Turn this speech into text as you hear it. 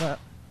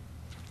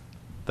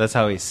That's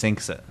how he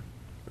sinks it.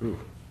 Ooh.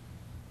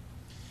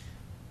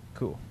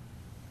 Cool.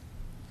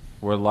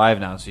 We're live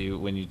now, so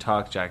when you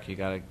talk, Jack, you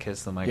gotta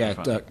kiss the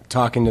microphone. Yeah,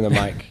 talking to the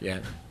mic. Yeah.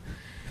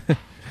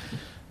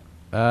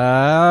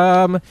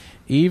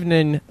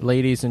 Evening,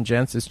 ladies and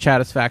gents. It's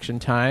Chatisfaction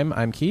time.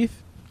 I'm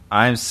Keith.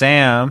 I'm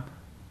Sam.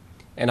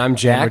 And I'm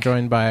Jack. And we're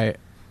joined by...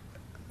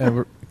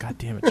 God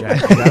damn it,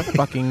 Jack. You gotta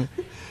fucking...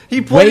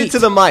 He pointed to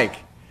the mic.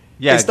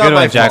 Yeah, it's good not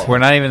one, Jack. fault. We're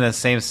not even in the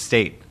same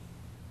state.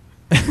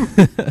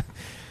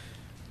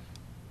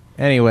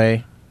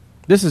 Anyway,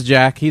 this is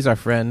Jack. He's our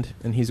friend,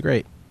 and he's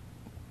great.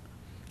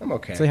 I'm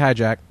okay. Say hi,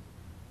 Jack.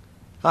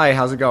 Hi,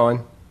 how's it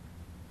going?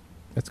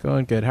 It's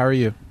going good. How are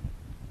you?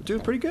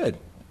 Doing pretty good.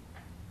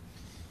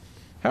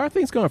 How are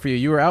things going for you?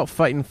 You were out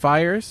fighting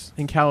fires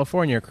in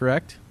California,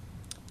 correct?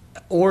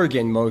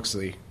 Oregon,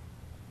 mostly.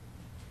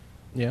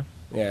 Yeah.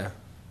 Yeah.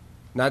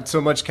 Not so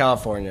much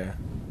California.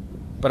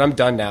 But I'm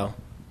done now.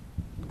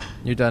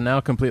 You're done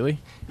now completely?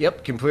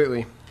 Yep,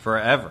 completely.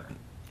 Forever.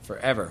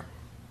 Forever.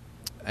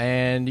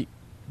 And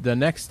the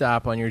next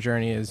stop on your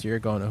journey is you're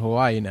going to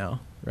Hawaii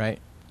now, right?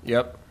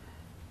 Yep.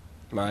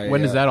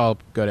 When does that all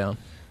go down?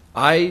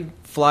 I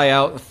fly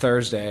out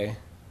Thursday,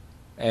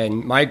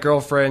 and my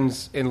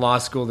girlfriend's in law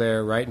school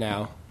there right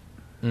now.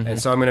 Mm-hmm.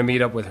 And so I'm going to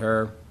meet up with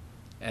her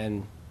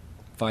and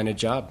find a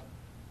job.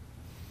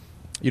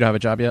 You don't have a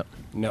job yet?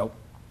 Nope.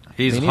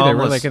 He's Me neither.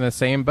 homeless. We're like in the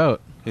same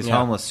boat. He's Yeah.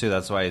 homeless, too.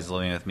 That's why he's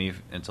living with me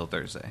until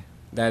Thursday.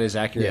 That is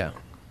accurate. Yeah.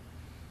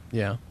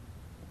 Yeah.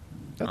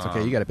 That's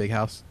okay. You got a big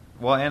house.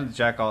 Well, and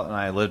Jack and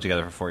I lived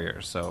together for 4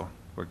 years, so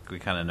we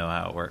kind of know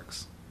how it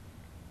works.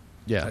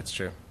 Yeah. That's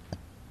true.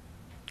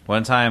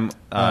 One time,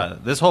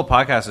 this whole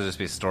podcast would just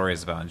be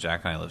stories about when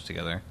Jack and I lived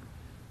together.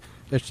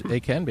 They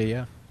can be,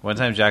 yeah. One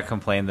time, Jack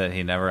complained that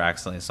he never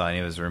accidentally saw any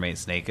of his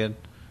roommates naked,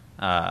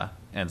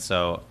 and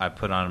so I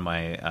put on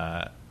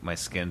my my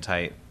skin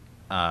tight,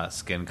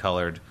 skin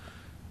colored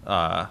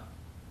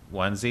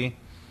onesie,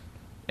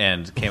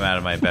 and came out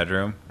of my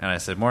bedroom, and I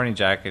said, "Morning,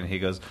 Jack," and he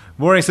goes,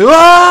 "Morning." He said,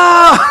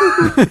 "Ah!"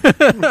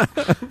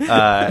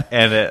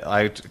 And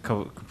I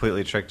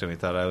completely tricked him. He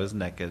thought I was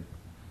naked.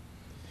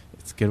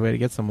 It's a good way to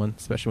get someone,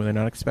 especially when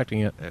they're not expecting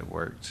it. It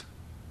worked,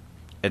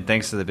 and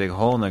thanks to the big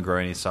hole in the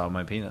groin, he saw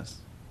my penis.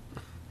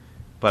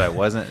 But I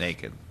wasn't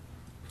naked.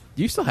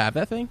 Do you still have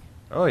that thing?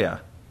 Oh yeah.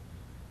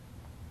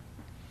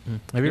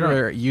 Have you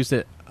ever used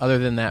it other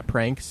than that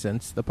prank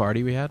since the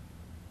party we had?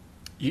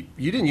 You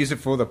didn't use it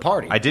for the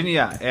party. I didn't.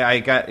 Yeah,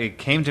 it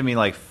came to me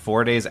like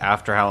 4 days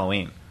after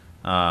Halloween,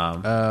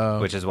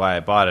 which is why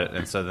I bought it.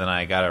 And so then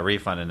I got a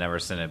refund and never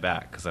sent it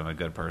back because I'm a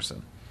good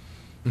person.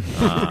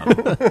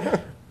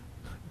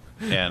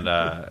 And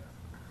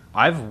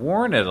I've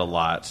worn it a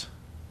lot,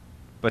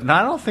 but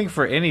I don't think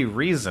for any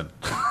reason.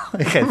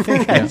 Like I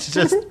think I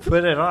just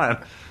put it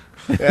on.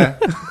 Yeah.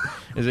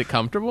 Is it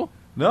comfortable?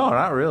 No,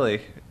 not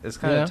really. It's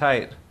kind of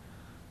tight.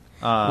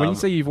 When you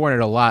say you've worn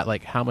it a lot,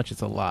 like how much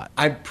is a lot?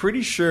 I'm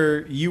pretty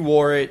sure you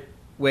wore it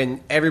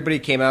when everybody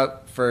came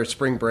out for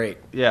spring break.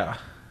 Yeah.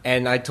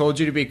 And I told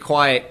you to be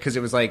quiet because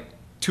it was like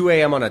 2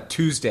 a.m. on a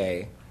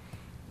Tuesday.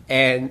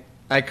 And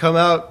I come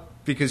out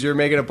because you're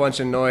making a bunch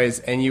of noise,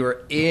 and you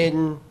were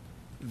in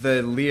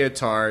the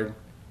leotard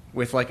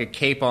with like a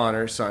cape on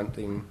or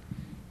something,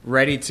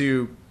 ready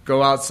to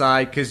go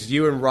outside because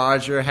you and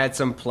Roger had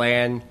some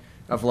plan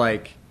of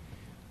like...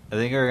 I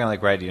think we were going to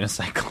like ride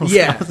unicycles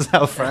Yeah.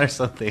 out front or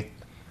something.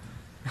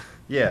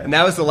 Yeah. And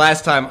that was the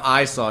last time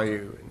I saw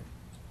you.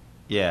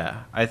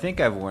 Yeah, I think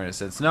I've worn it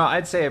since. No,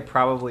 I'd say I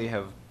probably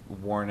have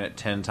worn it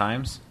 10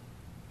 times.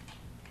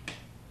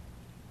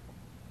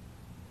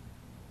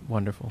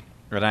 Wonderful.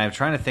 But I'm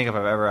trying to think if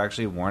I've ever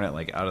actually worn it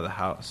like out of the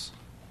house.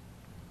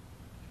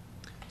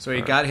 So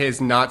he got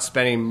his not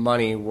spending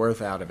money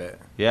worth out of it.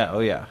 Yeah, oh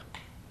yeah.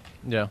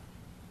 Yeah.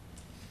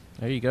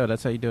 There you go.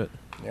 That's how you do it.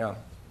 Yeah.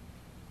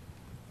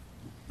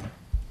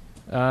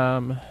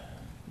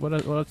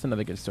 What's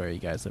another good story? You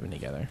guys living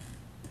together?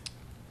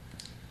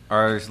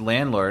 Our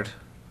landlord,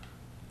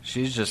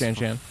 she's just Shan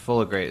Shan.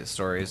 full of great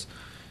stories.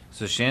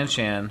 So Shan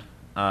Shan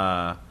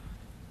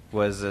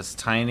was this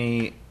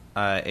tiny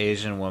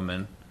Asian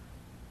woman,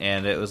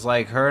 and it was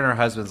like her and her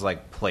husband's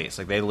like place.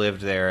 Like they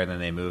lived there and then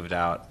they moved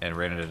out and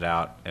rented it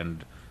out,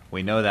 and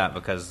we know that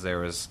because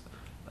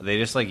they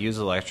just like used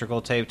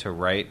electrical tape to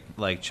write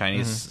like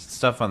Chinese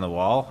stuff on the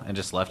wall and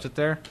just left it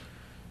there.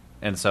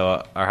 And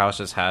so our house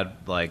just had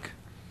like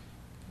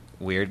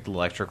weird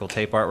electrical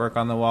tape artwork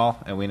on the wall,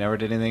 and we never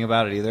did anything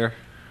about it either.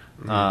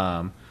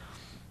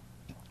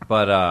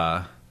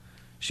 But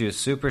she was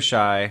super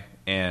shy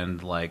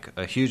and like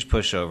a huge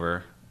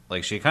pushover.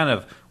 Like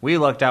we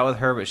lucked out with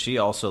her, but she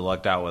also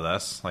lucked out with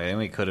us. Like I think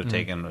we could have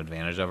taken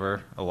advantage of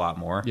her a lot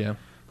more. Yeah.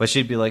 But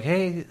she'd be like,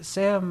 "Hey,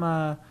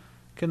 Sam,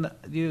 can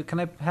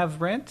I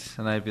have rent?"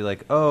 And I'd be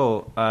like,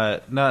 "Oh,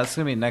 no, it's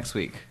gonna be next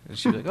week." And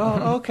she'd be like,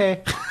 "Oh,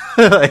 okay."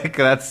 Like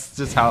that's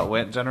just how it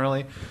went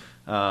generally.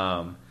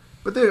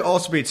 But there'd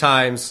also be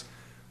times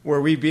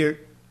where we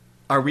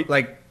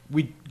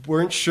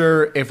weren't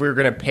sure if we were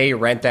going to pay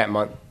rent that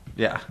month.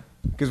 Yeah.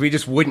 Because we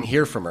just wouldn't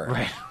hear from her.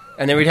 Right.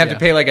 And then we'd have Yeah. to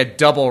pay like a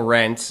double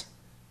rent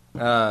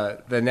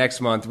the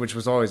next month, which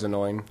was always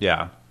annoying.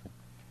 Yeah.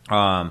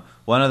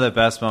 One of the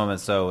best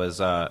moments, though, was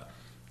a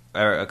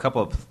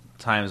couple of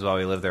times while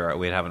we lived there,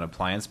 we'd have an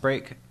appliance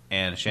break,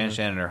 and Shan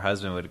and her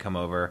husband would come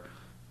over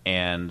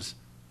and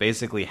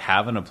basically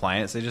have an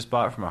appliance they just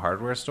bought from a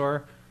hardware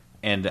store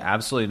and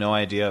absolutely no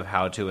idea of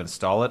how to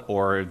install it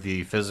or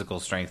the physical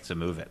strength to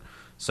move it.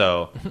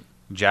 So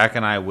Jack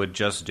and I would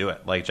just do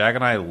it. Like, Jack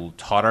and I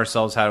taught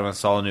ourselves how to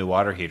install a new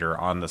water heater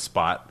on the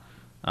spot.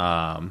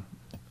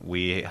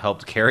 We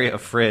helped carry a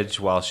fridge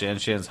while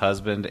Shan's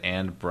husband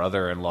and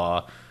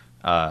brother-in-law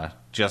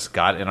just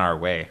got in our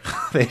way.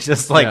 They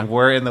just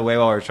were in the way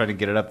while we were trying to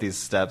get it up these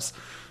steps.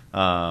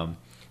 The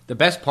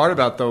best part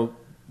about the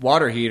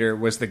water heater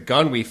was the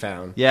gun we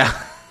found. Yeah.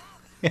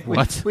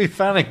 What? We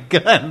found a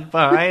gun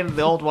behind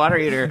the old water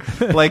heater,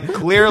 like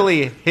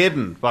clearly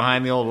hidden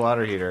behind the old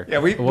water heater. Yeah,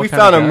 we What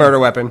kind found of a gun? murder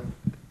weapon.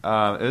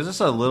 It was just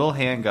a little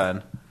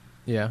handgun.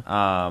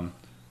 Yeah.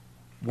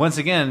 Once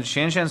again,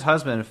 Shan's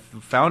husband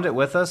found it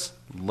with us,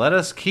 let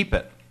us keep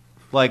it.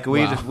 Like,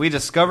 we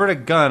discovered a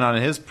gun on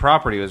his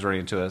property was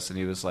running to us, and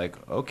he was like,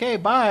 okay,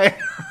 bye.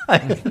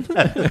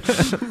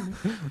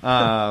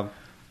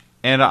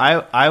 And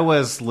I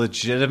was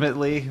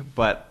legitimately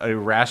but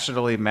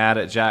irrationally mad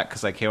at Jack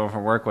because I came home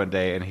from work one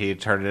day and he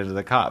turned it into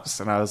the cops.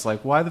 And I was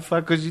like, why the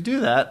fuck could you do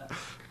that?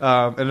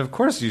 And of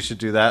course you should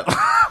do that.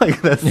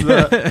 Like, that's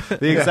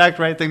the exact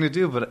right thing to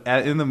do. But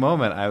in the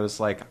moment, I was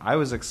like, I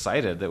was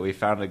excited that we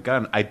found a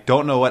gun. I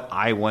don't know what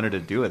I wanted to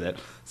do with it.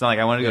 It's not like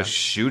I wanted to go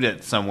shoot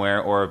it somewhere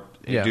or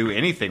do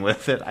anything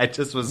with it. I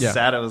just was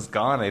sad it was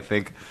gone, I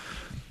think.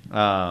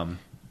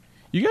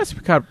 You guys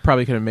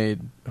probably could have made,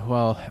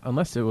 well,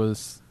 unless it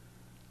was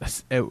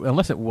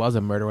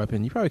a murder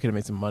weapon, you probably could have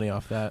made some money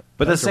off that.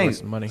 But the thing,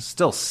 thing,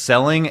 still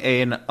selling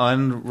an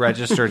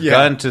unregistered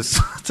gun to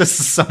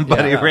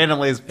somebody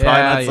randomly is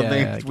probably not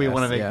something we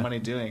want to make money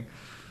doing.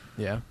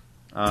 Yeah.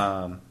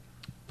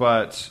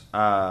 But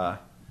no,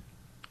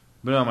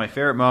 my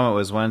favorite moment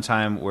was one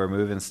time we're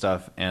moving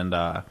stuff and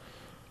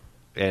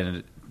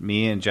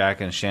me and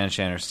Jack and Shan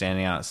are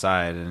standing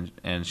outside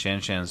and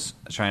Shan's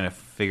trying to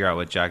figure out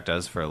what Jack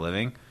does for a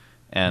living,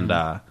 and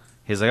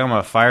he's like, I'm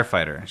a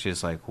firefighter. And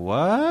she's like,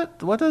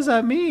 what? What does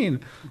that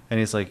mean? And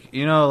he's like,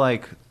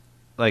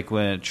 like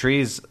when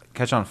trees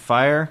catch on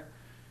fire,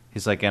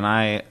 he's like,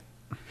 and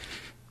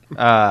he's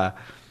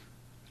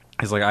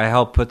like, I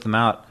help put them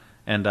out.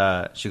 And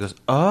she goes,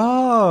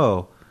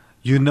 oh,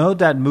 you know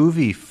that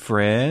movie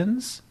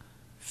Friends?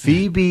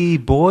 Phoebe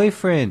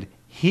boyfriend,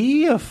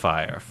 he a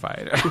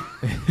firefighter.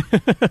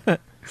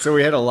 So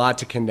we had a lot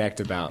to connect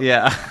about.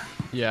 Yeah.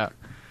 Yeah.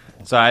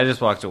 So I just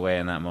walked away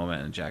in that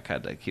moment, and Jack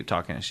had to keep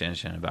talking to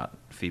Shan about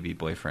Phoebe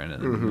boyfriend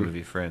and the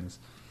movie Friends.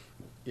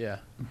 Yeah.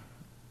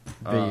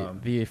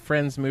 The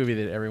Friends movie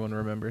that everyone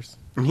remembers.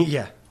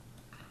 Yeah.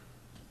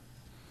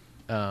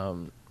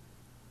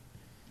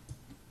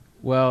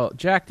 Well,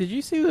 Jack, did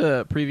you see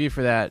the preview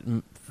for that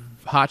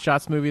Hot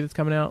Shots movie that's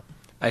coming out?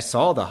 I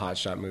saw the Hot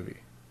Shot movie.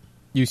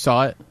 You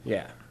saw it?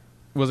 Yeah.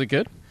 Was it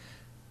good?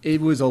 It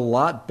was a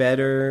lot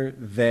better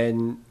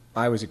than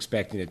I was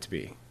expecting it to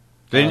be.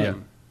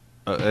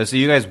 So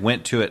you guys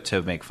went to it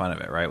to make fun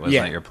of it, right?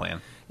 Wasn't that your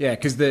plan? Yeah,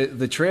 because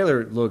the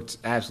trailer looked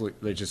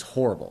absolutely just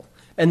horrible.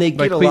 And they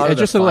get a lot of it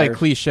just looked fire. like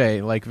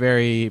cliche, like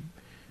very,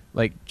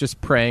 like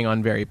just preying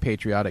on very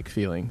patriotic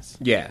feelings.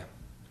 Yeah.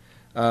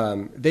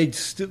 They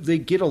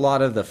get a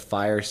lot of the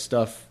fire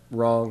stuff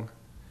wrong.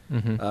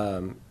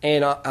 And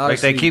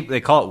honestly, Like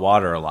they call it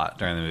water a lot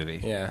during the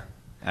movie. Yeah.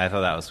 I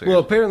thought that was weird. Well,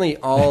 apparently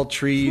all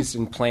trees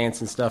and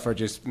plants and stuff are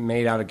just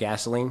made out of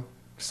gasoline.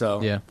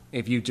 So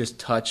if you just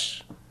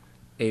touch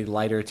a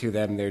lighter to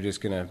them, they're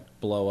just going to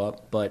blow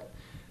up. But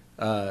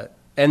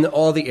and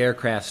all the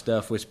aircraft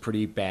stuff was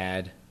pretty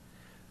bad.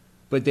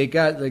 But they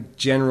got the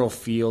general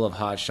feel of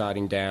hot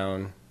shotting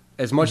down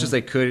as much as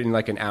they could in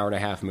like an hour and a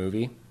half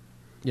movie.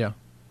 Yeah.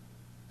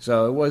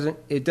 So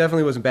it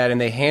definitely wasn't bad, and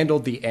they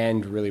handled the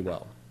end really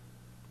well.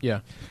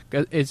 Yeah.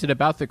 Is it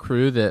about the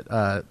crew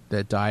that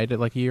died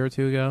like a year or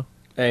two ago?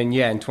 And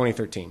yeah, in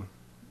 2013.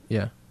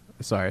 Yeah.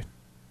 Sorry.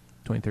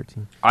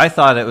 2013. I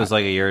thought it was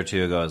like a year or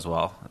two ago as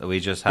well.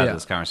 We just had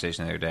this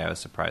conversation the other day. I was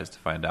surprised to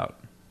find out.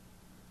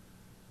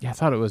 Yeah, I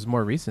thought it was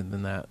more recent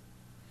than that.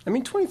 I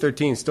mean,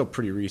 2013 is still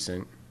pretty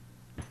recent.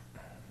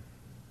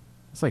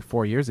 It's like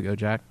 4 years ago,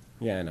 Jack.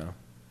 Yeah, I know.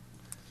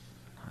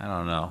 I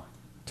don't know.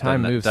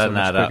 Time moves so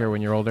much quicker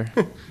when you're older.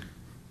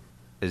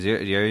 Do you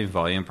have any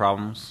volume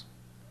problems?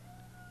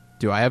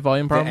 Do I have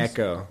volume problems?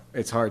 The echo.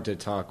 It's hard to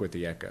talk with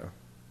the echo.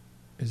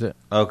 Is it?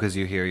 Oh, because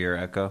you hear your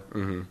echo?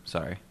 Mm-hmm.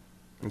 Sorry.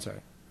 I'm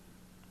sorry.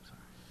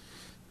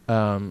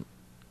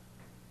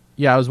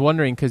 Yeah, I was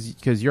wondering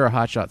because you're a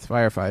Hot Shots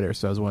firefighter,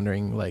 so I was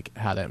wondering like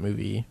how that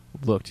movie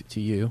looked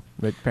to you.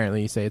 But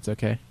apparently, you say it's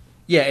okay.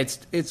 Yeah,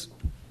 it's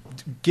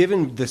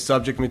given the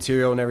subject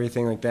material and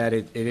everything like that.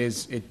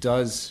 It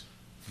does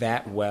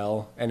that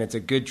well, and it's a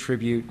good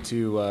tribute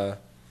to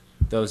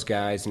those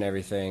guys and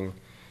everything.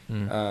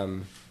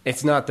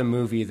 It's not the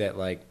movie that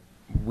like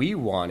we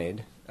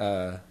wanted,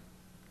 but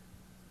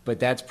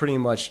that's pretty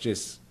much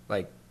just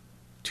like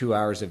 2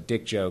 hours of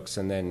dick jokes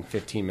and then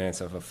 15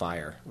 minutes of a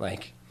fire.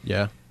 Like,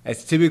 Yeah.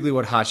 that's typically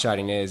what hot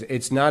shotting is.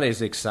 It's not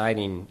as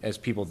exciting as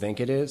people think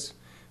it is.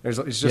 It's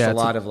just Yeah, a it's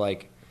lot of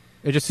like,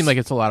 It just seemed like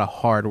it's a lot of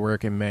hard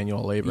work and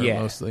manual labor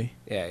mostly.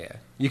 yeah.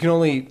 You can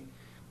only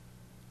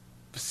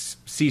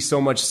see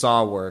so much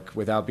saw work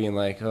without being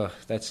like, oh,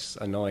 that's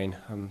annoying.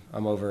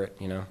 I'm over it,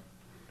 you know.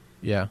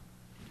 Yeah.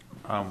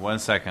 1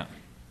 second.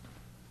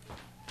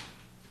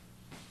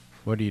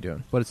 What are you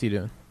doing? What is he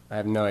doing? I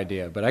have no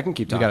idea, but I can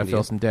keep You talking got to to fill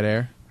you. some dead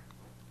air.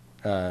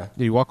 Uh,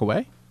 Did he walk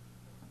away?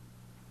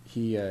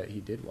 he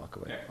did walk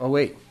away. Oh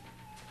wait,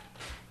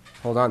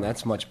 hold on,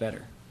 that's much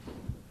better.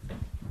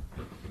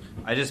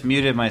 I just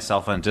muted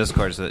myself on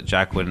Discord so that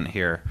Jack wouldn't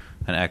hear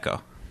an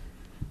echo.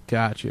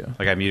 Gotcha.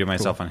 Like I muted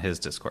myself on his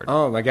Discord.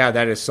 Oh my god,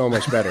 that is so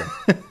much better.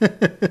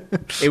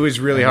 It was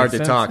really That hard makes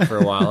to sense. talk for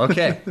a while.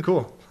 Okay,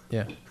 cool.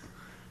 Yeah.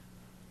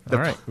 All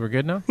right, we're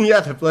good now.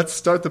 Yeah, let's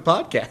start the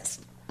podcast.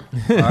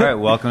 All right,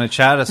 welcome to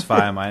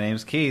Chatisfy. My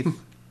name's Keith.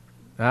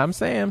 I'm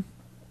Sam.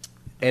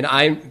 And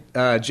I'm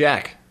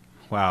Jack.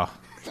 Wow.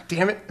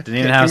 Damn it! Didn't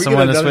even Can have we get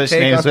someone to another switch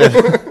take names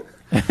on-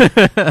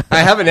 with. I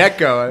have an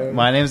echo.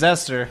 My name's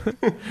Esther.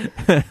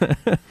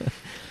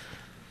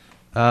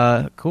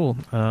 Cool.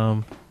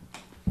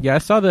 Yeah, I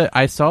saw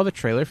the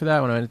trailer for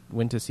that when I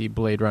went to see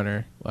Blade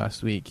Runner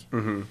last week,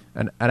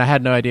 and I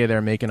had no idea they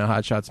were making a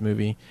Hot Shots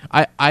movie.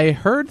 I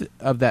heard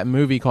of that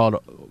movie called,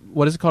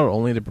 what is it called,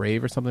 Only the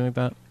Brave or something like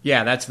that,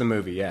 Yeah, that's the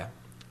movie. Yeah.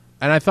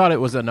 and I thought it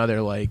was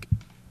another like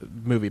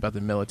movie about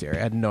the military.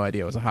 I had no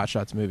idea it was a Hot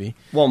Shots movie.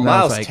 Well, And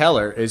I was Miles like,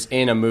 Teller is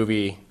in a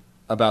movie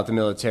about the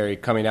military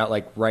coming out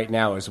like right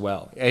now as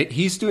well.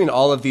 He's doing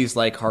all of these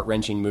like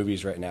heart-wrenching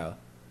movies right now.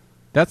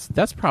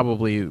 That's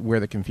probably where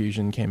the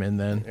confusion came in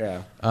then.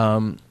 Yeah.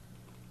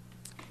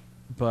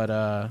 But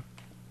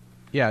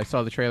yeah, I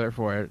saw the trailer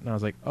for it, and I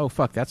was like, "Oh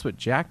fuck, that's what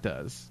Jack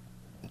does."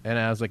 And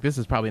I was like, "This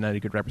is probably not a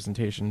good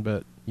representation,"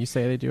 but you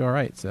say they do all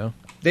right, so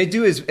They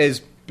do as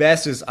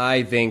best as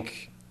I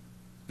think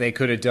they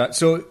could have done.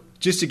 So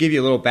just to give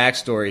you a little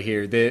backstory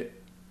here, the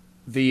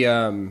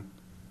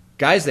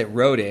guys that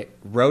wrote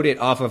it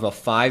off of a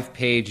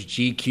 5-page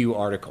GQ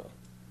article.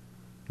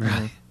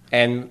 Right.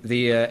 And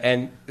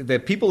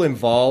the people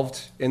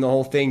involved in the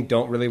whole thing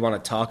don't really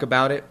want to talk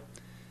about it.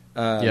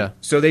 yeah,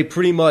 So they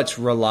pretty much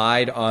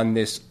relied on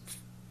this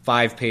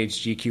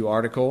 5-page GQ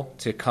article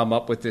to come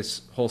up with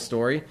this whole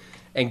story.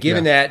 And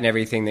given that and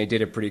everything, they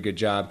did a pretty good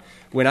job.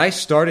 When I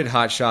started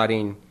hot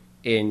shotting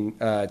in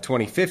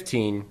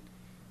 2015,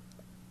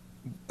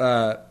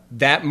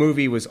 that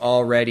movie was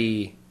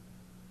already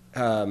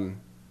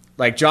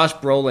like Josh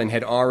Brolin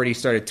had already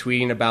started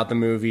tweeting about the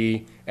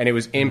movie, and it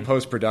was in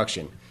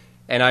post-production.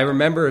 And I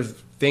remember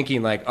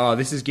thinking like, oh,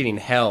 this is getting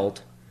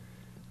held,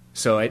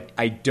 so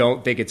I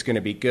don't think it's going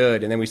to be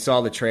good. And then we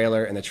saw the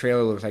trailer, and the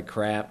trailer looked like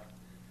crap.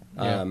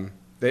 Yeah.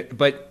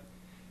 But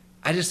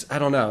I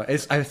don't know.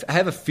 I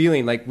have a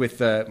feeling like with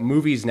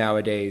movies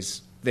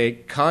nowadays, they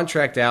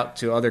contract out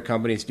to other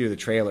companies to do the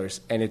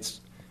trailers, and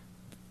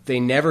they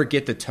never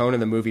get the tone of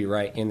the movie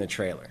right in the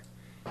trailer.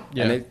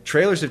 yeah. And the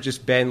trailers have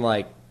just been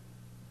like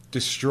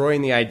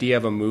destroying the idea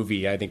of a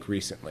movie, I think,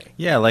 recently.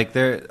 Yeah, like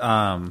there.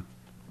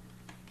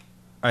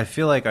 I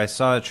feel like I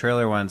saw a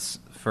trailer once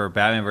for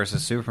Batman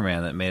versus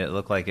Superman that made it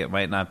look like it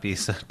might not be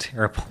so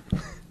terrible.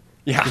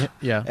 Yeah.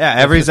 yeah. Yeah,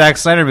 every Zack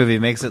Snyder movie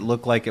makes it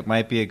look like it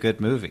might be a good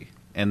movie,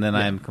 and then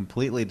I'm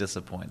completely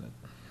disappointed.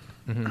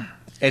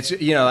 It's,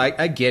 you know,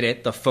 I get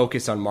it, the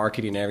focus on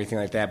marketing and everything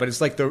like that, but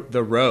it's like the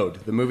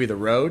movie The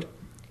Road.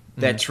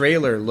 That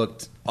trailer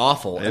looked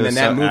awful, It and then was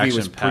that so movie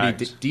was pretty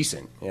action-packed.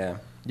 decent. Yeah.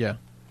 Yeah.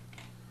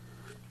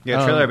 Yeah,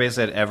 the trailer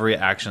basically had every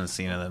action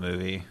scene in the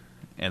movie,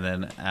 and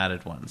then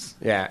added ones.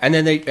 Yeah, and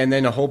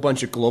then a whole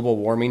bunch of global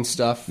warming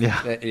stuff.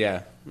 Yeah.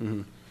 Yeah.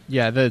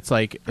 Yeah, that's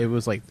like it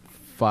was like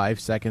 5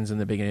 seconds in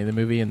the beginning of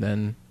the movie, and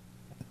then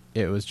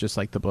it was just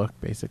like the book,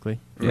 basically,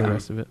 for Yeah. the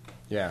rest of it.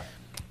 Yeah.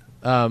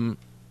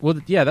 Well,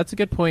 yeah, that's a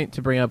good point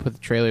to bring up with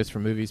trailers for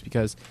movies,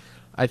 because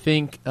I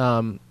think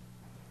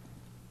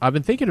I've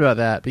been thinking about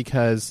that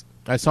because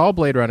I saw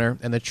Blade Runner,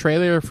 and the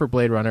trailer for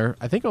Blade Runner,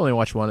 I think I only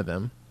watched one of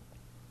them,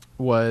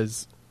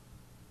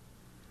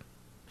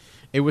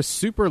 it was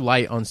super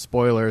light on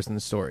spoilers in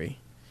the story.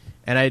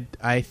 And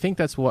I think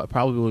that's what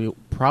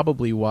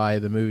probably why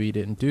the movie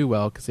didn't do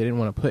well, because they didn't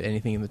want to put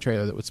anything in the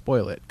trailer that would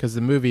spoil it, because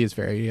the movie is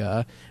very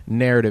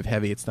narrative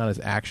heavy. It's not as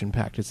action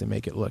packed as they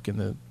make it look in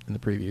the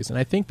previews. And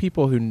I think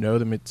people who know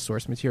the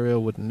source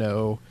material would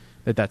know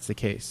that that's the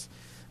case.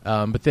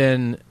 But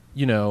then,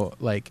 you know,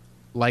 like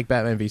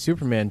Batman v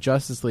Superman,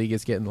 Justice League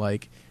is getting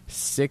like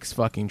 6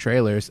 fucking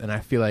trailers, and I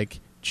feel like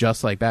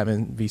just like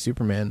Batman v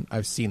Superman,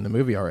 I've seen the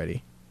movie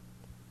already,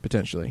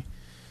 potentially.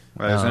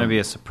 Well, there's going to be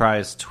a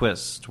surprise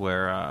twist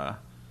where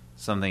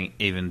something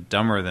even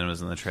dumber than was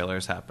in the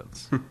trailers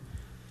happens.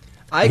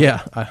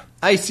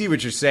 I see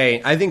what you're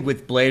saying. I think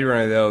with Blade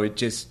Runner, though, it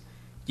just,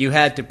 you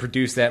had to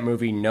produce that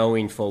movie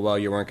knowing full well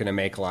you weren't going to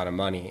make a lot of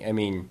money. I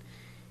mean,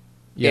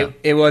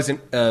 it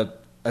wasn't a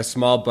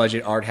small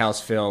budget art house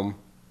film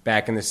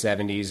back in the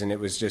 70s, and it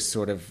was just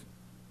sort of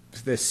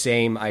the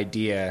same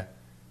idea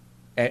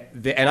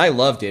and I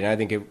loved it, and I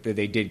think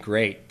they did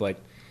great. But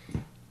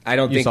I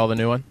don't You think saw the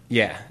new one?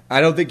 Yeah,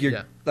 I don't think you're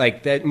Yeah.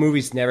 like that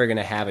movie's never going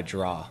to have a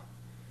draw.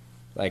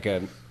 Like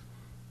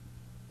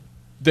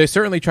They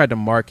certainly tried to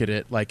market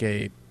it like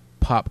a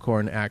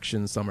popcorn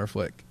action summer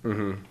flick.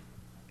 Mm-hmm.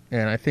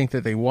 And I think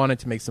that they wanted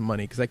to make some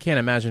money because I can't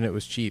imagine it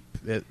was cheap.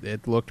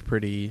 It looked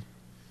pretty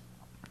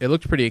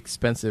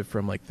expensive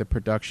from like the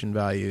production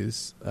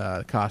values,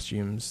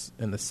 costumes,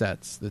 and the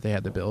sets that they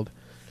had to build.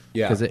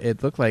 Yeah, Because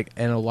it looked like,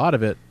 and a lot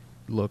of it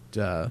looked,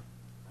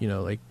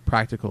 like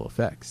practical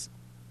effects.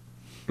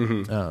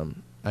 mm-hmm.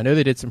 I know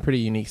they did some pretty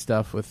unique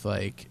stuff with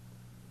like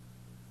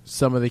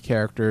some of the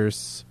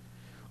characters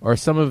or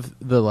some of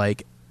the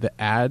like the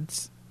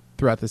ads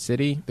throughout the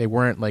city. They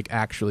weren't like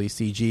actually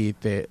CG.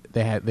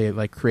 They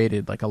like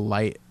created like a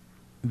light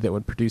that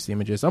would produce the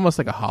images, almost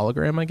like a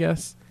hologram, I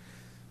guess.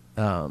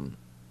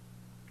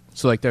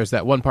 So like there's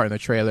that one part in the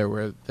trailer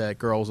where that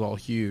girl's all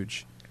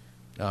huge.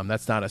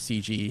 That's not a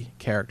CG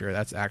character.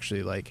 That's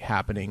actually like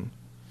happening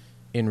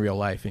in real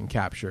life and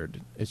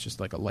captured. It's just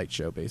like a light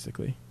show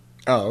basically.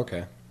 Oh,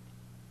 okay.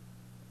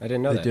 I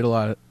didn't know They that.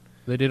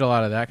 did a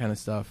lot of that kind of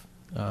stuff.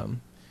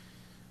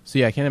 So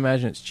yeah, I can't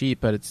imagine it's cheap,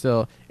 but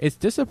it's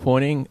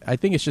disappointing. I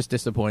think it's just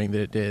disappointing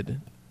that it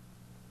did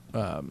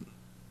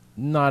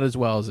not as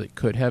well as it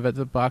could have at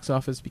the box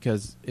office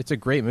because it's a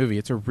great movie.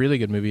 It's a really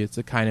good movie. It's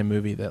the kind of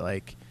movie that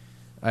like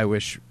I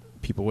wish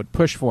people would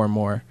push for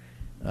more.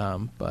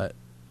 But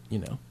you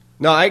know,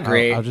 No, I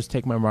agree. I'll just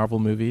take my Marvel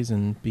movies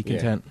and be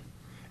content.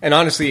 And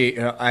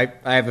honestly, I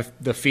have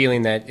the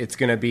feeling that it's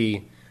going to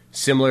be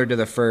similar to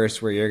the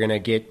first, where you're going to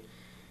get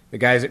the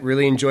guys that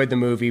really enjoyed the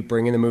movie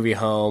bringing the movie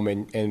home,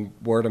 and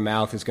word of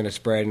mouth is going to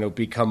spread, and it'll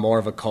become more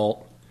of a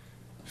cult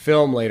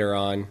film later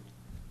on.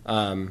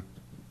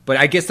 But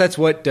I guess that's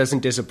what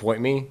doesn't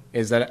disappoint me,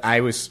 is that I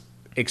was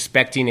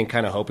expecting and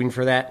kind of hoping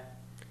for that.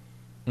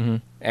 Mm-hmm.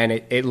 And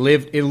it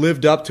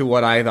lived up to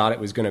what I thought it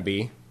was going to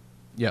be.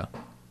 Yeah.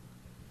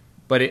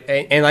 But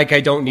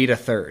I don't need a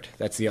third.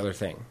 That's the other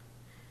thing.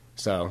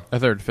 So A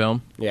third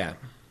film? yeah,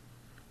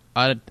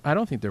 I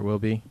don't think there will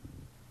be.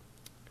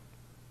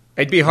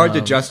 it'd be hard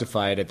to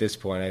justify it at this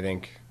point. I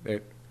think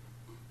they're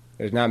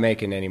not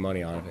making any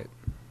money out of it.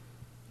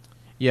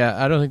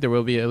 Yeah, I don't think there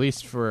will be, at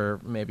least for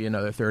maybe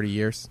another 30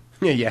 years.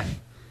 Yeah.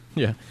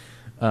 Yeah.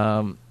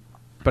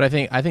 But I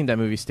think that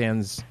movie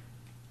stands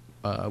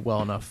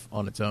well enough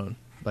on its own.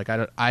 Like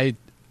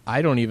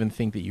I don't even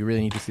think that you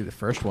really need to see the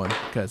first one,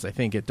 because I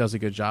think it does a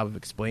good job of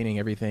explaining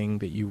everything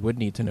that you would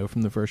need to know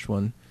from the first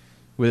one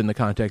within the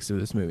context of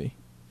this movie.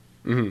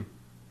 Mm-hmm.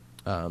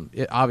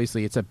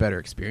 Obviously, it's a better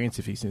experience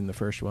if you've seen the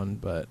first one,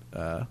 but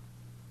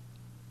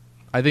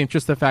I think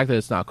just the fact that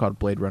it's not called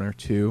Blade Runner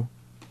 2,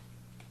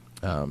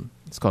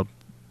 it's called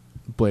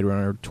Blade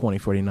Runner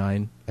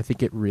 2049, I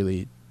think it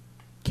really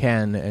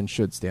can and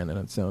should stand on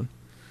its own.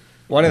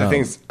 One of the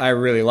things I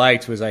really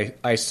liked was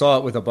I saw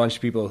it with a bunch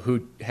of people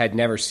who had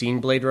never seen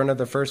Blade Runner,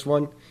 the first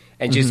one,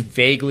 and just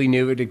vaguely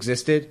knew it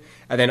existed,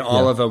 and then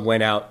all of them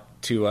went out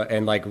to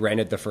and like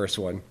rented the first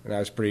one, and I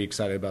was pretty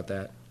excited about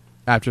that.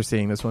 After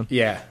seeing this one,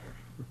 Yeah.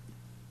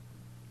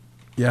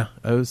 yeah,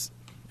 it was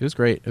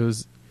great. It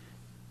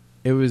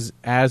was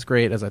as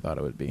great as I thought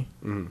it would be.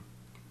 Mm-hmm.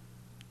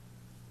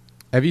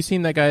 Have you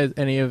seen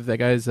any of that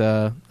guy's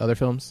other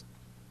films?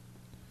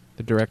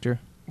 The director.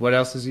 What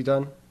else has he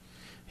done?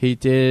 He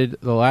did,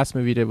 the last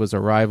movie he did was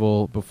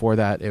Arrival. Before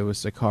that, it was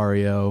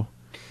Sicario.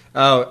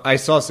 Oh, I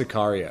saw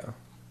Sicario.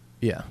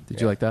 Yeah.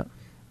 Did you like that?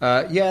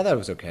 Yeah, that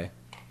was okay.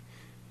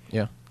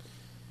 Yeah.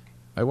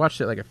 I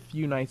watched it like a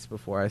few nights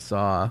before I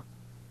saw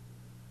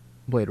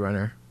Blade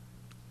Runner,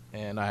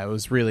 and I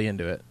was really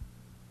into it.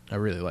 I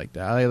really liked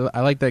that.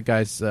 I like that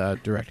guy's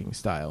directing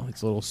style.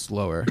 It's a little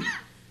slower.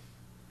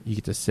 You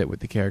get to sit with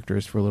the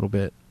characters for a little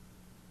bit,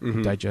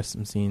 digest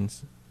some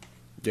scenes.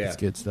 Yeah. It's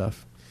good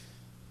stuff.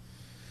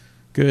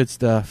 Good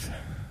stuff.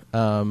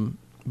 But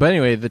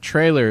anyway, the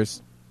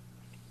trailers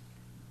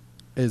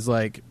is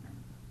like,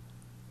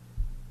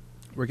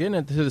 we're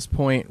getting to this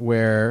point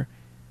where,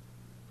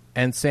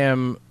 and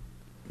Sam,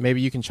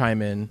 maybe you can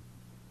chime in,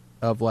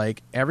 of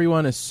like,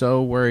 everyone is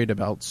so worried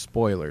about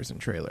spoilers in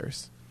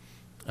trailers.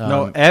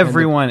 No,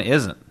 everyone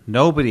isn't.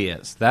 Nobody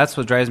is. That's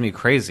what drives me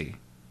crazy.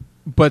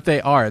 But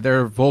they are. There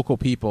are vocal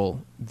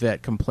people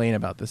that complain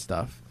about this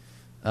stuff.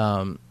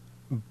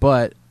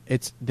 But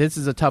this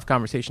is a tough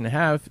conversation to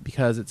have,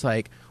 because it's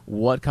like,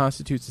 what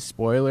constitutes a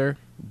spoiler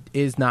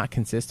is not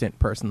consistent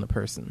person to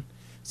person.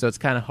 So it's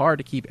kind of hard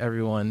to keep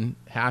everyone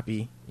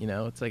happy. You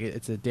know, it's like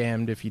it's a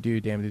damned if you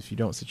do, damned if you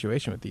don't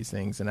situation with these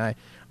things. And I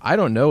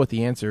don't know what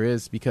the answer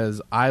is,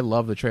 because I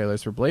love the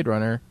trailers for Blade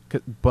Runner,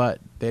 but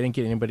they didn't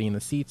get anybody in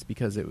the seats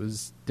because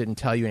didn't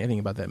tell you anything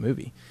about that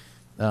movie.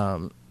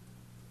 But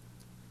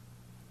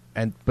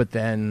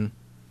then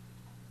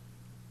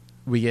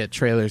we get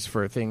trailers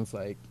for things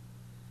like,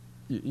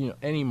 you know,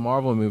 any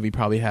Marvel movie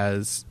probably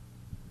has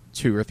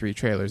 2 or 3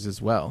 trailers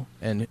as well.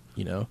 And,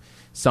 you know,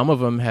 some of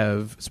them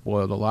have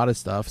spoiled a lot of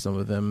stuff. Some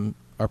of them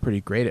are pretty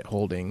great at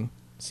holding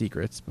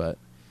secrets, but...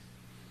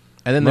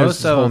 And then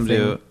Most there's of them thing.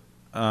 do.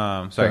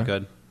 Sorry,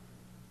 good.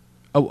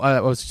 Oh,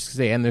 I was just gonna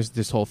say, and there's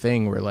this whole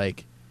thing where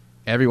like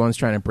everyone's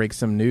trying to break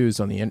some news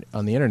on the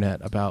internet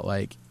about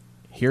like,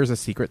 here's a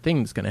secret thing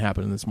that's going to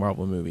happen in this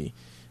Marvel movie,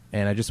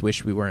 and I just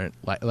wish we weren't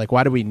like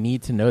why do we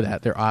need to know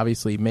that? They're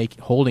obviously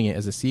holding it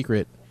as a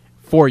secret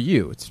for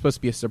you. It's supposed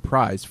to be a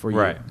surprise for you,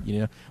 Right. You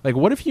know, like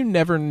what if you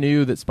never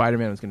knew that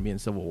Spider-Man was going to be in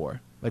Civil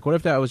War? Like what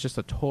if that was just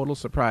a total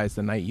surprise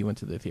the night you went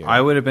to the theater?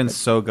 I would have been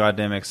so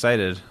goddamn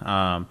excited.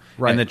 Right.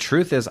 And the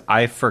truth is,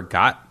 I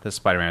forgot that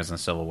Spider-Man was in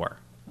Civil War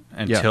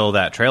until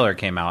that trailer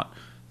came out.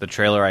 The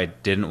trailer I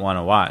didn't want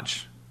to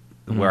watch,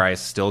 where I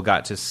still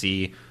got to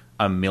see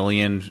a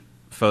million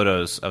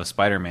photos of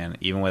Spider-Man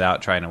even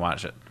without trying to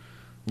watch it.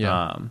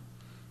 Yeah.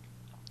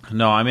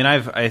 No, I mean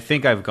I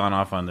think I've gone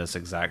off on this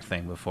exact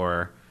thing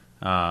before,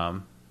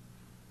 and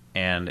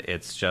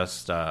it's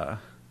just the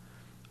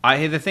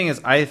thing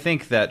is I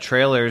think that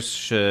trailers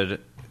should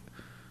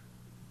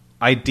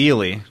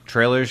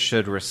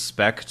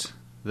respect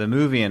the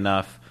movie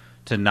enough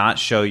to not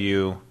show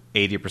you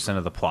 80%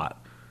 of the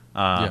plot.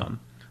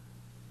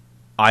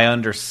 I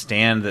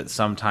understand that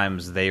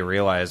sometimes they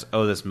realize,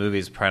 oh, this movie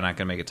is probably not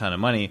going to make a ton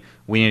of money.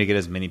 We need to get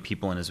as many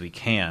people in as we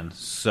can.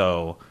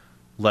 So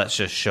let's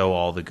just show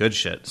all the good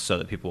shit so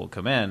that people will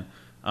come in.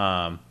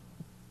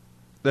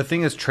 The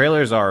thing is,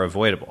 trailers are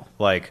avoidable.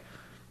 Like,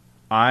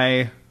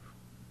 I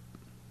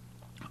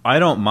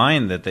don't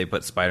mind that they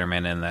put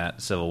Spider-Man in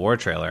that Civil War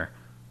trailer.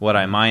 What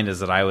I mind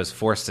is that I was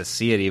forced to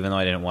see it even though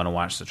I didn't want to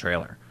watch the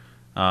trailer.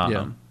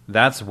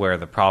 That's where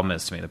the problem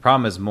is to me. The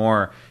problem is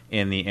more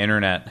in the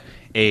internet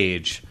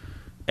age.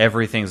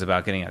 Everything's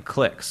about getting a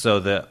click. So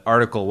the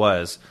article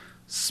was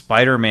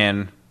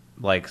Spider-Man,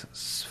 like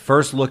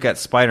first look at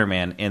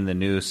Spider-Man in the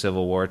new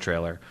Civil War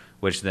trailer,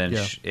 which then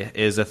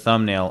is a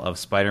thumbnail of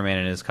Spider-Man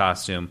in his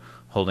costume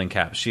holding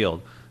Cap's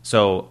shield.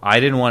 So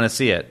I didn't want to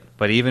see it,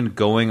 but even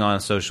going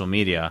on social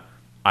media,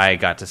 I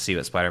got to see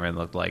what Spider-Man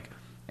looked like.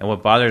 And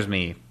what bothers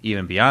me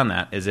even beyond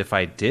that is if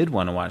I did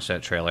want to watch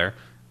that trailer,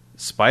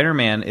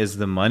 Spider-Man is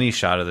the money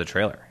shot of the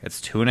trailer. It's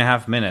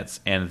 2.5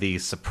 minutes, and the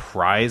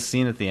surprise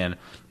scene at the end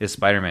is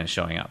Spider-Man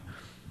showing up.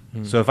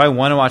 So if I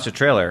want to watch a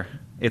trailer,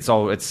 it's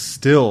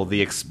still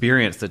the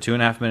experience, the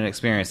 2.5 minute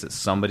experience that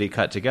somebody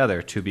cut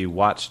together to be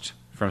watched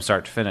from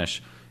start to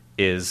finish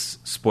is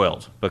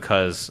spoiled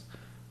because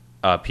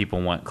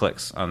people want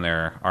clicks on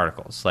their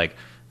articles. Like,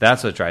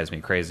 that's what drives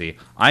me crazy.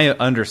 I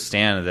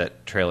understand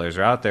that trailers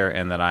are out there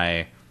and that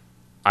I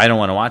don't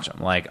want to watch them.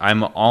 Like,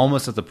 I'm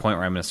almost at the point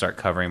where I'm going to start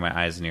covering my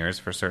eyes and ears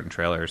for certain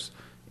trailers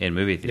in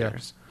movie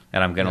theaters,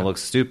 and I'm going to look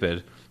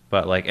stupid.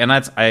 But like, and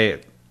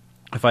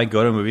if I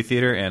go to a movie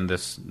theater and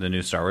the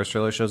new Star Wars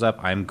trailer shows up,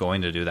 I'm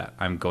going to do that.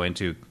 I'm going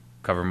to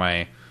close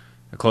my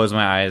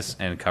eyes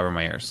and cover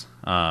my ears,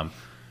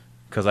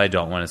 because I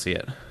don't want to see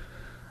it.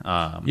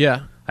 I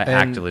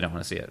actively don't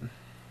want to see it.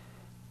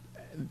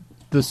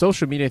 The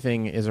social media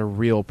thing is a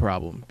real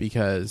problem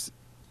because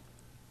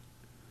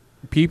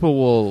people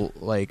will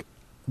like,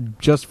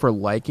 just for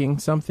liking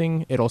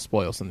something, it'll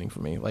spoil something for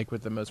me. Like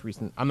with the most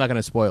recent, I'm not going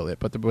to spoil it,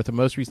 but with the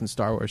most recent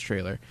Star Wars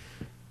trailer,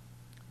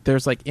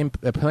 there's like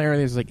apparently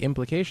there's like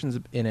implications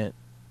in it,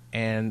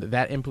 and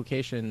that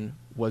implication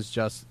was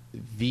just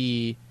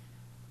the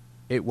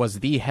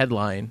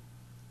headline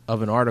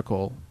of an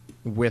article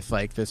with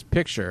like this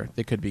picture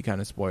that could be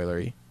kind of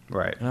spoilery,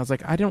 right? And I was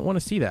like, I don't want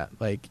to see that.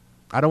 Like,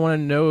 I don't want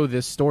to know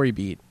this story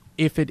beat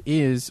if it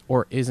is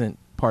or isn't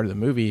part of the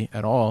movie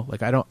at all.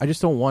 Like, I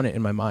just don't want it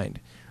in my mind.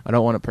 I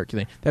don't want to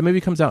percolate. That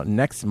movie comes out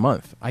next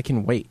month. I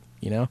can wait,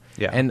 you know?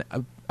 Yeah. And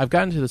I've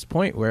gotten to this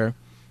point where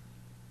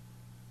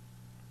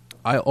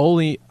I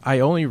only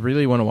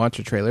really want to watch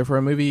a trailer for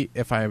a movie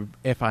if I'm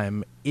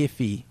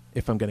iffy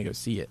if I'm going to go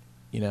see it,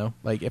 you know?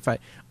 Like, if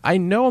I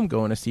know I'm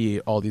going to see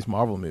all these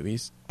Marvel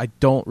movies, I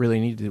don't really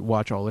need to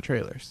watch all the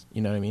trailers.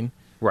 You know what I mean?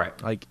 Right.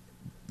 Like,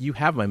 you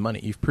have my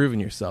money. You've proven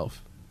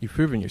yourself. You've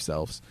proven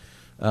yourselves.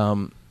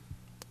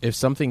 If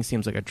something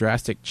seems like a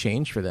drastic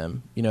change for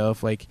them, you know,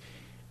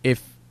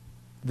 if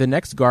the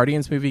next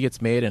Guardians movie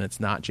gets made and it's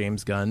not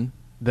James Gunn,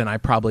 then I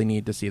probably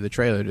need to see the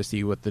trailer to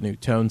see what the new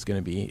tone's going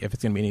to be, if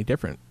it's going to be any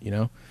different, you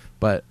know?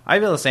 But I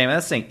feel the same.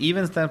 That's the thing.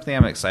 Even something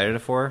I'm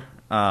excited for,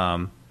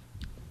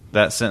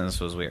 that sentence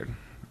was weird.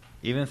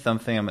 Even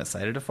something I'm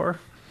excited for,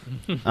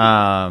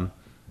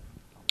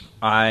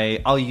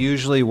 I'll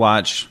usually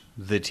watch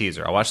the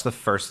teaser. I'll watch the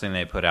first thing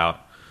they put out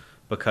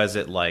because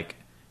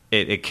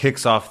it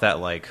kicks off that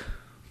like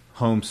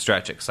home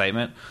stretch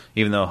excitement,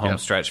 even though home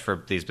stretch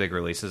for these big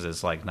releases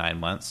is like 9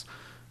 months.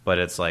 But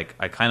it's like,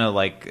 I kind of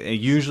like,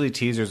 usually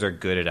teasers are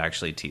good at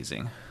actually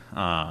teasing.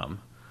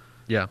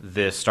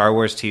 The Star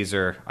Wars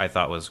teaser I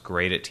thought was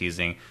great at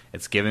teasing.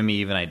 It's given me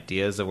even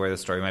ideas of where the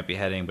story might be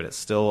heading, but it's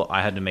still,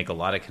 I had to make a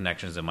lot of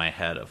connections in my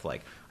head of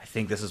like, I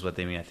think this is what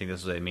they mean, I think this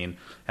is what they mean,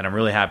 and I'm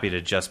really happy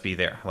to just be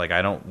there. Like,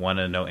 I don't want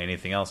to know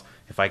anything else.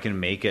 If I can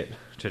make it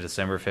to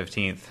December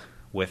 15th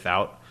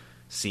without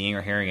seeing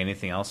or hearing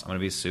anything else, I'm going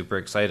to be super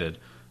excited.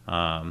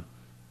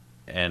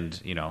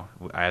 And, you know,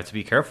 I have to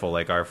be careful.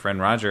 Like, our friend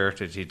Roger,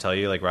 did he tell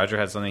you, like, Roger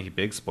had something he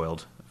big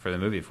spoiled for the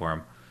movie for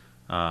him?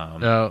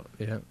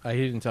 he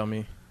didn't tell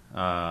me.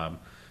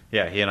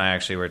 Yeah, he and I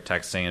actually were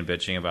texting and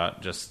bitching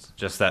about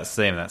just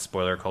that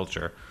spoiler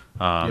culture.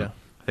 Yeah.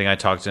 I think I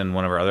talked in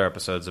one of our other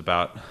episodes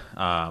about.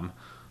 I'm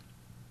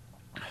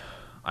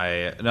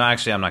not going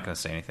to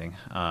say anything.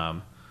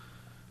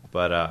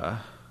 But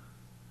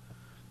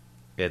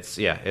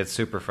it's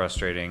super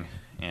frustrating,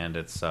 and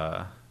it's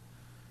the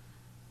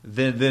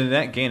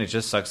net gain. It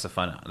just sucks the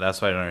fun out.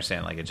 That's what I don't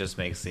understand. Like, it just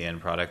makes the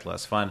end product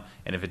less fun,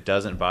 and if it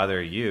doesn't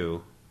bother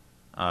you,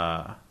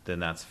 then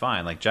that's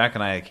fine. Like, Jack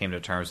and I came to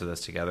terms with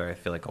this together. I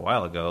feel like a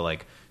while ago.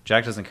 Like,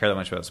 Jack doesn't care that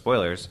much about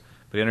spoilers,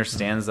 but he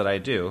understands that I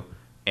do,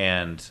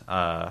 and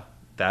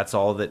that's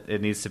all that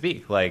it needs to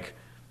be. Like,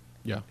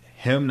 Yeah.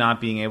 him not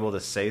being able to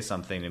say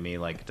something to me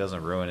like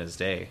doesn't ruin his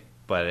day,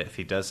 but if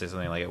he does say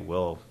something, like, it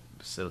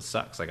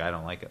sucks. Like, I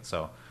don't like it.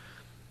 So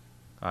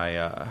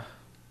I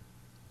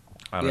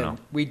don't know.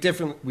 We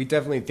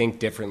definitely think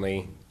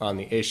differently on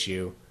the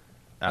issue,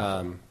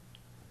 because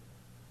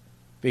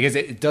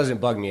it doesn't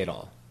bug me at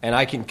all, and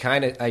I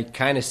kind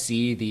of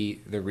see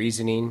the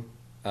reasoning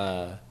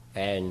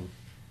and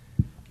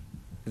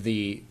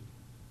the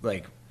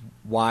like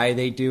why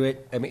they do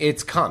it. I mean,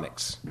 it's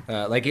comics.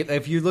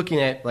 If you're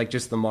looking at like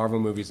just the Marvel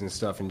movies and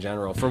stuff in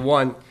general, for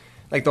one,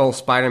 like the whole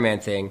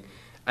Spider-Man thing,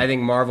 I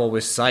think Marvel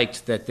was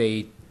psyched that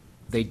they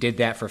did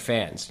that for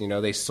fans. You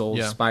know, they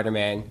sold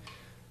Spider-Man,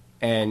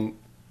 and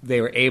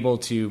they were able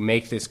to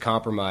make this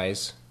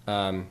compromise,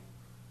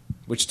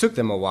 which took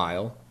them a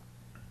while.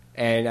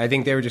 And I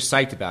think they were just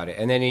psyched about it.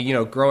 And then, you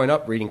know, growing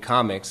up reading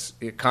comics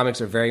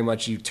are very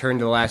much, you turn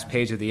to the last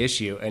page of the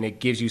issue, and it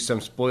gives you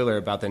some spoiler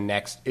about the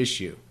next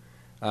issue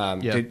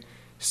to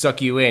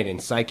suck you in and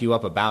psych you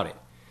up about it.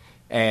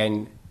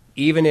 And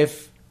even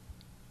if,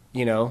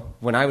 you know,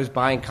 when I was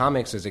buying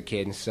comics as a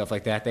kid and stuff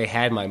like that, they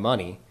had my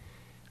money.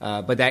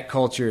 But that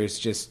culture is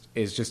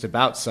just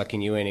about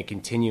sucking you in and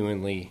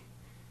continually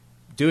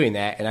doing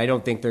that. And I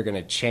don't think they're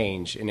going to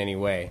change in any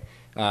way.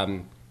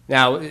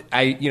 Now,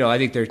 I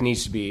think there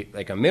needs to be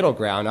like a middle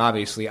ground.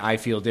 Obviously, I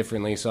feel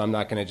differently, so I'm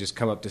not going to just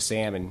come up to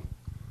Sam and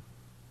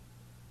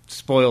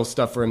spoil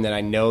stuff for him that I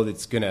know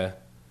that's going to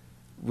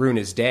ruin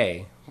his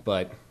day.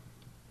 But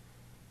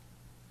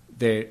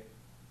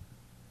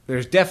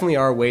there's definitely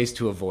are ways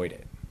to avoid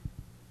it.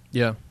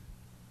 Yeah.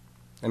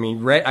 I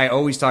mean, I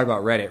always talk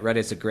about Reddit.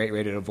 Reddit's a great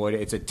way to avoid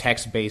it. It's a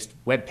text-based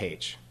web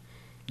page.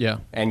 Yeah.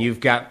 And you've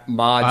got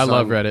mods. I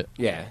love Reddit.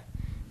 Yeah.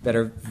 That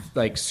are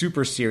like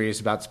super serious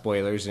about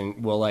spoilers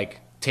and will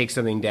like take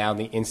something down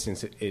the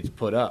instant it's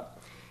put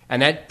up.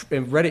 And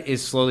Reddit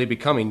is slowly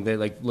becoming the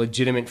like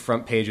legitimate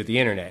front page of the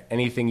internet.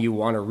 Anything you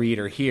want to read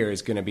or hear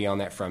is going to be on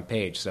that front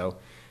page. So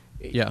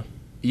yeah,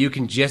 you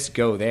can just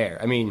go there.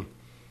 I mean,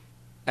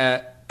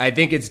 I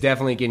think it's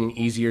definitely getting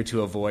easier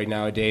to avoid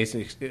nowadays.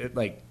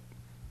 Like,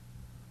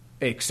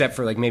 except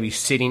for like maybe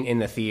sitting in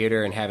the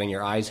theater and having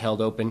your eyes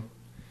held open.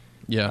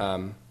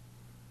 Yeah.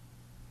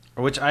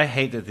 Which I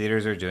hate that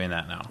theaters are doing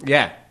that now.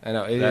 Yeah, I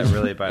know. That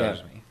really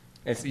bothers me.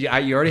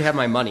 You already have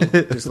my money.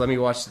 Just let me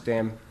watch the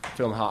damn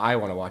film how I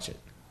want to watch it.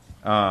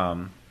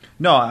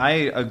 No, I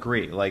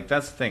agree. Like,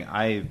 that's the thing.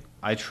 I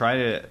try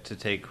to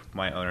take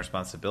my own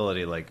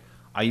responsibility. Like,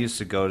 I used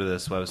to go to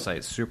this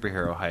website,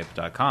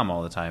 superherohype.com,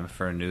 all the time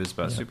for news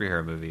about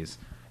superhero movies.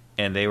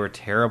 And they were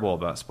terrible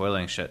about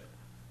spoiling shit.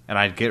 And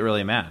I'd get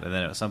really mad. And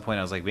then at some point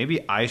I was like,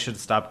 maybe I should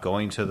stop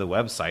going to the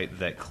website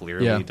that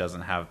clearly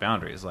doesn't have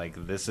boundaries.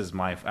 Like, this is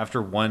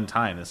after one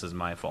time, this is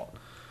my fault.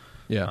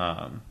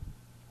 Yeah.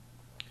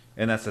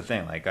 And that's the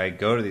thing. Like, I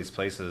go to these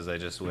places, I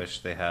just wish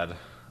they had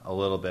a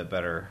little bit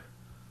better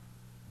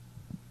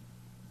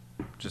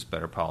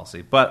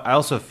policy. But I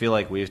also feel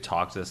like we've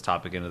talked this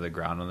topic into the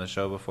ground on the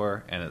show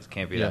before, and it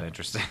can't be that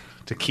interesting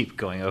to keep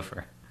going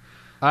over.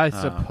 I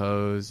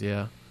suppose,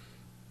 yeah.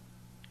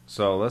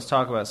 So let's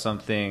talk about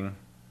something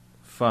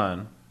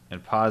fun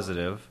and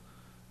positive,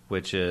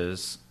 which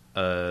is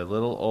a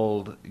little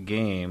old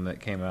game that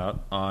came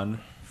out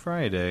on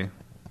Friday.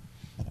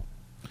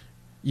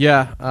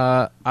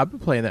 Yeah, I've been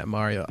playing that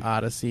Mario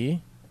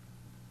Odyssey.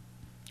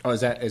 Oh,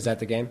 is that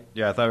the game?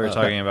 Yeah, I thought we were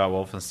talking about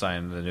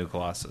Wolfenstein: The New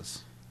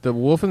Colossus. The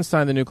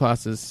Wolfenstein: The New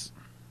Colossus,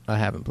 I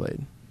haven't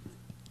played.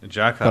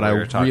 Jack thought but we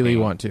were talking really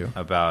want to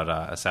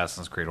about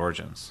Assassin's Creed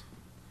Origins.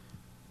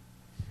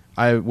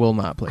 I will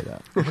not play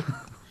that.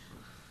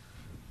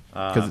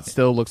 Because it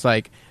still looks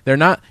like they're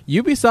not.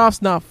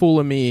 Ubisoft's not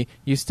fooling me.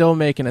 You still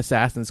make an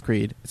Assassin's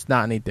Creed. It's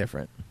not any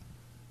different.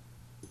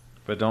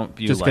 But don't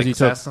you just like you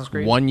Assassin's took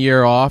Creed? 1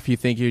 year off, you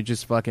think you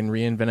just fucking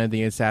reinvented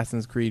the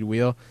Assassin's Creed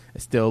wheel?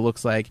 It still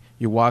looks like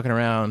you're walking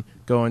around,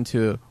 going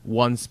to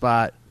one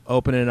spot,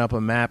 opening up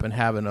a map, and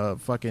having a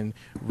fucking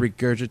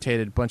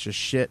regurgitated bunch of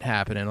shit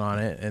happening on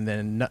it, and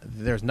then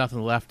there's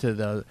nothing left to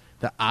the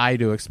eye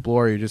to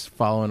explore. You're just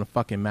following a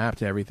fucking map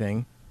to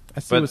everything. I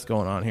see what's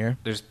going on here.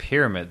 There's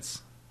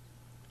pyramids.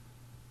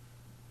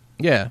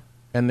 Yeah,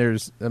 and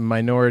there's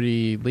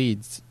minority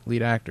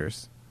lead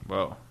actors.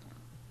 Whoa.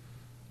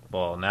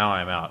 Well, now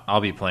I'm out.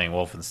 I'll be playing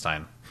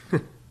Wolfenstein.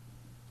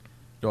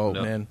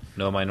 Man.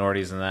 No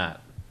minorities in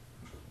that.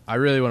 I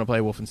really want to play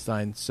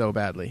Wolfenstein so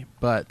badly,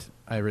 but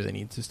I really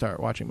need to start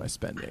watching my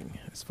spending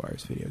as far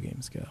as video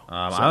games go.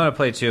 I'm going to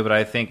play 2, but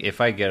I think if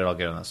I get it, I'll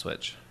get it on the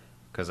Switch.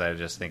 Because I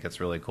just think it's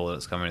really cool that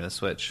it's coming to the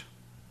Switch.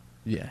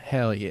 Yeah,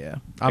 hell yeah.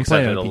 I'm Except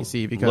playing on it'll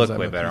PC because look I'm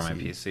way a better PC. on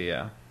my PC,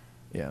 yeah.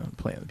 Yeah, I'm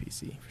playing on the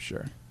PC for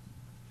sure.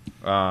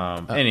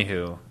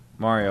 Anywho,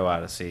 Mario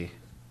Odyssey.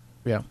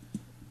 Yeah.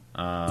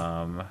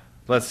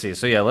 Let's see.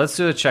 So, yeah, let's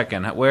do a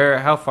check-in.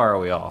 How far are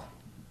we all?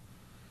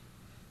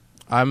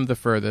 I'm the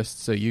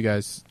furthest, so you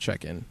guys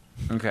check in.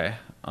 Okay.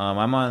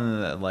 I'm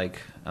on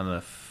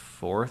the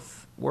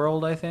 4th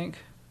world, I think.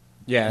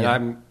 Yeah, and Yeah.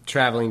 I'm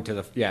traveling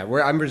to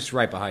I'm just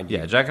right behind you.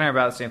 Yeah, Jack and I are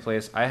about the same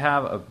place. I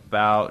have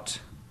about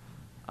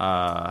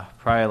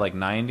probably like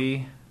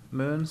 90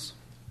 moons.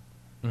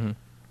 Mm-hmm.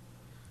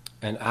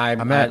 And I'm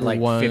I'm at at like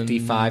one-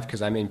 55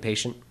 because I'm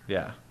impatient.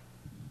 Yeah.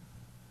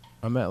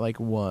 I'm at like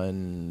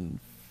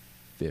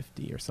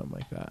 150 or something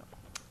like that.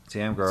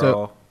 Damn, girl.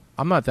 So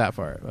I'm not that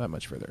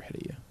much further ahead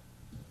of you.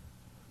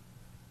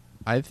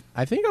 I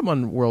think I'm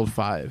on world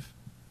 5.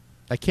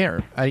 I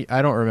can't. I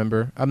don't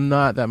remember. I'm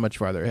not that much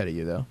farther ahead of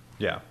you though.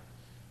 yeah.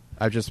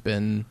 I've just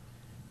been.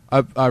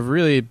 I've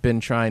really been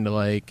trying to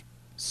like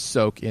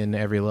soak in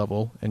every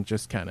level and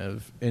just kind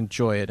of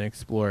enjoy it and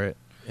explore it.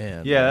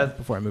 And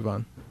before I move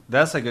on.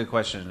 That's a good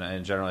question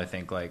in general, I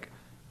think, like,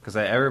 because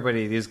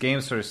these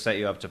games sort of set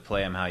you up to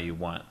play them how you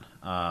want.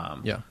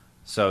 Yeah.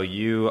 So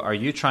are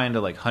you trying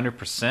to like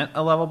 100%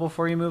 a level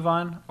before you move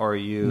on, or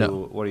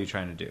No. what are you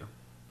trying to do?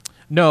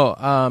 No,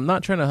 I'm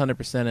not trying to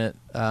 100% it.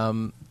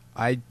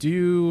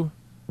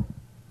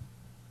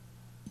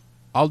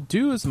 I'll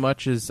do as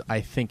much as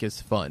I think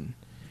is fun.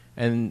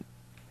 And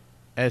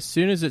as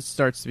soon as it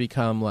starts to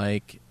become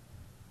like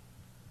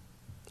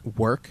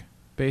work,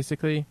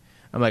 basically,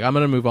 I'm like, I'm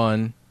going to move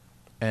on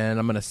and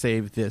I'm going to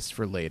save this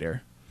for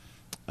later.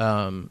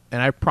 And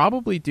I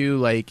probably do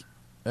like,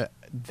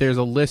 there's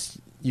a list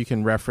you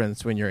can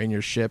reference when you're in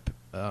your ship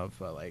of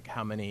like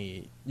how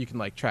many you can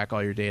like track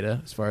all your data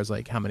as far as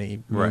like how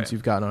many moons Right.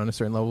 you've gotten on a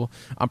certain level.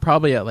 I'm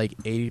probably at like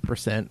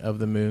 80% of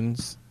the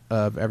moons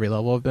of every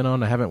level I've been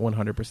on. I haven't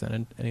 100%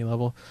 in any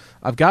level.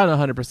 I've gotten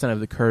 100% of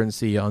the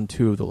currency on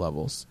 2 of the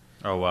levels.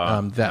 Oh wow,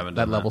 Haven't That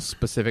done level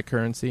specific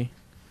currency.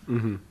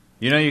 Mm-hmm.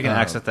 You know, you can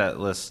exit that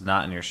list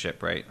not in your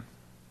ship, right?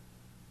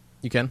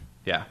 You can?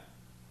 Yeah.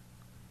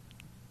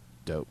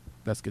 Dope.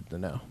 That's good to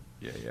know.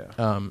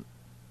 Yeah.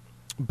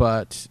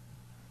 But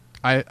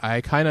I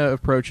kind of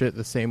approach it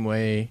the same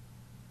way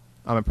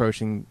I'm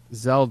approaching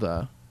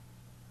Zelda,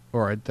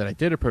 or that I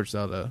did approach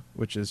Zelda,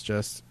 which is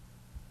just,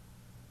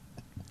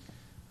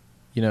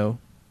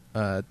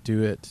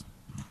 do it.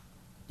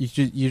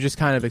 You just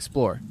kind of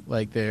explore.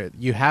 Like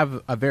you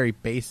have a very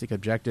basic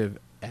objective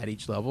at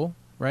each level,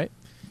 right?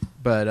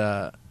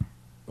 But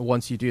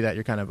once you do that,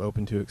 you're kind of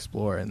open to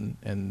explore,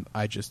 and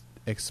I just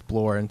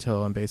explore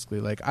until I'm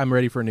basically like I'm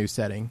ready for a new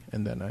setting,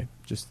 and then I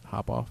just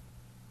hop off.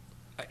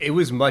 It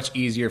was much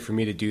easier for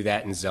me to do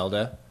that in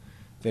Zelda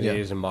than Yeah. it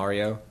is in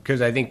Mario.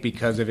 Because I think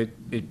because of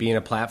it being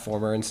a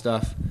platformer and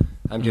stuff,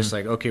 I'm just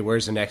like, okay,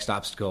 where's the next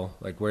obstacle?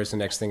 Like, where's the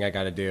next thing I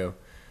got to do?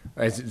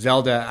 As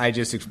Zelda, I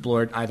just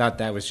explored. I thought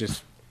that was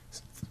just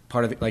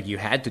part of it. Like, you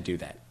had to do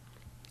that.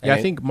 Yeah, And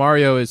I think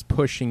Mario is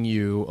pushing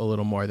you a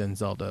little more than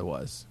Zelda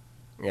was.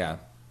 Yeah.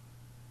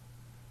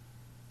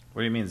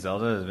 What do you mean?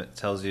 Zelda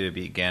tells you to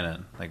beat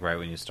Ganon like right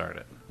when you start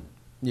it.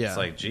 Yeah, It's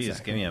like, geez,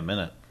 exactly. give me a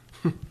minute.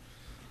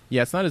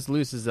 Yeah, it's not as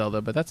loose as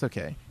Zelda, but that's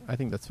okay. I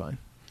think that's fine.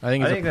 I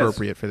think it's that's-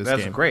 appropriate for this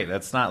That's game. great.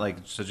 That's not like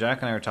so.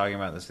 Jack and I were talking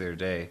about this the other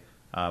day,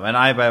 and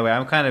by the way,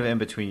 I'm kind of in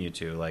between you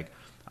two. Like,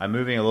 I'm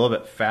moving a little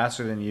bit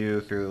faster than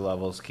you through the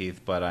levels,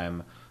 Keith, but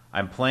I'm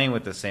playing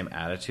with the same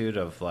attitude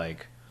of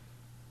like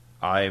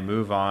I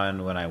move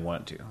on when I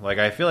want to. Like,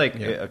 I feel like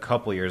Yeah. a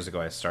couple years ago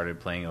I started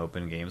playing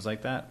open games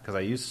like that because I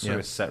used to sort Yeah.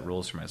 of set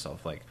rules for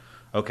myself. Like,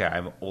 okay,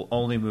 I will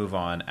only move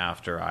on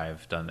after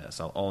I've done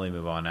this. I'll only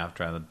move on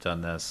after I've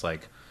done this.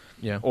 Like.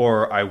 Yeah.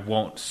 Or I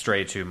won't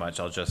stray too much.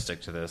 I'll just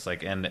stick to this.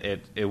 Like, and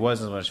it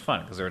wasn't as much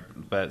fun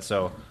but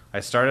so I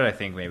started, I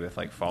think, maybe with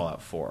like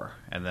Fallout 4,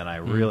 and then I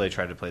really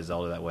tried to play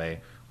Zelda that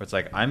way, where it's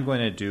like I'm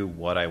going to do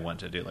what I want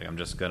to do. Like, I'm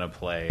just going to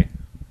play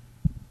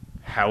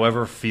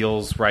however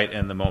feels right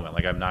in the moment.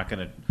 Like, I'm not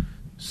going to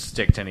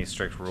stick to any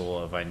strict rule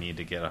of I need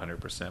to get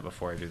 100%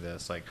 before I do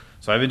this. Like,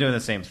 so I've been doing the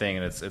same thing,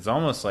 and it's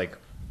almost like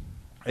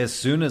as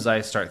soon as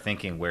I start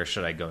thinking where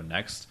should I go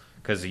next,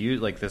 because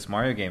this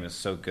Mario game is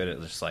so good at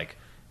just like.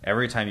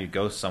 Every time you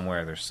go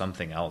somewhere, there's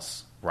something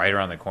else right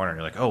around the corner.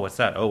 You're like, oh, what's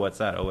that? Oh, what's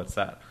that? Oh, what's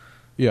that?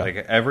 Yeah. Like,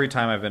 every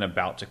time I've been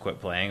about to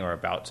quit playing or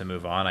about to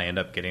move on, I end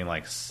up getting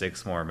like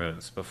 6 more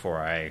moons before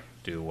I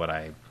do what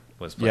I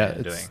was planning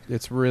on doing.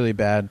 It's really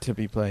bad to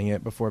be playing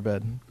it before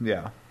bed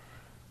Yeah.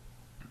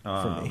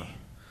 for me.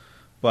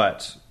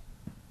 But,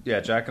 yeah,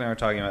 Jack and I were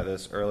talking about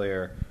this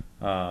earlier.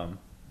 I'm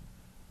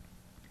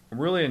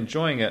really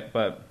enjoying it,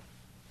 but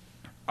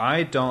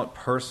I don't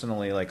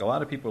personally, like, a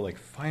lot of people are like,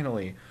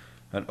 finally,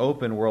 an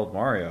open world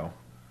Mario.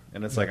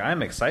 And it's like,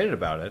 I'm excited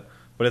about it,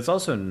 but it's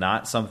also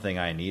not something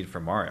I need for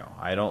Mario.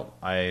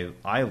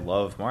 I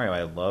love Mario.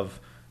 I love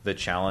the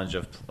challenge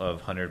of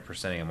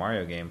 100%ing a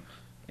Mario game.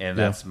 and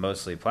that's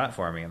mostly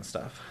platforming and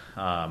stuff.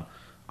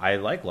 I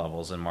like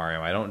levels in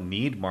Mario. I don't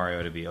need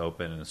Mario to be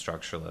open and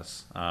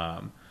structureless.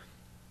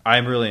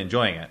 I'm really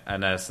enjoying it,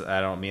 and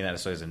I don't mean that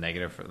necessarily as a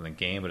negative for the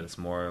game, but it's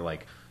more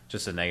like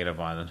just a negative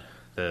on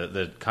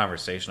the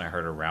conversation I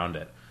heard around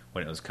it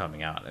when it was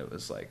coming out. It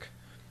was like,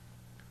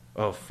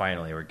 oh,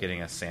 finally, we're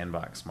getting a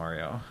sandbox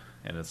Mario,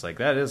 and it's like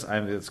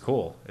it's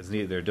cool. It's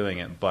neat they're doing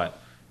it, but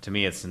to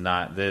me, it's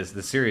not. The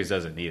series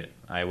doesn't need it.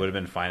 I would have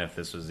been fine if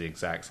this was the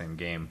exact same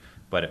game,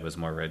 but it was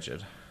more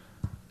rigid.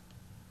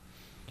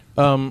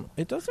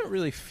 It doesn't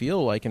really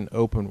feel like an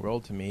open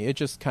world to me. It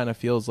just kind of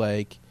feels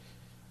like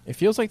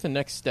the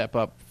next step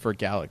up for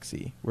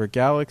Galaxy, where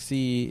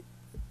Galaxy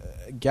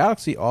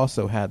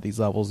also had these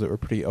levels that were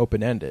pretty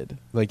open ended.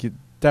 Like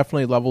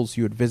definitely levels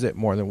you would visit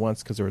more than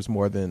once because there's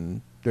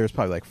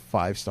probably like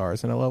 5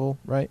 stars in a level,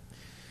 right?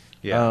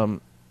 Yeah.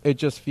 It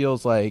just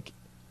feels like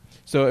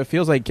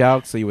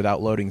Galaxy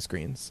without loading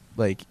screens.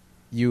 Like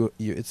you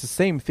it's the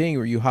same thing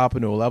where you hop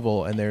into a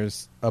level and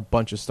there's a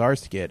bunch of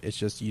stars to get. It's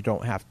just you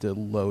don't have to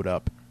load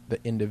up the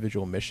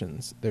individual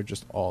missions. They're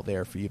just all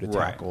there for you to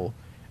tackle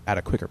at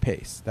a quicker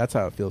pace. That's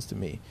how it feels to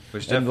me.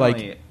 Which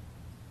definitely,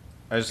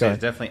 I was saying,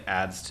 it definitely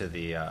adds to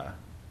the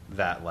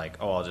that like,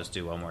 oh, I'll just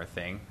do one more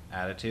thing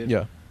attitude.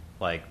 Yeah.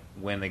 Like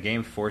when the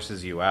game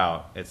forces you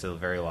out, it's a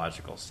very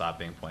logical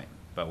stopping point.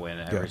 But when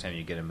every time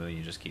you get a moon,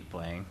 you just keep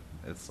playing.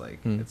 It's like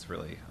it's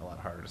really a lot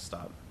harder to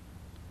stop.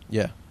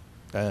 Yeah,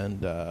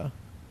 and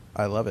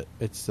I love it.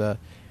 It's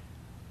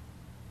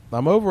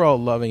I'm overall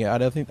loving it. I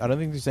don't think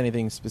there's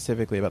anything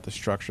specifically about the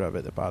structure of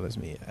it that bothers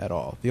me at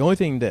all. The only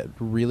thing that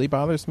really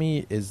bothers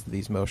me is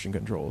these motion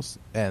controls,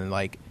 and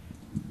like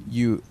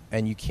you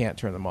can't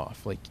turn them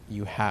off. Like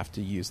you have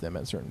to use them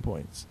at certain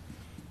points.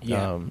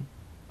 Yeah,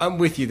 I'm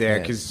with you there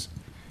because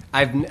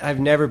I've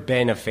never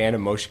been a fan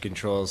of motion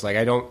controls. Like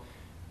I don't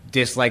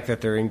dislike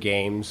that they're in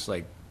games.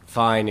 Like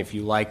fine, if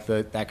you like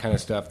that kind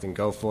of stuff, then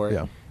go for it.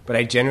 Yeah. But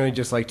I generally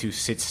just like to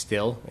sit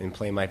still and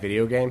play my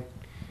video game.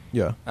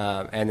 Yeah.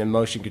 And the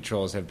motion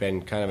controls have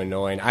been kind of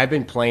annoying. I've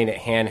been playing it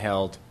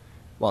handheld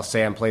while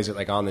Sam plays it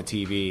like on the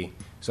TV.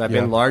 So I've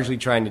been largely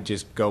trying to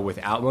just go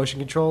without motion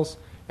controls,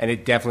 and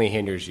it definitely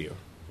hinders you.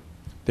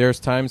 There's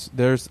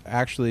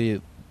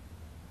actually,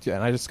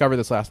 and I discovered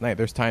this last night,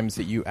 there's times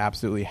that you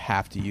absolutely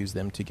have to use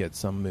them to get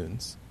some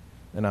moons.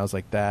 And I was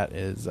like, that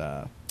is,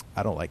 I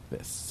don't like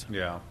this.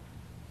 Yeah.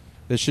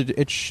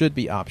 It should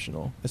be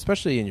optional,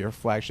 especially in your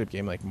flagship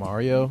game like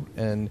Mario.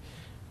 And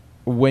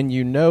when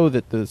you know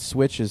that the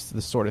Switch is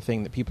the sort of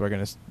thing that people are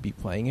going to be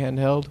playing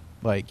handheld,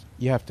 like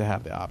you have to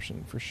have the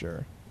option for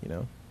sure. You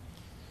know,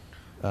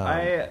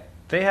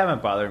 they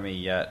haven't bothered me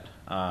yet.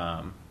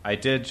 I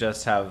did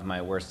just have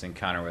my worst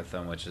encounter with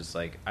them, which is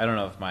like I don't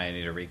know if I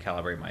need to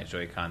recalibrate my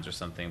Joy-Cons or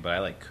something, but I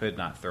like could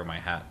not throw my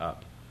hat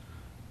up.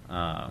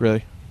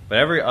 Really. But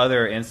every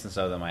other instance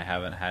of them, I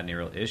haven't had any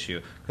real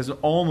issue because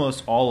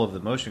almost all of the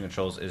motion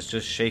controls is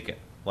just shake it.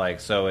 Like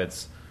so,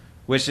 it's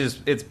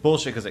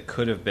bullshit because it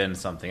could have been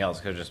something else.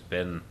 It could have just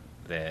been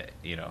the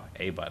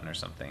A button or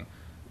something.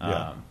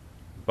 Yeah.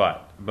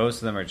 But most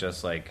of them are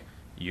just like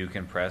you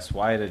can press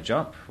Y to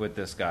jump with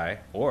this guy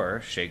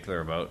or shake the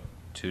remote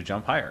to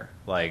jump higher.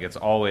 Like it's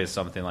always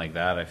something like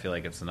that. I feel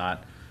like it's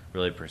not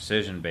really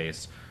precision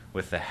based.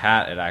 With the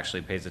hat, it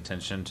actually pays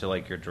attention to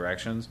like your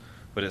directions,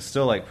 but it's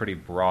still like pretty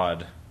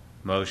broad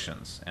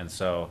motions. And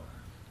so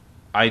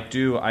I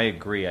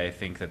agree. I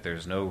think that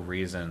there's no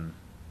reason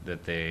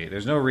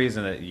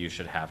that you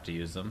should have to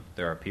use them.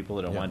 There are people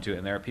that don't want to,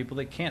 and there are people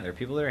that can't. There are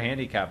people that are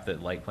handicapped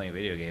that like playing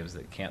video games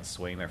that can't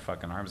swing their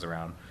fucking arms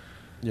around.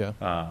 Yeah.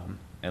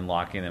 And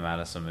locking them out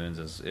of some moons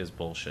is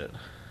bullshit.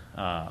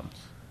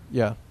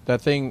 Yeah,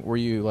 that thing where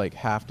you like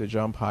have to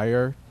jump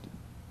higher,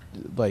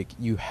 like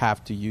you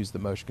have to use the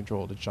motion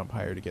control to jump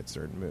higher to get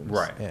certain moons.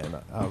 Right. And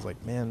I was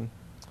like, man,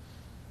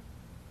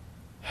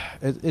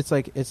 it's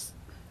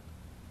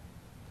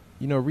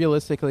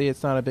realistically,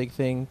 it's not a big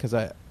thing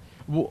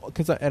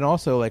and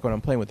also like when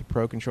I'm playing with the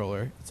Pro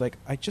Controller, it's like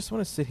I just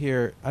want to sit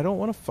here. I don't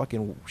want to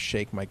fucking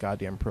shake my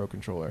goddamn Pro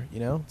Controller. You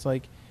know, it's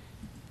like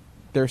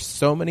there's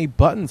so many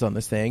buttons on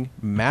this thing.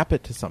 Map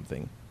it to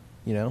something.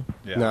 You know.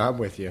 Yeah. No, I'm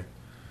with you.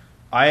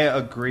 I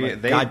agree.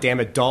 Goddamn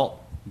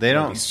adult. They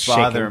don't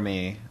bother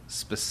me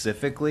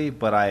specifically,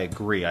 but I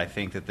agree. I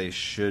think that they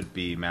should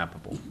be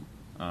mappable.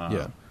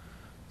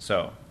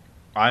 So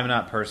I'm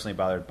not personally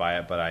bothered by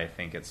it, but I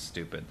think it's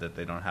stupid that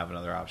they don't have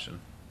another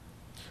option.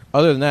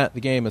 Other than that, the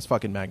game is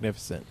fucking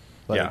magnificent.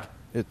 Like,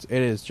 it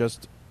is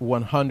just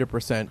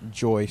 100%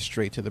 joy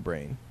straight to the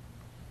brain.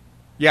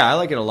 Yeah, I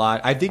like it a lot.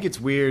 I think it's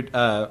weird.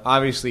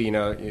 Obviously,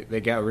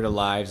 they got rid of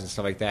lives and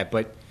stuff like that.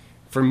 But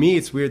for me,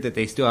 it's weird that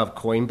they still have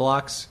coin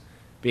blocks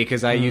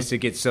because I used to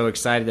get so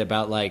excited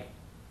about like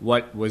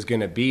what was going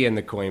to be in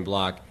the coin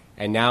block,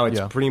 and now it's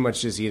pretty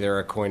much just either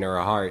a coin or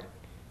a heart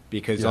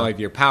because all of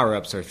your power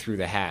ups are through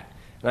the hat.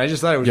 And I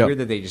just thought it was weird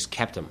that they just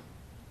kept them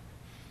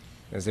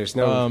because there's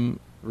no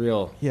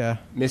real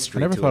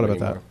mystery. I never thought about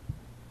that.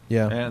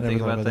 Yeah, I didn't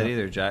think about that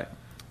either, Jack.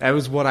 That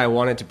was what I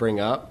wanted to bring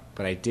up,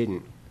 but I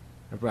didn't.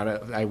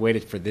 I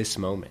waited for this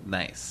moment.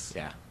 Nice.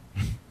 Yeah.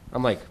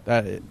 I'm like,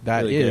 That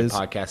really good at is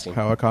podcasting.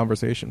 how a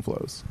conversation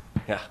flows.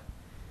 yeah.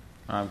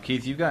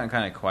 Keith, you've gotten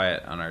kind of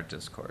quiet on our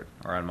Discord,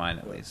 or on mine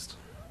at least.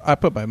 I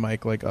put my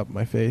mic like up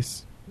my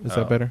face. Is Oh.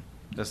 that better?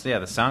 The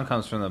sound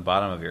comes from the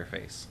bottom of your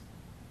face.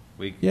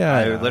 Yeah,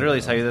 I I would literally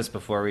know. tell you this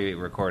before we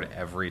record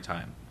every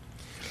time.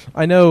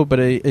 I know, but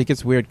it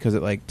gets weird because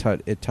it like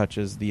it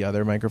touches the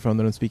other microphone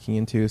that I'm speaking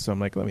into. So I'm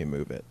like, let me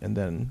move it, and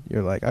then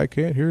you're like, I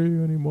can't hear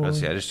you anymore. Oh,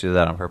 see, I just do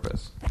that on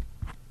purpose.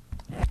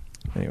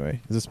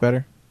 Anyway, is this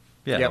better?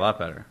 Yeah, Yep. a lot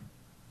better.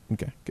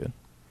 Okay, good.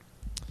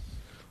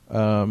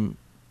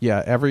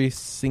 Yeah, every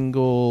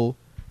single.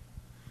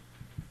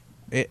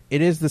 It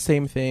is the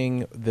same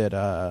thing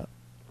that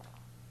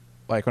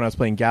like when I was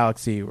playing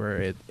Galaxy, where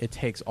it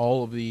takes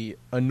all of the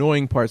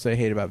annoying parts I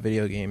hate about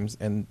video games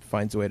and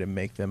finds a way to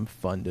make them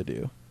fun to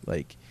do.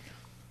 Like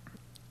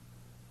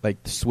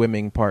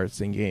swimming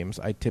parts in games,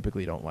 I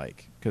typically don't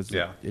like because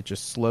it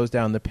just slows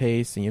down the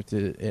pace, and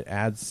it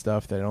adds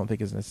stuff that I don't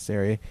think is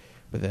necessary.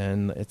 But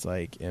then it's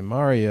like in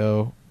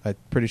Mario, I'm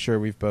pretty sure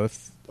we've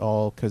both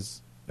all,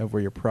 because of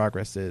where your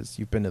progress is,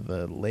 you've been to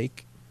the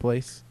lake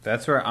place.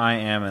 That's where I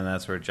am, and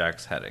that's where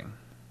Jack's heading.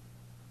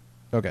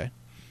 Okay.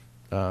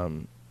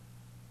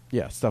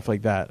 Yeah, stuff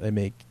like that. They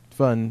make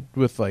fun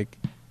with like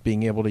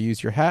being able to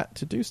use your hat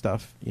to do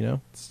stuff. You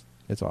know,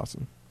 it's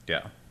awesome.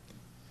 Yeah.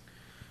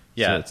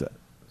 Yeah. So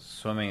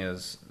Swimming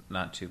is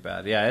not too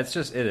bad. Yeah, it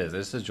is.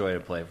 It's a joy to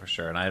play for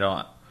sure. And I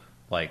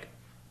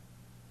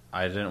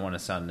didn't want to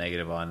sound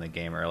negative on the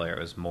game earlier. It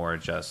was more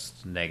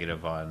just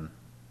negative on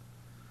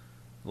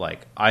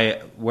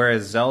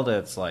whereas Zelda,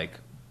 it's like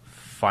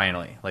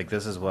finally, like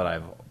this is what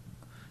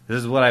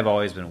I've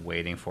always been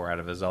waiting for out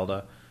of a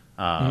Zelda.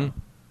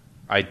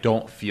 I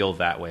don't feel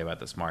that way about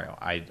this Mario.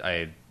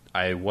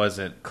 I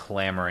wasn't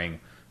clamoring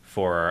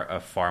for a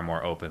far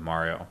more open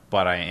Mario,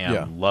 but I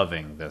am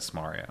loving this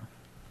Mario.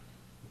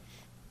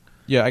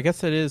 Yeah, I guess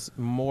that is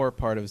more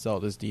part of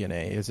Zelda's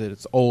DNA, is that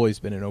it's always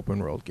been an open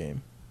world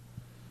game.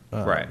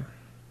 Right.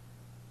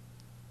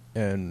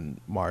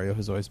 And Mario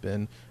has always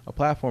been a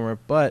platformer,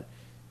 but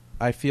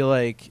I feel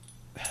like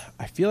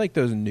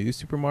those new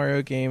Super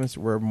Mario games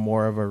were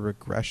more of a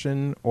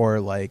regression or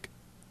like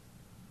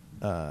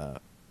a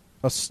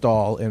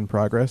stall in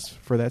progress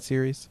for that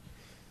series.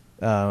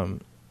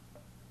 And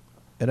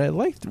I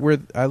liked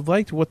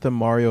what the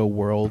Mario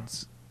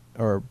Worlds,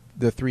 or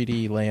the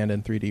 3D Land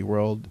and 3D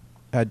World,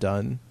 had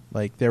done.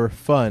 Like, they were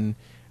fun,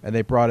 and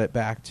they brought it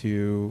back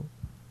to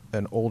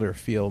an older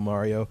feel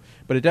Mario,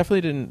 but it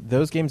definitely didn't.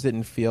 Those games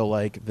didn't feel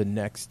like the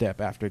next step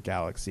after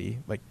Galaxy,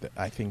 like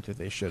I think that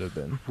they should have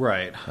been.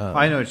 Right.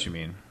 I know what you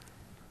mean.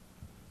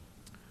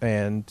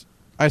 And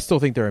I still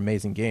think they're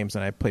amazing games,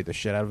 and I played the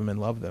shit out of them and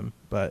love them.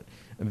 But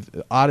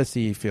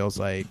Odyssey feels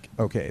like,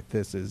 okay,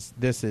 this is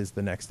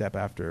the next step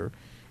after,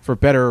 for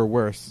better or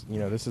worse. You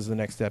know, this is the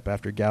next step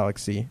after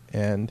Galaxy.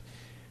 And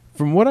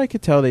from what I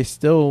could tell, they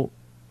still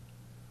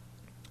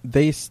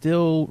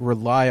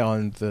rely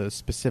on the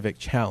specific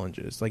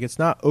challenges. Like, it's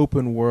not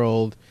open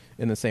world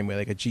in the same way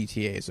like a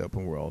GTA is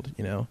open world,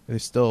 you know?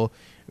 There's still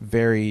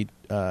very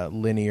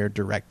linear,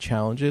 direct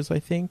challenges, I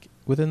think,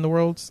 within the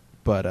worlds.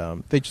 But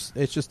it's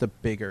just a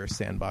bigger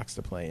sandbox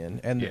to play in.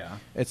 And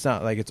it's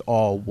not like it's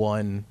all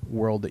one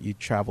world that you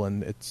travel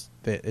in.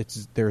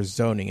 There's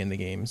zoning in the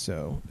game,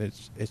 so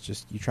it's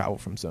just you travel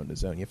from zone to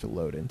zone. You have to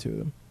load into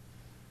them.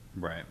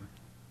 Right.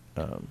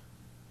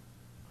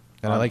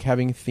 And I like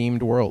having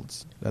themed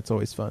worlds. That's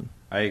always fun.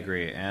 I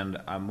agree, and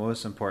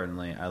most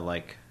importantly, I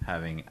like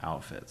having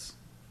outfits.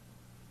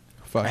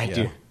 Fuck I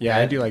do. Yeah,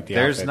 I do like the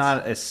There's outfits.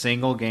 not a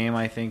single game,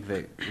 I think,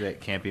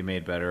 that can't be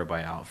made better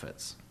by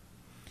outfits.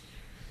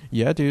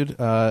 Yeah, dude.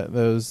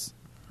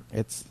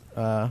 It's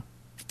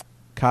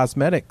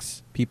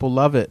cosmetics. People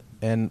love it,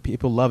 and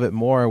people love it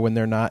more when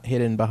they're not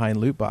hidden behind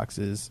loot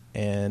boxes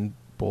and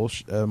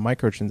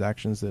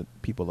microtransactions that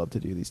people love to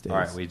do these days. All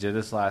right, we did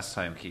this last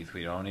time, Keith.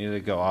 We don't need to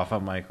go off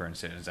on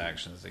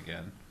microtransactions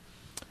again.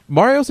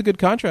 Mario's a good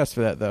contrast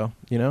for that, though.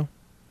 You know,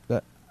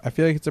 that I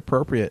feel like it's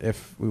appropriate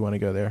if we want to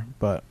go there.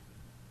 But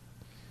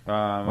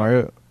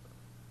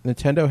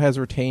Nintendo has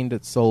retained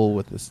its soul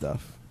with this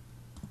stuff.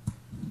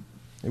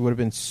 It would have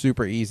been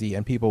super easy,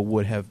 and people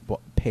would have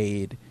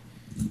paid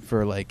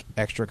for like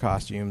extra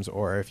costumes,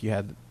 or if you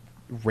had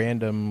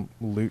random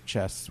loot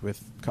chests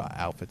with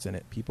outfits in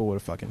it, people would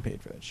have fucking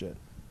paid for that shit.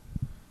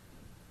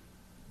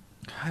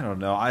 I don't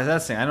know.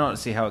 That's the thing. I don't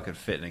see how it could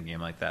fit in a game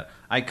like that.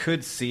 I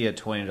could see a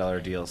 $20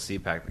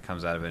 DLC pack that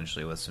comes out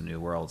eventually with some new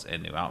worlds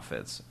and new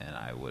outfits, and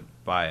I would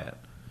buy it.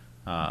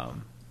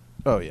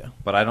 Oh yeah,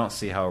 but I don't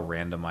see how a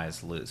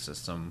randomized loot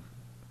system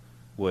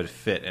would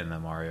fit in the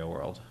Mario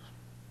world.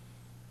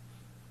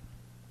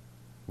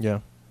 yeah.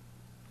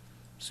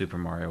 Super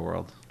Mario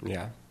World.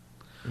 Yeah.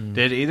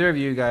 Did either of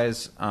you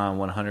guys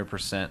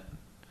 100%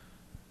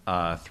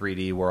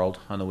 3D World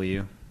on the Wii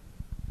U?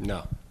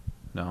 No.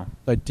 No?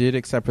 I did,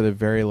 except for the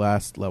very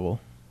last level.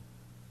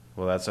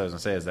 Well, that's what I was going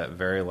to say, is that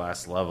very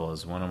last level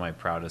is one of my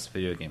proudest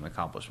video game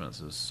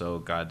accomplishments. It was so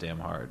goddamn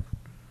hard.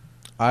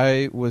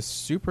 I was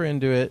super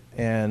into it,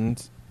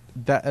 and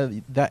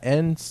that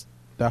end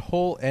the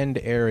whole end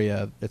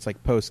area. It's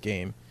like post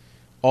game.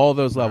 All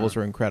those levels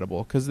are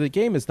incredible because the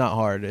game is not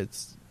hard.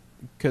 It's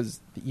because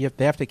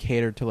they have to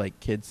cater to like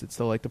kids that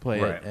still like to play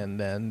it, and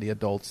then the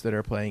adults that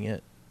are playing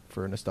it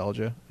for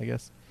nostalgia, I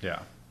guess. Yeah.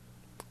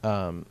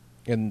 And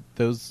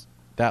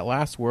that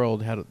last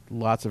world had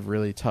lots of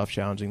really tough,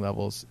 challenging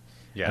levels.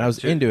 Yeah, and I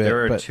was into it.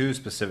 There were two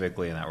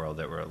specifically in that world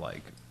that were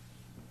like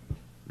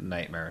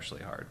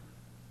nightmarishly hard.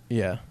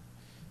 Yeah.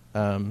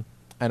 And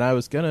I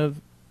was gonna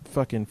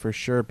fucking for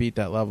sure beat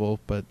that level,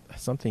 but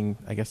something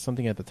at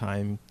the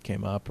time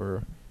came up,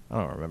 or I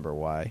don't remember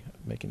why.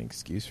 I'm making an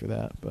excuse for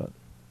that, but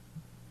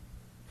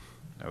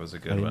that was a I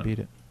good didn't one. beat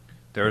it.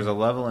 There was a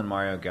level in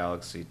Mario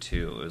Galaxy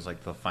 2. It was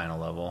like the final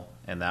level,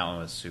 and that one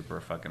was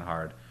super fucking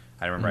hard.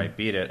 I remember I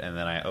beat it, and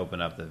then I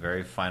opened up the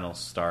very final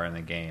star in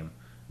the game,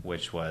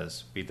 which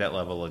was beat that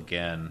level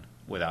again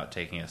without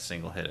taking a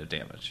single hit of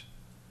damage.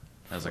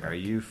 I was like, are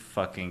you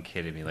fucking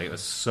kidding me? Like, it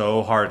was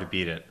so hard to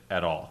beat it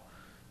at all.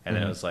 And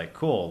then it was like,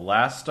 cool,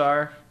 last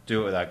star,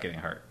 do it without getting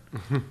hurt.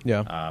 Yeah.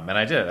 And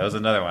I did. That was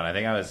another one. I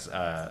think I was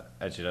at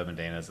Jadome and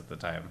Dana's at the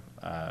time,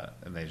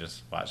 and they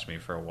just watched me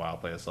for a while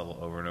play this level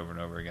over and over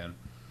and over again.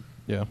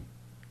 Yeah.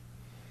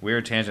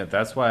 Weird tangent.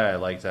 That's why I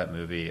liked that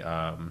movie,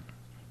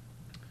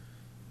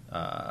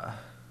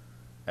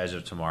 Edge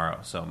of Tomorrow,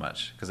 so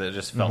much, because it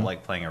just felt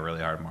like playing a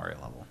really hard Mario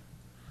level.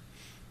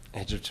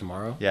 Edge of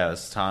Tomorrow? Yeah, it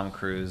was Tom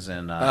Cruise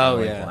and Oh,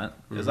 Emily yeah. Blunt.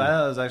 It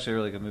was actually a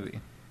really good movie.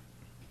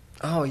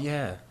 Oh,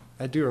 yeah.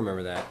 I do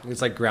remember that.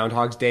 It's like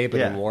Groundhog's Day, but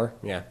in war.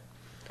 Yeah.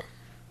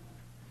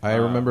 I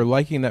remember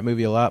liking that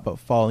movie a lot, but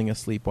falling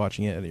asleep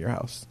watching it at your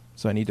house.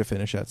 So I need to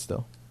finish that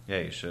still. Yeah,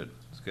 you should.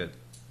 It's good.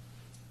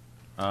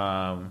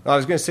 I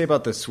was going to say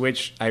about the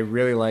Switch, I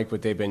really like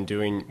what they've been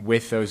doing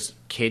with those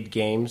kid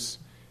games,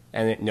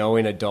 and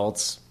knowing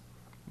adults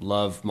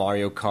love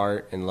Mario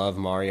Kart and love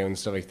Mario and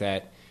stuff like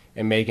that,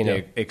 and making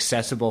it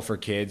accessible for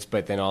kids,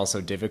 but then also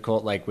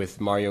difficult, like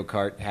with Mario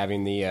Kart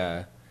having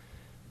the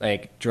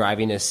like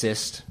driving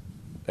assist,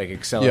 like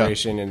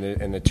acceleration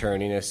and the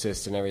turning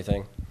assist and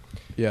everything.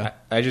 Yeah.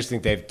 I just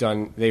think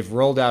they've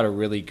rolled out a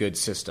really good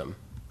system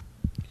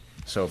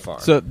so far.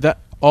 So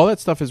all that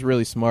stuff is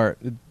really smart.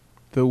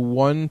 The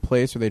one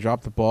place where they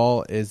drop the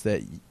ball is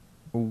that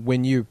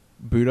when you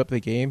boot up the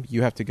game,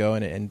 you have to go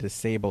in and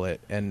disable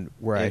it, and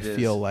where I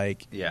feel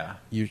like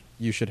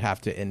you should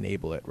have to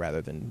enable it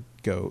rather than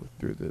go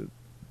through the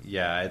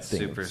it's thing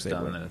super with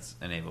disable dumb it. that it's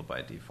enabled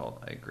by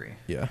default. I agree.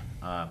 Yeah.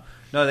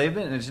 No,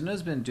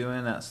 Nintendo's been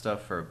doing that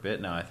stuff for a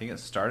bit now. I think it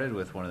started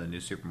with one of the new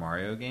Super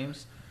Mario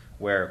games,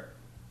 where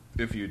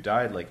if you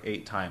died like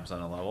 8 times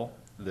on a level,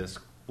 this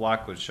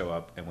block would show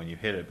up, and when you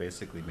hit it,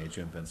 basically made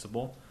you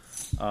invincible.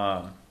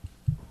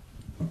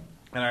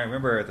 And I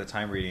remember at the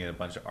time reading a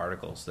bunch of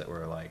articles that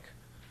were like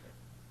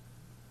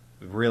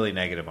really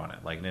negative on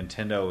it. Like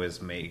Nintendo is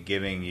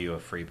giving you a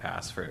free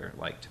pass for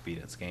like to beat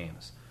its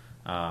games.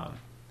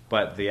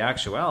 But the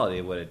actuality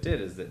of what it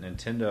did is that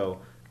Nintendo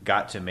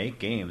got to make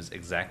games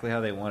exactly how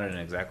they wanted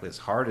and exactly as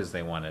hard as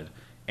they wanted,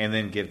 and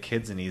then give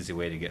kids an easy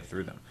way to get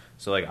through them.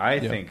 So like I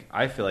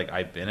feel like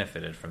I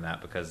benefited from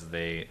that because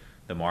the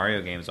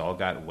Mario games all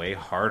got way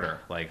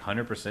harder. Like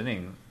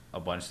 100%ing a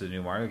bunch of the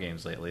new Mario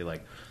games lately,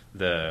 like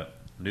the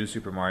new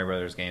Super Mario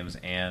Brothers games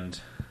and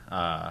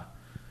the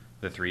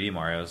 3D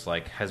Marios,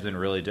 like has been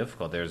really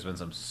difficult. There's been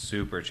some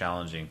super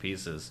challenging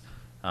pieces,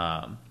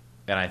 and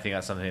I think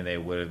that's something they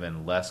would have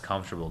been less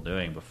comfortable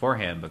doing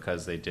beforehand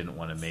because they didn't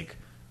want to make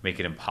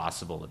it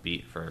impossible to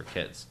beat for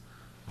kids.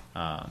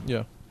 So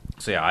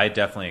yeah, I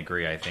definitely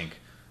agree. I think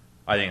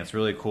it's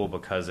really cool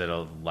because it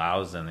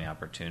allows them the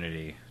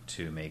opportunity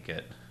to make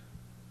it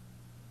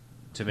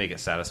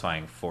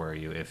satisfying for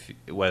you,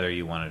 whether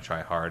you want to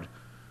try hard,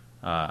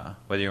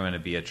 whether you want to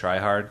be a try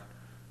hard,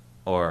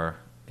 or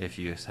if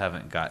you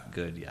haven't got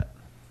good yet.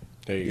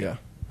 There you go.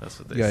 That's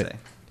what they say.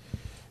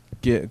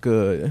 Get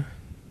good.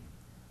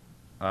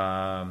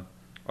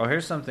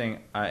 Here's something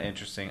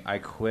interesting. I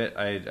quit.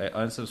 I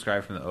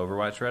unsubscribed from the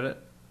Overwatch Reddit,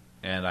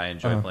 and I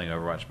enjoy playing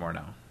Overwatch more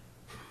now.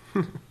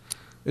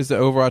 Is the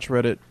Overwatch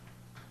Reddit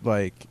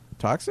like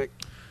toxic?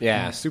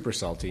 Yeah, super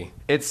salty.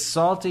 It's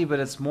salty, but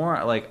it's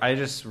more like I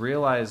just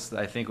realized.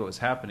 I think what was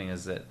happening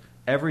is that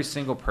every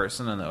single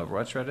person on the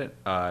Overwatch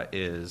Reddit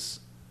is,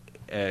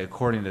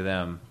 according to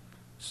them,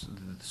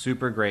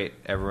 super great.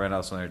 Everyone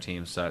else on their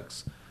team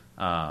sucks.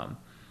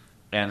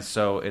 And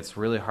so it's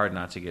really hard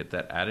not to get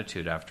that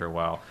attitude after a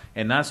while.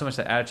 And not so much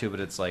that attitude, but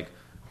it's like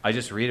I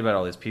just read about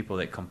all these people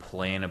that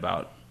complain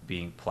about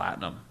being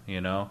platinum,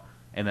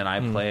 and then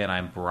I play and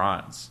I'm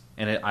bronze.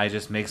 And it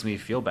just makes me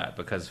feel bad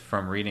because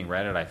from reading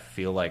Reddit, I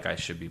feel like I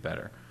should be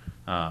better.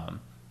 And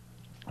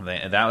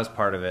that was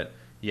part of it.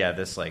 Yeah,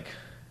 this like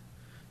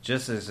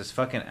just is this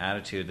fucking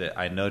attitude that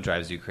I know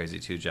drives you crazy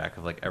too, Jack,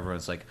 of like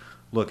everyone's like,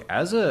 look,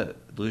 as a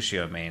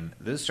Lucio main,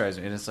 this drives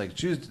me, and it's like,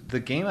 dude, the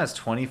game has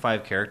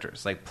 25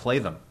 characters. Like, play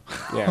them.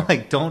 Yeah.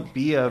 Like, don't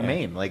be a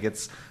main. Like, I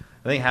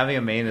think having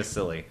a main is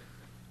silly.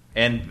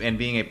 And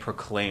being a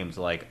proclaimed,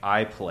 like,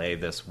 I play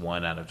this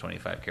 1 out of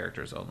 25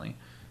 characters only,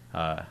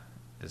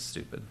 is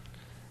stupid.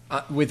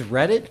 With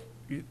Reddit,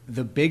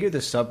 the bigger the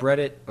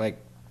subreddit,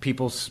 like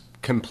people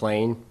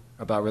complain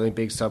about really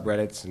big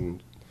subreddits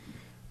and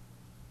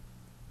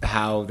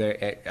how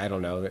I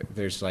don't know,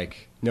 there's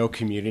like no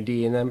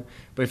community in them.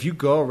 But if you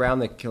go around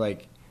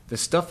the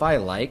stuff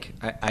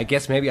I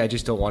guess maybe I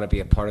just don't want to be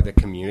a part of the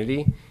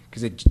community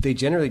because they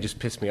generally just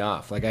piss me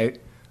off. Like I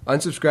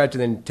unsubscribed to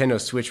the Nintendo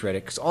Switch Reddit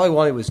because all I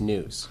wanted was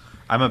news.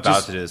 I'm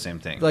about to do the same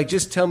thing. Like,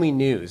 just tell me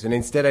news. And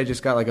instead I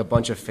just got like a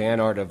bunch of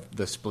fan art of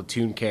the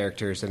Splatoon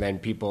characters, and then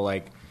people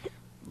like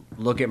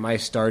look at my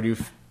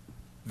Stardew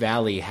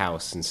Valley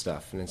house and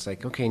stuff. And it's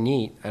like, okay,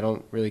 neat. I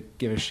don't really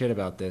give a shit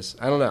about this.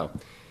 I don't know.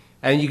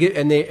 And you get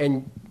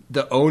and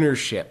the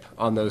ownership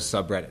on those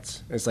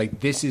subreddits. It's like,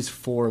 this is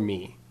for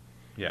me.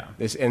 Yeah.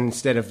 This, and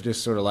instead of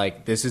just sort of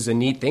like, this is a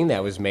neat thing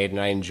that was made and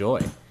I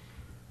enjoy.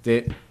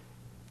 There's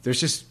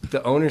just,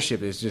 the ownership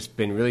has just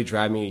been really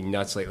driving me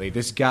nuts lately.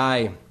 This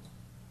guy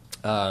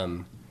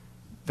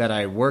that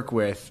I work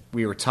with,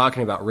 we were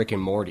talking about Rick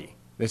and Morty.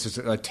 This is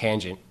a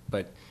tangent,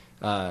 but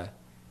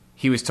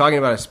he was talking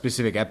about a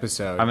specific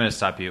episode. I'm going to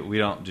stop you. We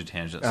don't do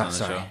tangents on the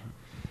show.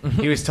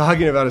 He was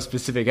talking about a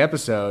specific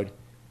episode,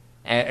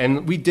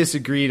 and we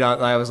disagreed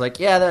on. I was like,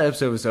 yeah, that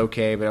episode was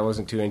okay, but I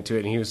wasn't too into it.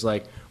 And he was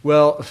like,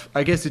 well,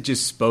 I guess it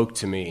just spoke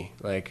to me.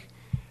 Like,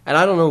 and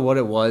I don't know what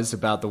it was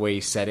about the way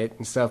he said it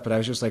and stuff, but I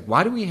was just like,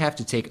 why do we have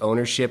to take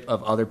ownership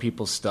of other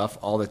people's stuff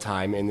all the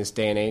time in this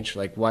day and age?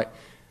 Like, what?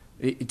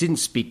 It didn't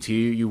speak to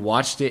you. You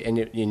watched it and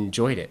you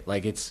enjoyed it.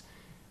 Like, it's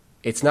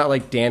not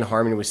like Dan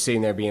Harmon was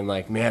sitting there being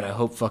like, man, I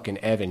hope fucking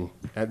Evan,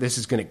 this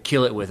is going to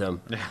kill it with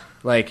him.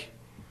 Like,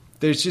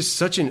 there's just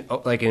such an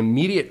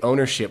immediate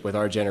ownership with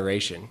our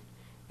generation.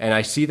 And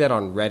I see that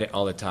on Reddit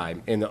all the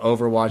time, in the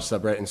Overwatch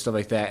subreddit and stuff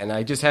like that. And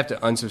I just have to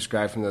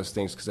unsubscribe from those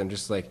things because I'm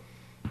just like,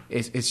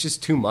 it's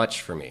just too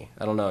much for me.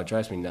 I don't know. It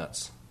drives me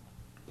nuts.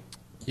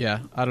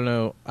 Yeah, I don't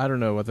know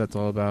what that's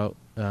all about.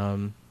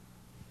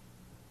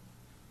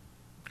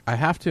 I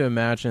have to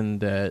imagine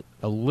that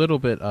a little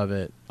bit of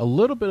the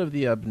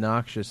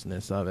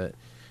obnoxiousness of it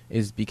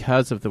is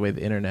because of the way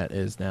the internet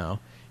is now.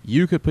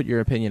 You could put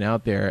your opinion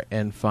out there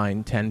and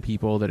find 10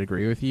 people that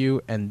agree with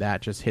you, and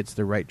that just hits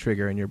the right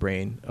trigger in your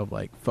brain of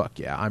like, fuck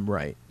yeah, I'm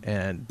right,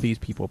 and these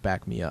people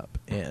back me up.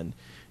 And,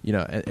 you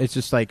know, it's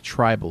just like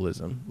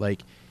tribalism.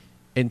 Like,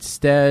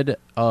 instead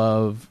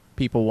of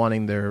people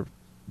wanting their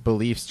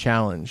beliefs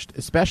challenged,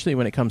 especially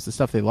when it comes to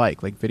stuff they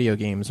like video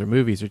games or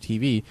movies or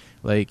TV,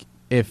 like,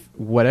 if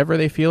whatever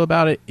they feel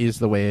about it is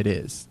the way it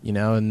is, you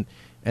know,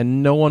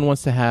 and no one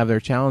wants to have their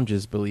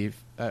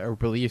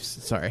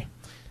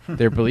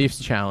their beliefs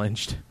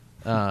challenged,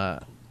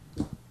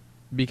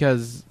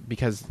 because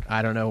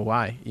I don't know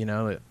why, you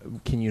know.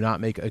 Can you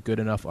not make a good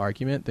enough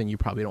argument? Then you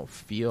probably don't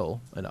feel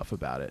enough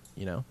about it,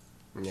 you know.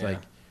 It's like,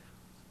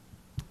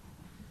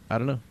 I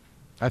don't know.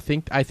 I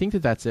think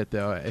that's it,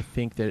 though. I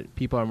think that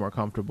people are more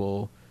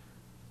comfortable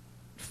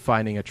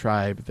finding a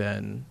tribe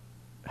than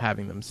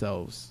having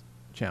themselves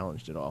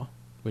challenged at all,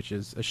 which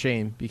is a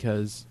shame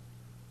because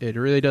it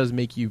really does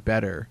make you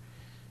better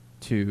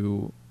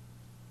to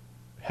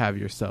have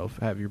your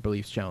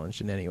beliefs challenged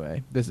in any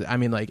way.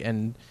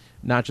 And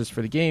not just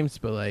for the games,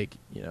 but like,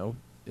 you know,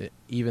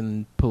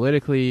 even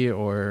politically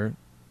or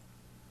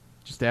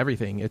just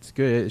everything. It's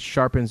good. It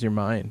sharpens your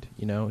mind,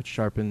 you know. It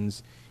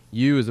sharpens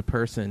you as a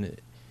person.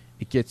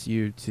 It gets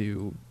you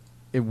to,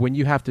 when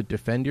you have to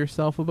defend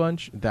yourself a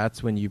bunch,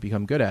 that's when you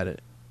become good at it.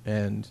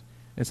 And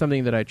it's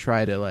something that I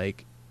try to,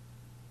 like,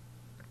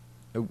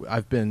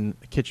 I've been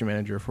a kitchen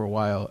manager for a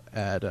while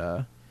at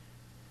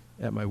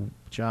my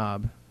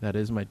job. That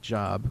is my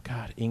job.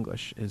 God,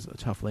 English is a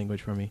tough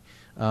language for me.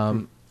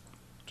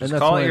 Just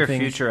call it your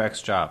future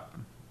ex job.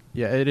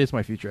 Yeah, it is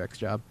my future ex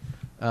job.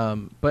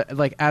 But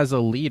like, as a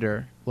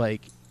leader,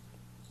 like,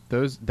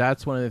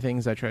 that's one of the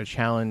things I try to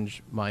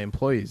challenge my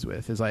employees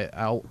with, is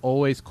I'll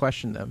always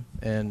question them,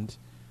 and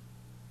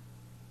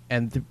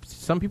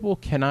some people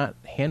cannot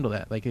handle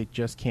that. Like, they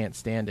just can't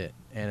stand it,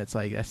 and it's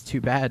like, that's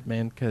too bad,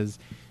 man, because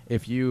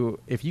if you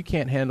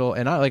can't handle,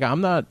 and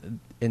I'm not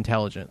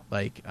intelligent,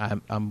 like,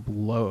 I'm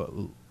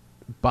low,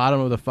 bottom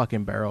of the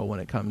fucking barrel when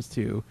it comes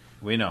to,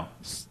 we know.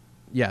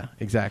 Yeah,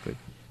 exactly.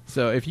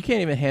 So if you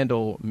can't even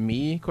handle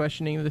me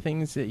questioning the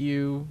things that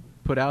you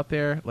put out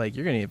there, like,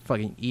 you're gonna get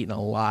fucking eaten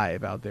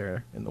alive out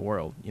there in the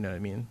world. You know what I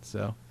mean?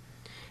 So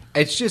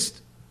it's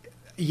just,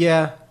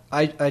 yeah.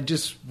 I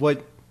just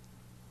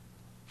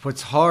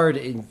what's hard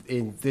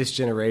in this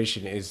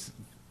generation is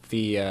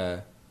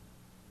the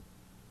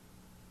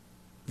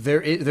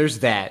there's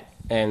that,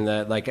 and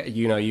like,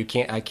 you know,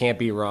 I can't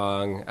be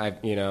wrong.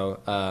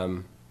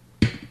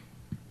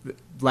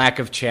 Lack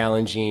of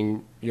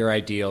challenging your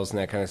ideals and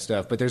that kind of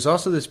stuff. But there's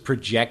also this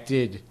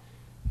projected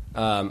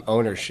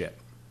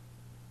ownership,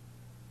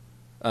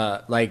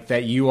 like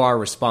that you are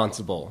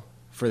responsible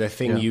for the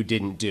thing you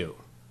didn't do,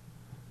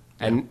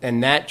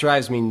 and that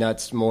drives me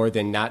nuts more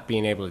than not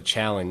being able to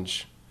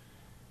challenge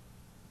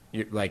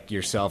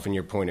yourself and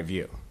your point of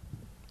view.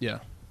 Yeah.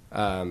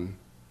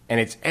 And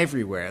it's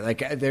everywhere.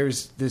 Like,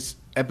 there's this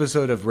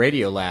episode of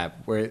Radiolab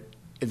where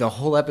the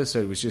whole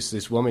episode was just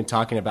this woman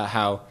talking about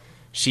how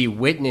she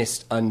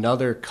witnessed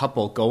another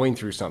couple going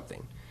through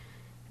something.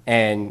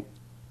 and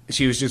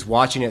she was just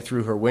watching it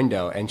through her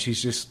window, and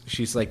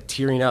she's like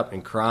tearing up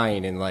and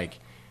crying and like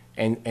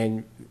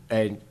and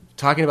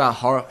talking about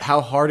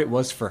how hard it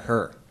was for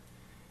her.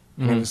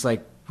 And it was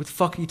like, what the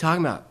fuck are you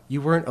talking about?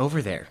 You weren't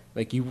over there.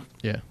 Like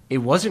it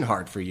wasn't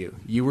hard for you.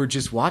 You were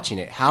just watching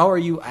it. How are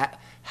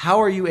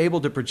you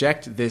able to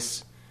project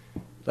this?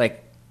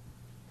 Like,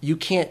 you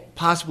can't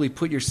possibly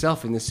put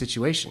yourself in this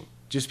situation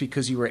just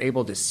because you were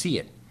able to see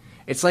it.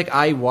 It's like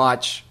I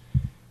watch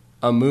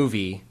a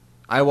movie,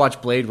 I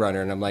watch Blade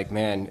Runner, and I'm like,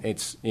 man,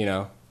 it's,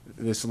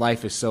 this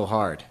life is so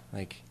hard.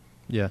 Like,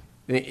 Yeah.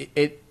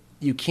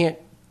 You can't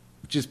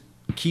just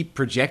keep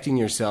projecting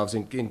yourselves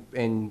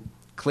and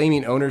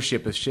claiming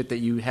ownership of shit that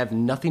you have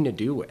nothing to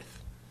do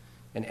with.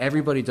 And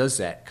everybody does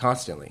that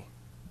constantly.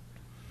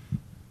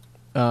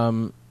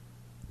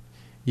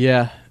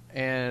 Yeah,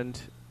 and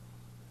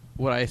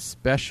what I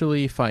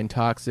especially find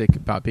toxic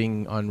about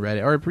being on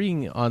Reddit or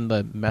being on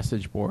the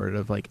message board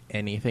of like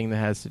anything that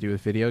has to do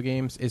with video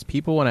games is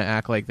people want to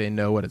act like they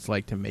know what it's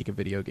like to make a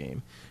video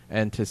game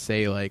and to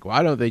say like,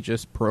 why don't they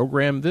just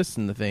program this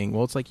in the thing?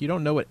 Well, it's like you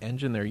don't know what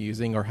engine they're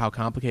using or how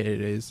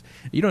complicated it is.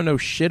 You don't know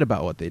shit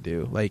about what they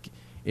do. Like,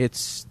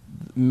 it's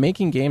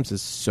making games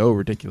is so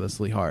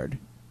ridiculously hard,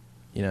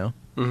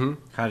 Mm-hmm.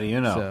 How do you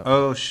know? So-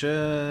 Oh shit!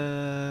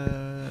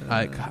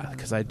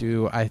 Because I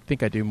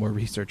think I do more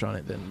research on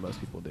it than most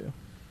people do.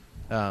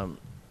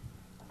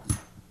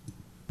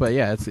 But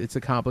yeah, it's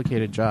a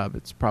complicated job.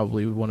 It's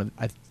probably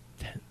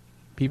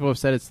people have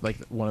said it's like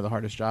one of the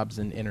hardest jobs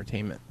in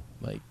entertainment,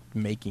 like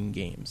making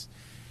games.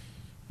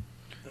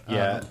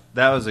 Yeah,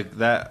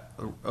 that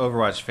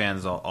Overwatch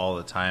fans all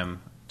the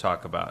time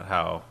talk about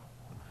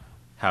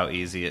how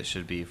easy it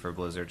should be for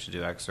Blizzard to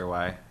do X or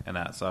Y, and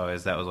that was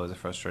always a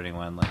frustrating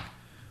one. Like,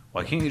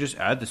 why can't you just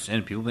add this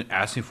in? People have been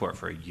asking for it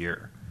for a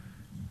year,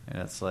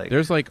 and it's like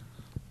There's like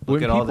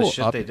look when at all the people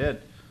shit they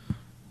did.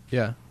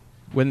 Yeah,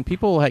 when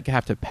people like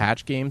have to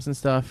patch games and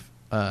stuff,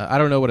 I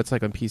don't know what it's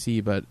like on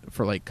PC, but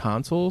for like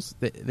consoles,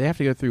 they have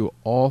to go through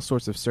all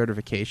sorts of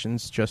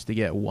certifications just to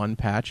get one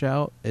patch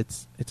out.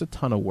 It's a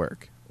ton of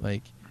work.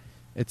 Like,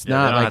 it's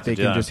not like they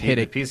can just hit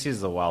it. PC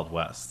is the Wild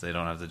West. They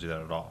don't have to do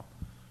that at all.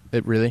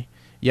 It really?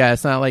 Yeah,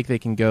 it's not like they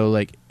can go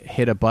like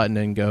hit a button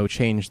and go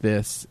change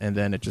this and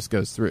then it just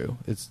goes through.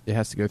 It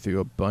has to go through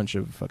a bunch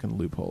of fucking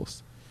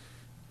loopholes.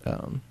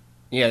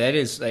 Yeah, that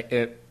is like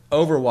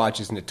Overwatch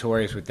is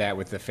notorious with that,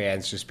 with the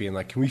fans just being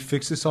like, "Can we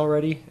fix this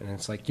already?" And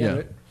it's like,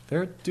 yeah.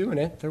 They're doing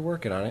it. They're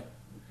working on it.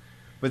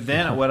 But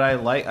then what I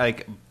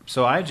like,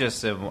 so I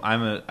just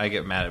I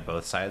get mad at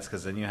both sides,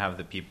 because then you have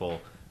the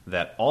people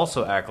that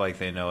also act like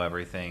they know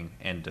everything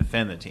and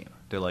defend the team.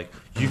 They're like,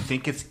 you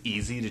think it's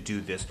easy to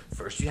do this?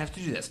 First you have to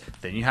do this,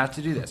 then you have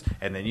to do this,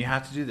 and then you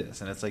have to do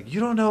this. And it's like,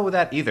 you don't know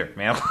that either,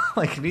 man.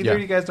 Like, neither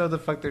of you guys know what the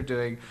fuck they're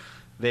doing.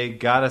 They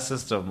got a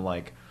system.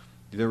 Like,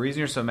 the reason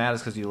you're so mad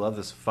is because you love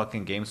this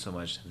fucking game so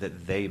much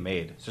that they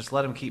made. Just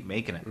let them keep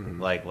making it.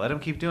 Mm-hmm. Like, let them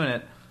keep doing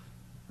it.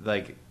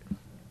 Like,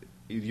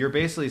 you're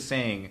basically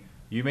saying,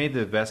 you made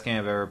the best game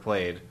I've ever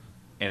played,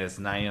 and it's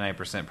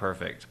 99%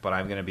 perfect, but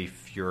I'm going to be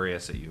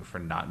furious at you for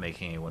not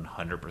making a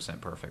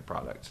 100% perfect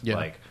product. Yeah.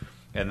 Like,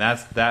 and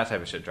that type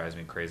of shit drives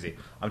me crazy.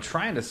 I'm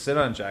trying to sit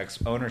on Jack's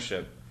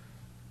ownership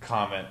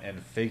comment and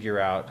figure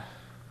out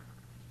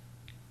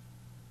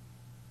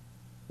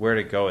where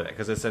to go with it,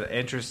 because it's an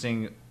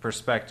interesting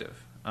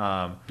perspective.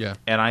 Yeah.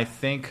 And I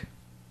think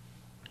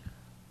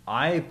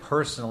I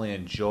personally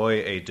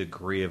enjoy a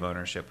degree of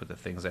ownership with the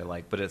things I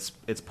like, but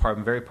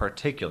I'm very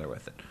particular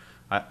with it.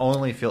 I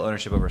only feel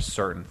ownership over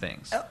certain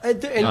things.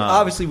 And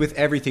obviously with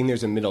everything,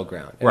 there's a middle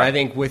ground. And right. I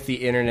think with the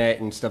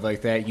internet and stuff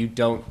like that, you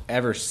don't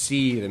ever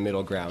see the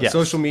middle ground. Yes.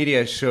 Social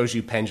media shows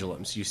you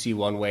pendulums. You see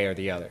one way or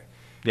the other.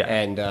 Yeah.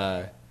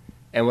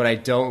 And what I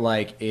don't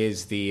like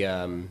is the...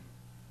 and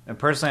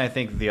personally, I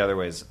think the other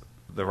way is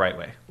the right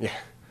way. Yeah.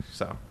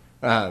 So...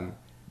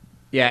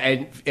 yeah,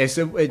 and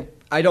so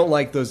I don't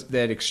like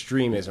that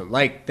extremism,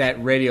 like that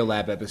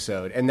Radiolab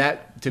episode. And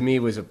that, to me,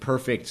 was a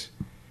perfect...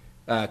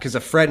 because a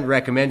friend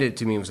recommended it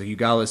to me and was like, you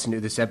gotta listen to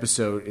this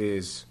episode.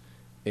 Is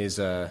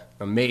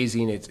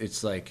amazing.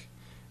 It's like,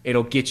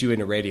 it'll get you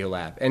into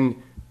Radiolab.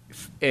 And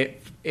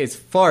as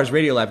far as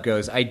Radiolab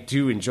goes, I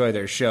do enjoy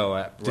their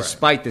show.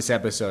 Despite this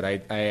episode,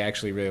 I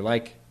actually really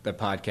like the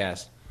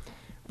podcast.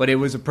 But it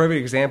was a perfect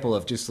example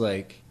of just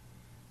like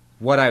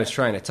what I was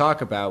trying to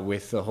talk about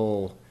with the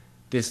whole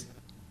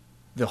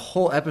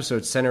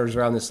episode centers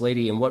around this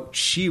lady and what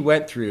she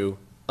went through,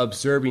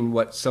 observing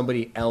what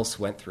somebody else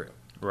went through.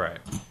 Right.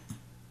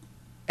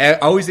 I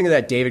always think of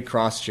that David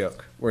Cross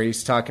joke where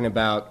he's talking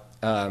about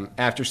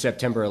after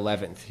September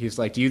 11th. He's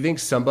like, do you think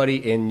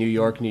somebody in New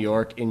York,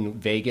 in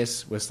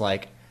Vegas was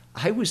like,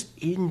 I was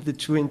in the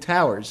Twin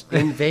Towers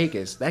in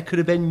Vegas. That could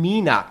have been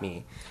me, not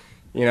me.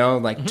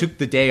 Took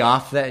the day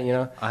off that,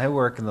 I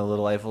work in the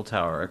little Eiffel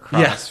Tower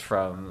across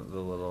from the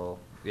little,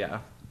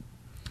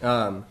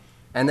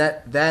 And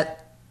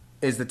that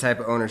is the type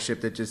of ownership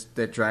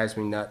that drives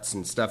me nuts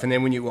and stuff. And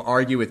then when you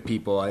argue with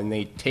people and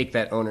they take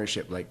that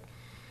ownership, like,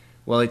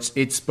 well,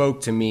 it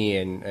spoke to me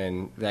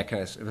and that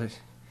kind of stuff.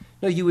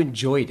 No, you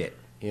enjoyed it.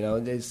 You know,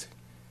 there's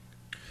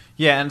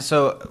Yeah, and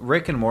so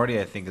Rick and Morty,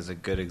 I think, is a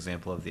good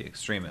example of the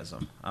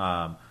extremism.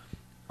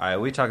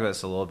 We talked about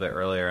this a little bit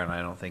earlier, and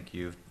I don't think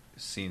you've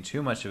seen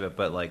too much of it,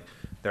 but like,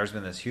 there's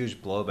been this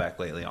huge blowback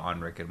lately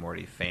on Rick and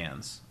Morty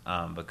fans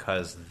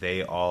because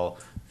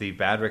the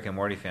bad Rick and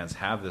Morty fans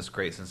have this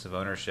great sense of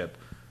ownership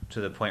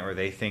to the point where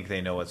they think they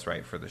know what's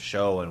right for the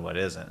show and what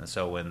isn't. And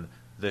so when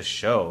the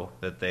show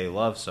that they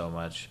love so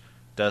much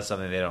does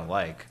something they don't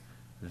like,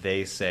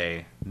 they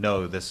say,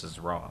 no, this is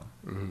wrong.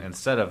 Mm-hmm.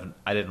 Instead of,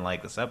 I didn't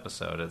like this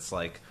episode, it's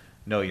like,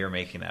 no, you're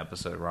making the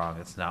episode wrong.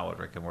 It's not what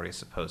Rick and Morty is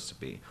supposed to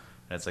be.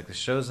 And it's like, the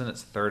show's in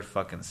its third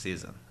fucking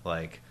season.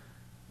 Like,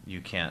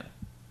 you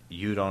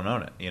don't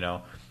own it, you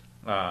know?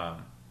 And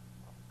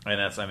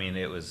that's, I mean,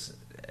 it was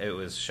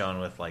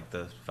shown with, like,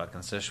 the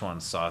fucking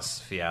Sichuan sauce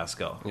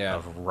fiasco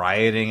of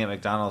rioting at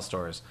McDonald's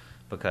stores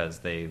because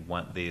they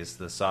want the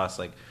sauce.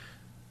 Like,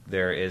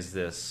 there is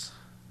this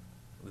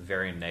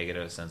very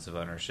negative sense of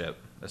ownership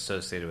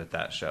associated with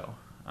that show.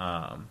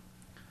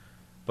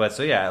 But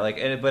so yeah,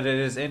 but it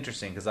is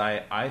interesting because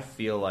I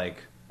feel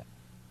like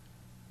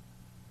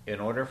in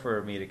order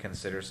for me to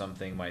consider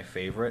something my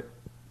favorite,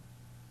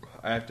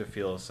 I have to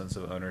feel a sense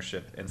of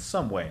ownership in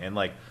some way. And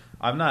like,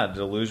 I'm not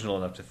delusional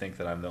enough to think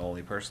that I'm the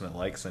only person that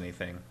likes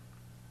anything,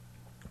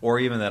 or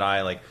even that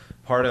I like.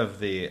 Part of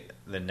the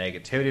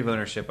negativity of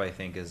ownership, I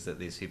think, is that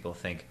these people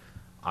think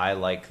I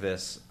like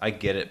this, I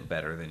get it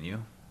better than you.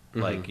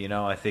 Mm-hmm. Like, you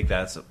know, I think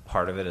that's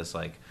part of it is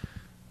like,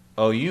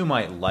 oh, you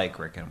might like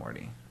Rick and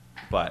Morty,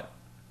 but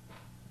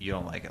you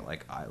don't like it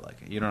like I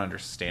like it. You don't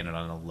understand it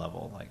on a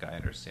level like I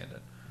understand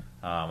it.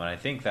 And I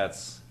think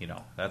that's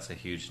a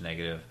huge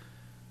negative.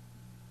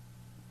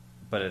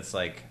 But it's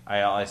like,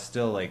 I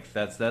still like,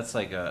 that's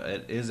like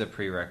it is a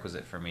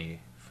prerequisite for me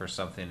for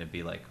something to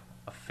be like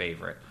a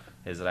favorite,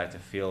 is that I have to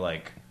feel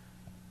like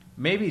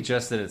maybe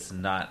just that it's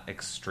not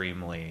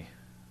extremely,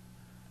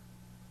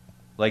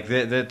 like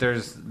that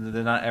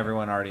not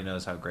everyone already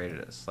knows how great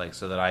it is, like,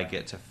 so that I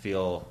get to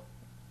feel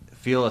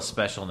a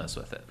specialness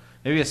with it.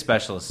 Maybe a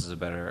specialist is a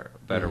better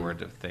word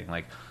to think.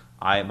 Like,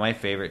 my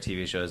favorite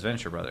TV show is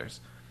Venture Brothers,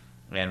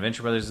 and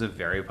Venture Brothers is a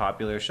very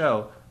popular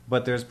show,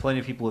 but there's plenty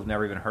of people who've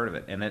never even heard of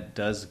it, and it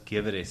does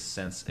give it a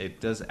sense.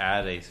 It does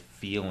add a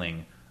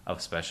feeling of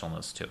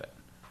specialness to it.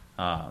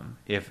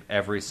 If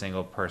every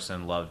single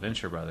person loved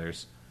Venture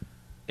Brothers,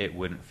 it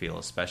wouldn't feel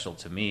as special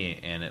to me,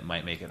 and it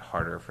might make it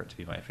harder for it to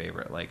be my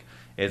favorite. Like,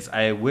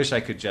 I wish I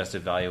could just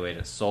evaluate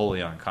it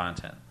solely on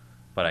content,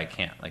 but I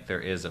can't. Like,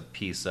 there is a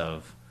piece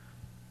of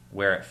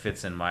where it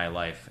fits in my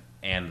life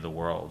and the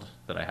world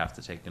that I have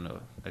to take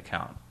into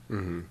account.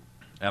 Mm-hmm.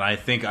 And I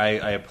think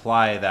I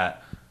apply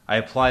that. I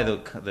apply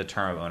the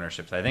term of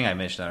ownership. I think I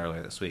mentioned that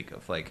earlier this week.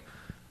 Of like,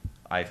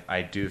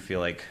 I do feel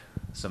like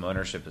some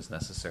ownership is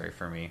necessary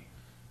for me,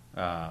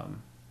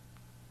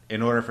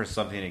 in order for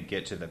something to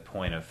get to the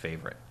point of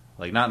favorite.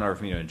 Like, not in order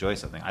for me to enjoy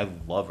something. I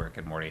love Rick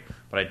and Morty,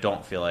 but I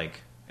don't feel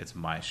like it's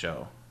my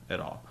show at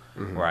all.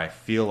 Mm-hmm. Where I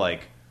feel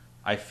like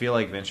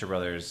Venture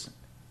Brothers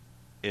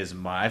is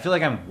I feel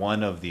like I'm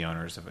one of the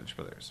owners of Venture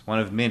Brothers, one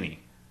of many.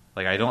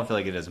 Like, I don't feel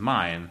like it is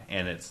mine,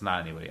 and it's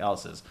not anybody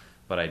else's,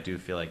 but I do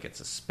feel like it's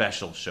a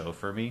special show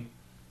for me,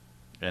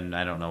 and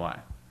I don't know why.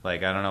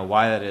 Like, I don't know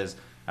why that is.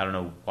 I don't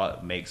know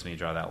what makes me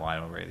draw that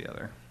line over the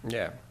other.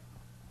 Yeah.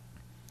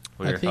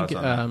 What are your thoughts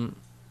on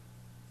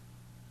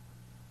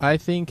that? I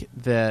think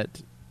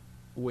that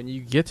when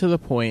you get to the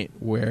point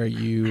where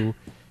you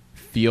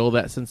feel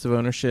that sense of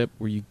ownership,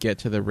 where you get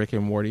to the Rick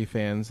and Morty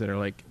fans that are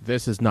like,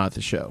 this is not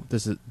the show,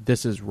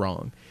 this is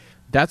wrong,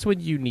 that's when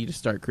you need to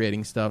start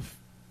creating stuff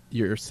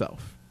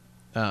yourself.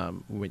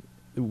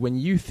 When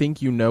you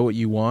think you know what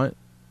you want,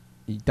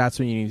 that's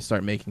when you need to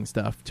start making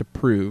stuff to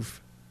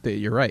prove that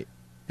you're right.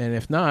 And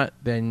if not,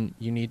 then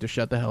you need to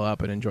shut the hell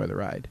up and enjoy the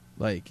ride.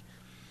 Like,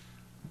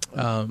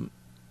 and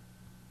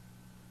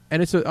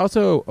it's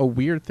also a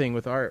weird thing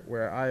with art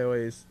where I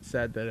always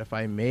said that if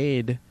I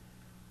made,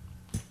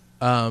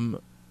 I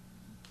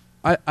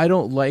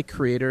don't like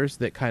creators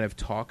that kind of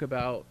talk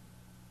about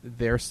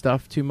their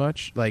stuff too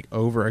much, like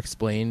over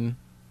explain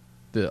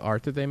the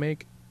art that they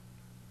make.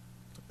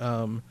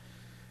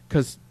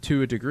 Because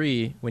to a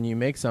degree, when you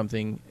make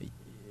something,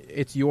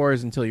 it's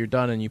yours until you're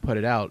done and you put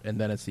it out, and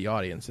then it's the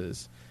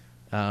audience's.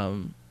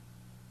 In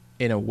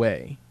a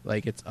way,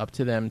 like, it's up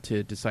to them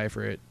to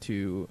decipher it,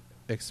 to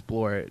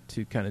explore it,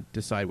 to kind of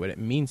decide what it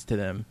means to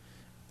them.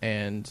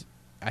 And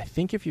I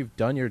think if you've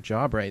done your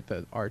job right,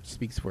 the art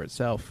speaks for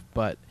itself.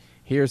 But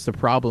here's the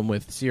problem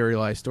with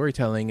serialized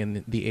storytelling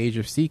and the age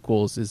of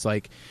sequels is,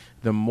 like,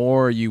 the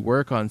more you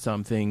work on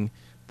something,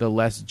 the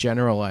less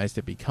generalized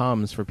it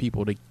becomes for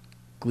people to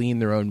glean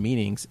their own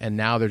meanings. And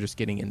now they're just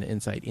getting an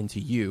insight into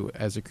you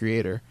as a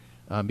creator.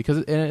 Because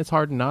it's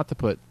hard not to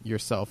put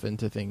yourself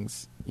into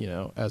things, you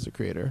know, as a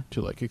creator,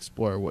 to like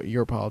explore what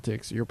your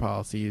politics, your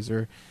policies,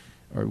 or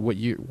what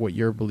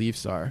your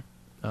beliefs are.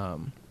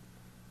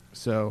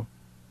 So,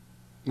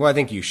 well, I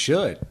think you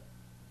should,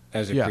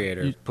 as a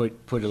creator,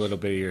 put a little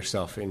bit of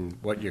yourself in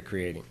what you're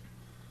creating.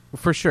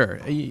 For sure,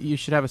 you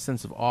should have a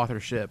sense of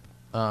authorship.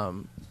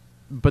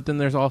 But then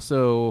there's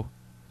also,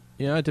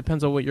 it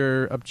depends on what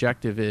your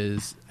objective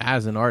is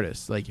as an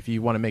artist. Like, if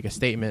you want to make a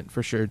statement,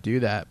 for sure, do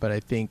that. But I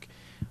think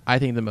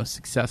the most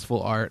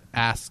successful art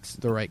asks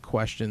the right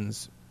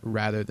questions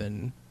rather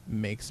than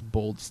makes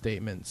bold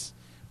statements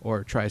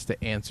or tries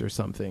to answer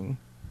something.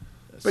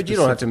 But you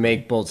don't have to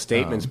make bold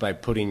statements by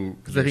putting.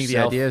 Because I think the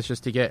idea is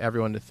just to get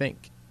everyone to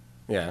think.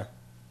 Yeah.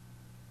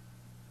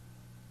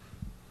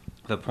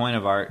 The point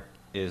of art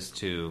is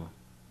to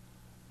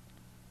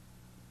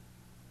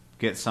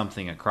get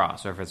something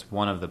across, or if it's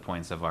one of the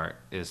points of art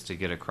is to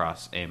get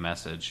across a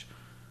message.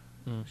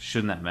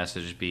 Shouldn't that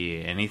message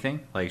be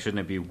anything? Like,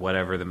 shouldn't it be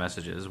whatever the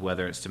message is,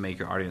 whether it's to make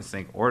your audience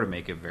think or to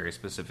make a very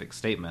specific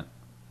statement?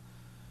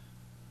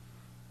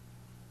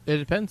 It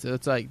depends.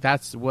 It's like,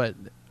 that's what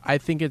I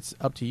think. It's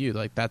up to you.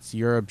 Like, that's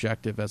your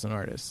objective as an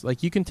artist.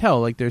 Like, you can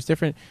tell, like, there's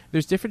different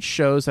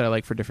shows that I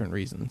like for different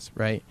reasons,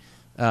 right?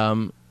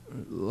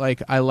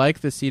 Like, I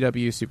like the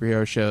CW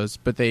superhero shows,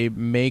 but they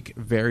make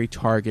very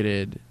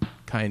targeted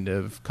kind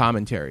of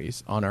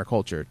commentaries on our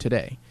culture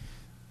today.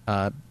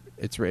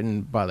 It's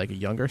written by like a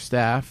younger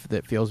staff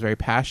that feels very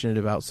passionate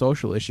about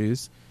social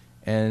issues,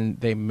 and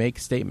they make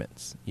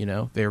statements.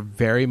 They're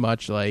very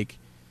much like,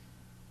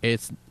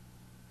 it's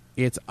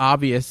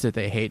obvious that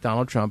they hate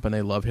Donald Trump and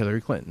they love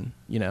Hillary Clinton.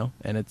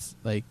 And it's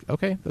like,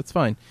 okay, that's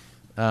fine.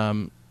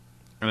 And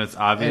it's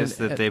obvious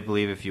that they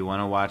believe if you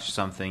want to watch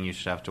something, you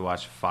should have to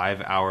watch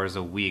 5 hours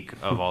a week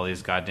of all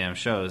these goddamn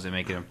shows and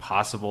make it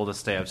impossible to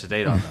stay up to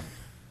date on them.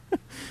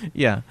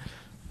 Yeah.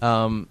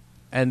 And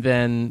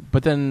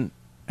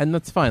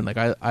that's fine. Like,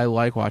 I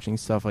like watching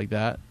stuff like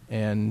that,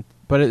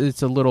 but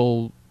it's a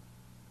little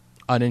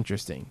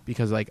uninteresting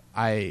because, like,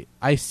 I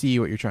see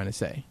what you're trying to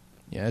say.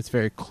 Yeah, it's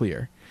very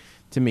clear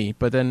to me.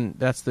 But then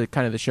that's the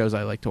kind of the shows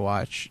I like to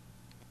watch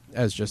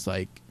as just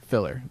like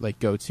filler,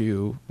 like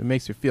it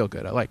makes me feel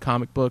good. I like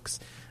comic books.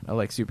 I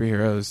like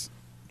superheroes.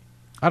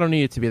 I don't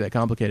need it to be that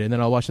complicated. And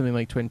then I'll watch something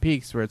like Twin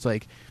Peaks where it's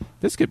like,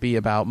 this could be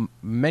about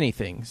many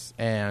things.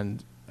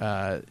 And,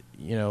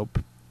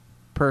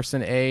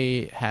 person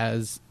A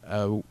has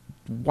a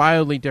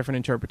wildly different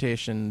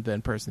interpretation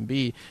than person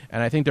B.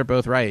 And I think they're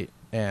both right.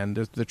 And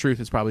the truth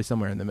is probably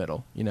somewhere in the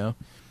middle,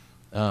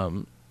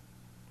 But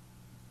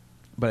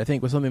I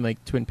think with something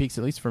like Twin Peaks,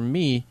 at least for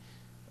me,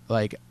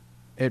 like,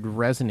 it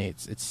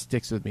resonates. It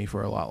sticks with me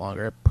for a lot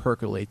longer. It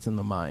percolates in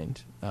the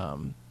mind.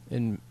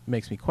 And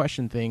makes me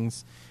question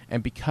things.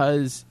 And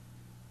because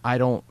I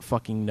don't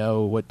fucking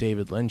know what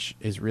David Lynch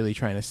is really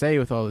trying to say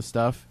with all this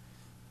stuff,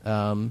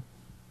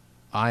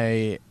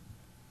 I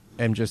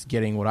am just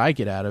getting what I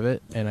get out of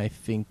it. And I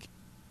think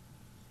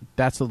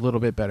that's a little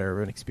bit better of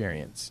an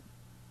experience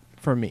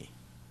for me.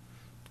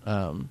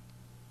 And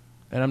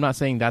I'm not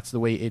saying that's the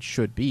way it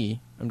should be.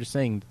 I'm just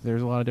saying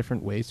there's a lot of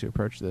different ways to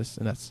approach this,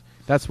 and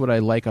that's what I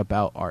like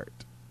about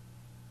art,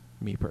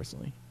 me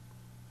personally.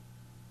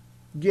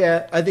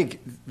 Yeah, I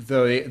think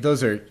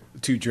those are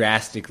two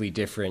drastically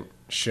different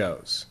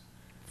shows.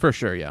 For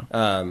sure, yeah.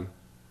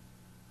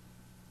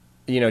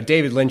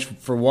 David Lynch,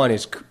 for one,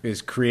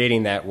 is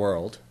creating that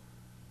world.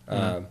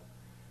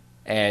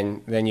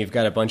 And then you've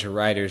got a bunch of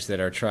writers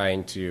that are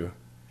trying to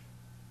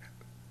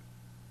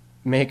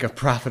make a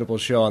profitable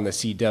show on the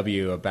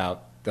CW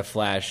about the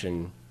Flash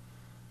and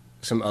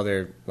some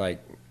other, like,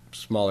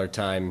 smaller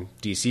time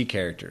DC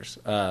characters.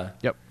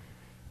 Yep.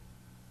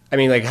 I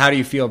mean, like, how do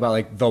you feel about,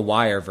 like, The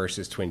Wire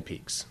versus Twin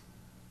Peaks?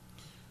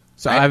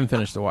 So I haven't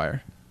finished The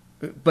Wire.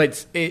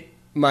 But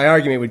my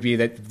argument would be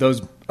that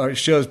those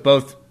shows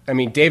both, I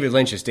mean, David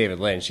Lynch is David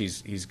Lynch.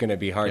 He's going to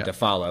be hard to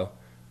follow.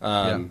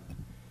 And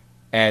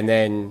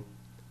then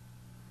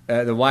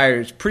The Wire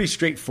is pretty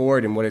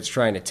straightforward in what it's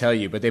trying to tell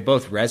you, but they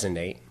both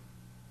resonate.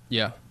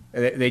 Yeah.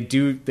 They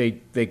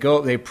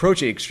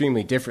approach it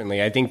extremely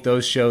differently. I think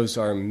those shows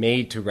are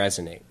made to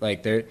resonate.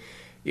 Like,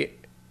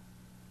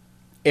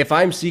 if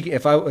I'm seeking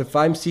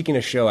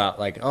a show out,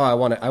 like, oh, I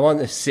want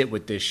to sit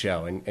with this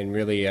show and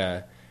really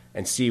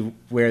and see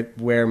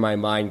where my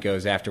mind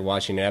goes after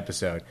watching an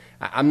episode,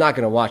 I'm not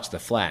going to watch The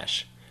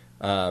Flash.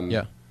 But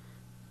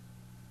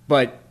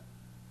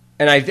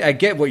I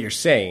get what you're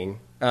saying,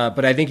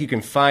 but I think you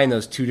can find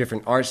those two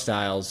different art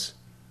styles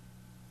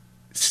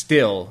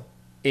still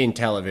in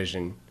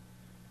television.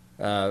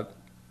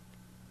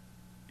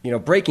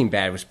 Breaking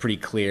Bad was pretty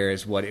clear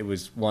as what it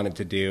was wanted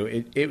to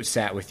do. It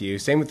sat with you.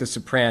 Same with The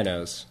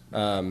Sopranos.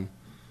 They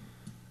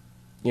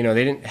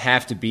didn't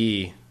have to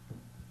be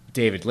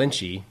David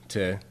Lynchy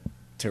to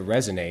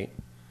resonate.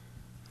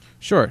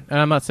 Sure, and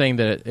I'm not saying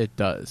that it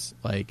does.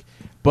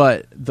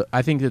 But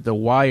I think that The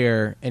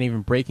Wire and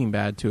even Breaking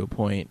Bad, to a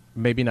point,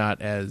 maybe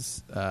not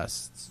as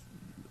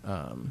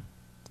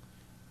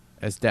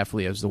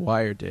deftly as The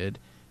Wire did,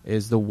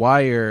 is The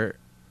Wire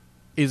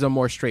is a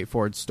more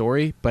straightforward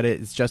story, but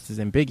it's just as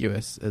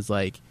ambiguous as,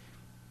 like,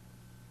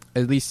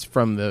 at least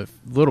from the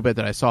little bit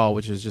that I saw,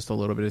 which is just a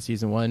little bit of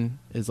season 1,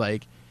 is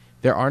like,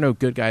 there are no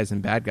good guys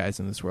and bad guys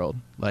in this world.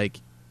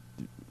 Like,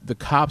 the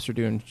cops are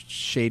doing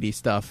shady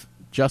stuff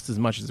just as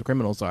much as the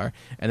criminals are,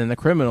 and then the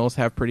criminals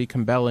have pretty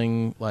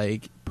compelling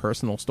like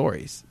personal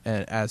stories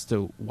and as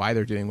to why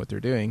they're doing what they're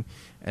doing,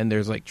 and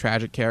there's like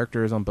tragic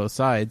characters on both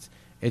sides.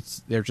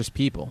 They're just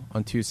people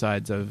on two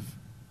sides of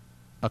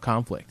a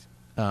conflict.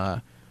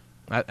 I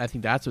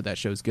think that's what that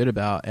show's good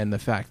about, and the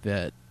fact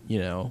that, you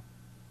know,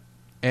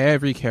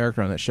 every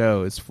character on that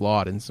show is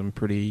flawed in some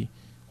pretty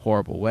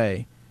horrible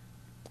way.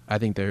 I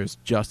think there's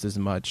just as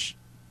much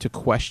to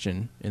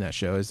question in that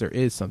show as there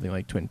is something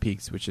like Twin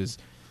Peaks, which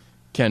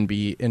can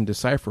be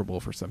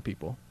indecipherable for some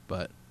people.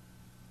 But,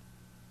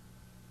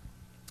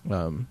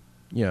 you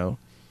know,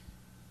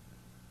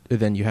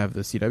 then you have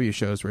the CW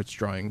shows where it's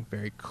drawing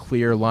very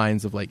clear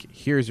lines of like,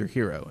 here's your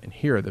hero and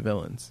here are the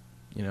villains,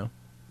 you know?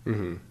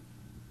 Mm-hmm.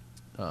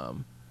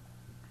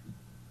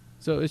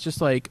 So it's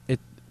just like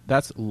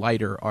that's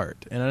lighter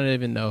art, and I don't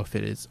even know if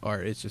it is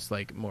art. It's just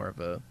like more of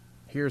a,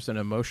 here's an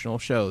emotional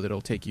show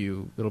that'll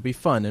be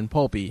fun and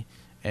pulpy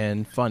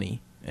and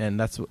funny,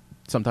 and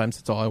sometimes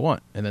it's all I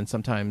want, and then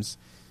sometimes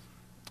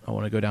I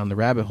want to go down the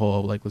rabbit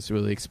hole, like let's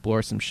really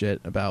explore some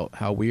shit about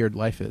how weird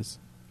life is.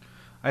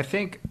 I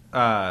think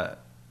I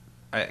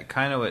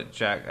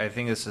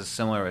think this is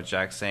similar to what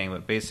Jack's saying,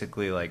 but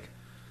basically like,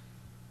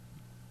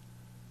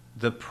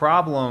 the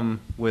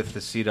problem with the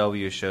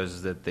CW shows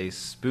is that they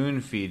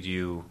spoon feed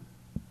you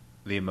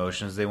the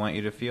emotions they want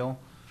you to feel.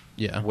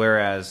 Yeah.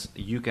 Whereas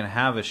you can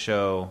have a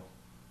show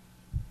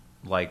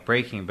like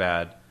Breaking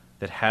Bad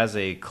that has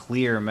a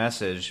clear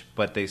message,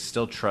 but they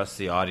still trust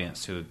the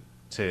audience to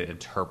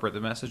interpret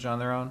the message on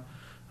their own.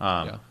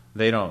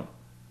 They don't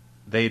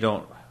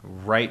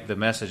write the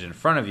message in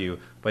front of you,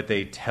 but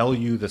they tell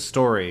you the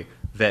story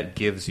that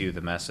gives you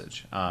the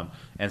message.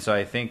 And so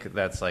I think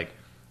that's like,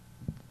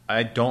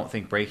 I don't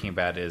think Breaking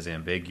Bad is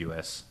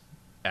ambiguous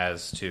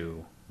as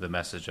to the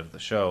message of the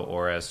show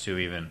or as to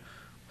even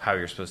how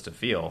you're supposed to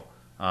feel.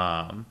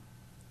 But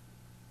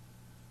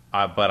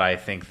I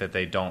think that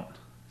they don't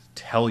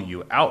tell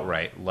you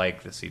outright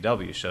like the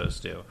CW shows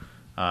do.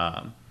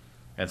 And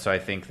so I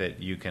think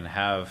that you can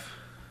have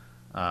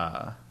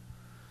a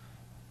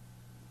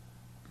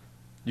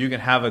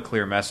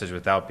clear message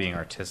without being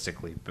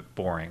artistically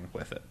boring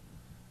with it.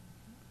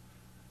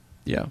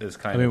 Yeah. Is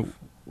kind of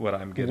what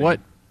I'm getting.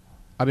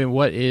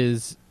 What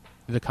is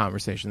the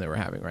conversation that we're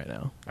having right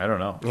now? I don't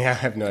know. Yeah, I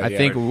have no idea.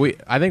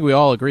 I think we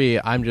all agree.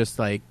 I'm just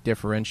like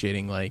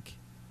differentiating. Like,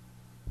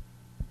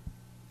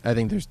 I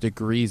think there's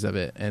degrees of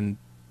it, and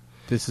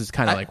this is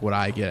kind of like what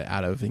I get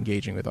out of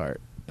engaging with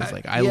art. It's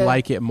like I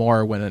like it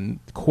more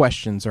when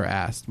questions are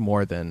asked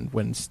more than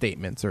when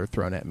statements are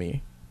thrown at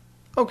me.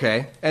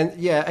 Okay, and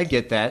yeah, I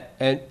get that,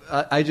 and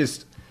I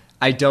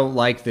don't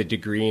like the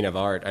degreeing of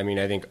art. I mean,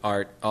 I think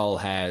art all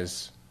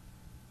has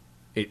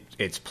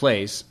its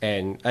place,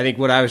 and I think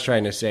what I was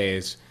trying to say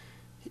is,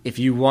 if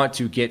you want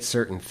to get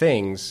certain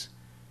things,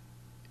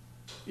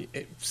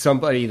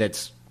 somebody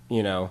that's,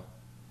 you know,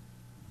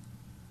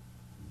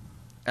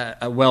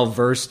 well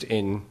versed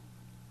in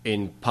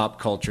pop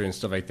culture and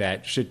stuff like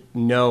that should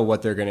know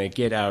what they're going to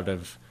get out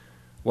of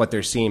what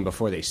they're seeing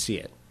before they see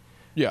it.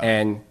 Yeah,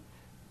 and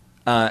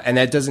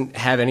that doesn't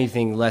have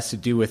anything less to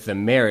do with the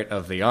merit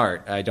of the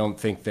art. I don't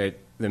think that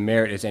the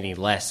merit is any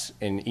less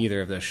in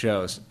either of those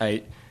shows.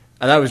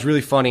 I thought it was really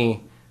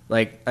funny.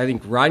 Like, I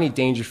think Rodney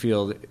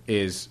Dangerfield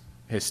is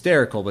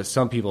hysterical, but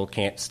some people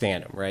can't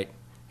stand him, right?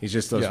 He's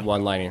just those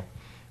one-liner.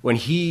 When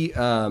he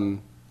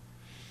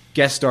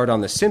guest starred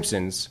on The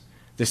Simpsons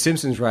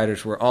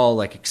writers were all,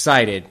 like,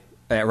 excited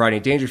that Rodney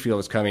Dangerfield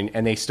was coming,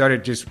 and they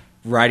started just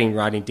writing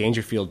Rodney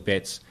Dangerfield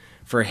bits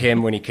for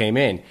him when he came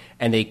in,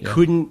 and they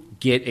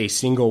couldn't get a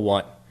single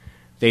one.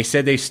 They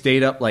said they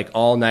stayed up, like,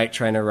 all night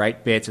trying to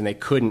write bits, and they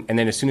couldn't. And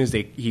then as soon as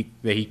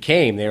he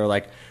came, they were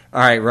like, all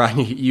right,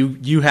 Rodney,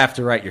 you have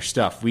to write your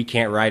stuff. We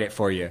can't write it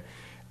for you.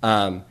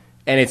 And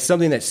it's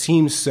something that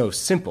seems so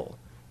simple.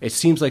 It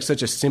seems like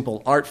such a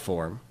simple art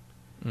form,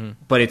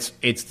 but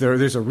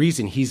there's a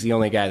reason he's the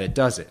only guy that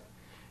does it.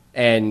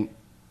 And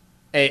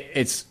I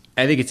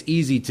think it's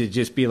easy to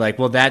just be like,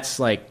 well, that's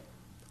like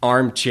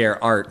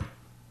armchair art.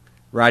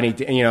 Rodney,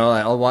 you know,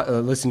 I'll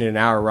listen to an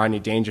hour of Rodney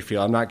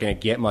Dangerfield. I'm not going to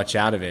get much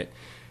out of it.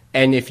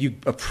 And if you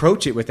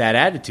approach it with that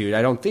attitude,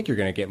 I don't think you're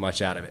going to get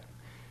much out of it.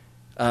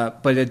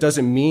 But it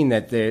doesn't mean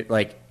that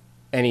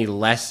any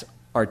less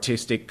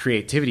artistic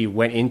creativity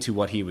went into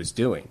what he was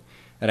doing.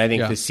 And I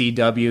think the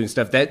CW and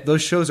stuff,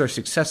 those shows are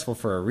successful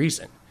for a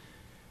reason.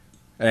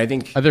 And I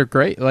think they're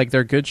great. Like,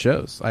 they're good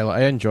shows.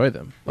 I enjoy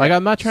them. Like,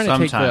 I'm not trying to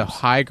take the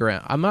high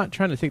ground. I'm not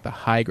trying to take the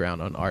high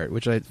ground on art,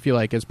 which I feel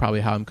like is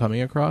probably how I'm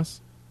coming across.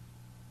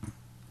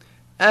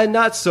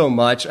 Not so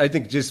much. I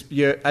think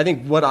I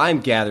think what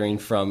I'm gathering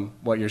from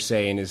what you're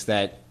saying is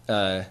that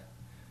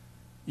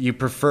you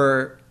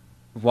prefer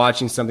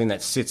watching something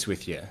that sits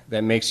with you,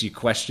 that makes you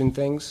question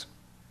things.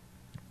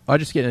 I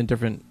just get in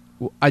different.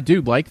 I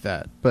do like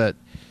that, but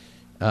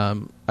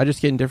I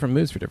just get in different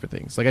moods for different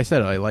things. Like I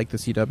said, I like the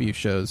CW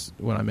shows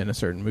when I'm in a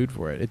certain mood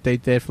for it. They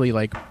definitely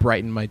like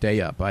brighten my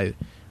day up. I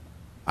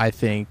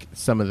think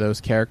some of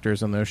those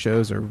characters on those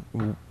shows are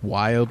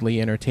wildly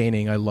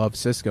entertaining. I love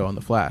Cisco on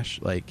The Flash.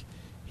 Like,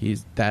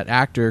 That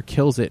actor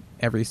kills it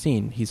every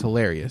scene. He's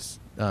hilarious.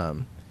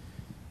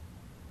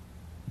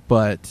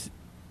 But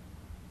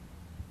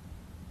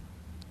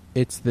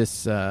it's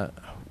this.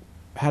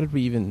 How did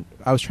we even?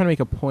 I was trying to make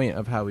a point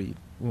of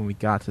when we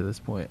got to this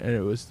point, and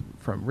it was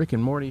from Rick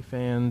and Morty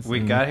fans. We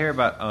got here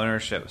about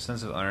ownership,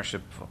 sense of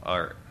ownership,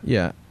 art.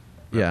 Yeah.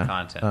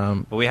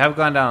 Content. But we have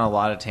gone down a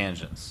lot of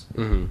tangents.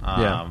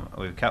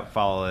 Mm-hmm. We've kept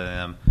following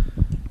them,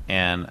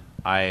 and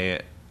I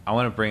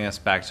want to bring us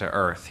back to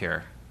Earth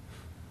here.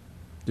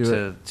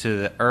 To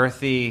the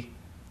earthy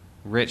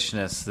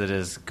richness that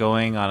is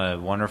going on a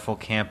wonderful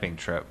camping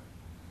trip.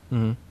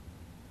 Mm-hmm.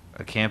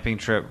 A camping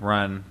trip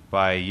run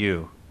by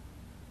you,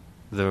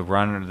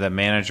 the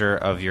manager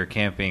of your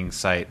camping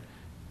site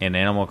in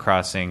Animal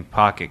Crossing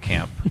Pocket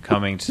Camp,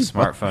 coming to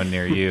smartphone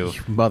near you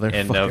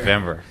in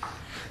November.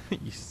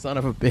 You son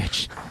of a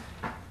bitch.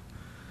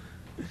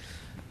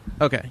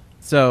 Okay,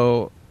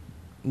 so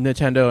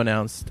Nintendo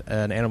announced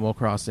an Animal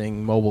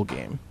Crossing mobile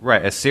game.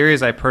 Right, a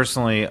series I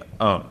personally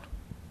own.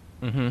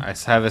 Mm-hmm. I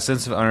have a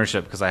sense of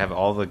ownership because I have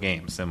all the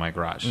games in my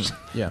garage.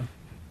 Yeah.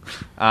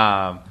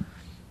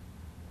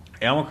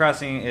 Animal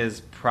Crossing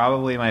is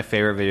probably my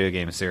favorite video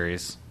game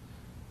series.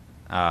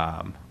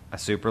 I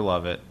super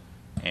love it.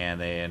 And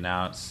they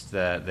announced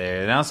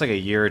like a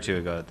year or two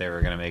ago that they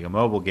were going to make a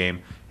mobile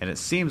game, and it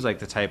seems like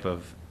the type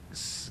of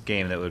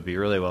game that would be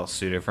really well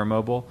suited for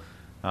mobile.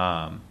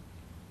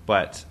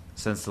 But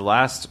since the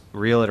last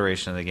real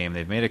iteration of the game,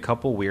 they've made a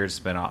couple weird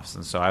spin-offs,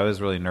 and so I was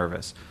really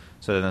nervous.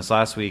 So then this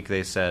last week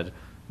they said,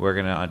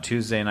 on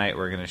Tuesday night,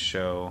 we're going to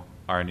show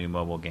our new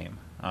mobile game.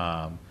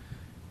 And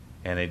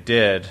they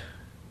did,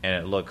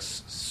 and it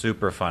looks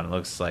super fun. It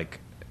looks like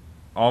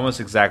almost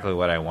exactly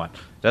what I want.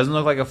 It doesn't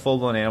look like a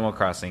full-blown Animal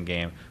Crossing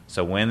game,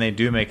 so when they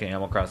do make an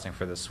Animal Crossing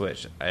for the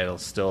Switch, it'll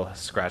still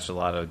scratch a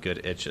lot of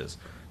good itches.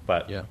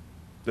 But yeah.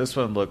 This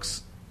one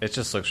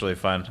just looks really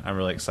fun. I'm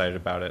really excited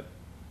about it.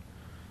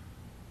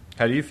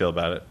 How do you feel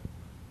about it?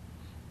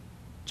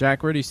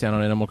 Jack, where do you stand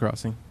on Animal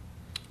Crossing?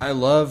 I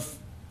love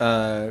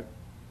the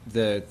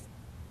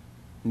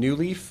New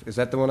Leaf. Is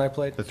that the one I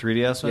played? The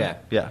 3DS one?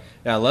 Yeah.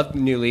 I love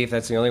New Leaf.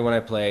 That's the only one I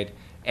played.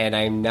 And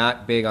I'm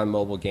not big on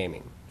mobile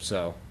gaming.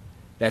 So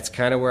that's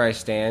kind of where I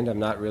stand. I'm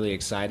not really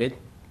excited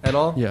at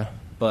all. Yeah.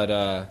 But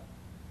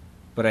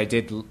I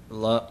did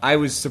I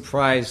was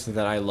surprised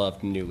that I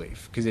loved New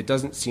Leaf because it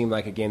doesn't seem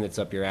like a game that's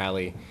up your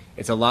alley.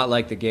 It's a lot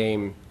like the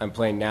game I'm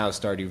playing now,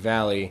 Stardew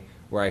Valley,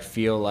 where I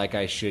feel like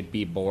I should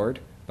be bored,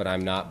 but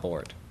I'm not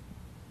bored.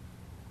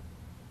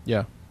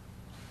 Yeah.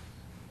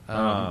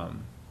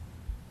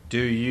 Do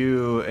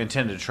you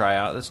intend to try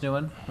out this new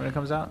one when it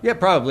comes out? Yeah,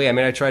 probably. I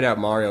mean, I tried out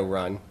Mario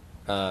Run,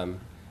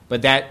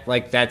 but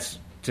that's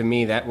to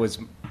me that was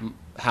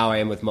how I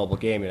am with mobile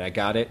gaming. I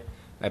got it,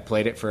 I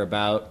played it for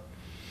about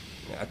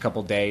a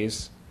couple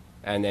days,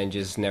 and then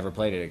just never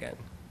played it again.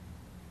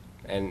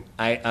 And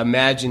I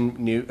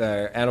imagine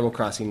Animal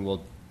Crossing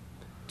will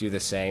do the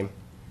same.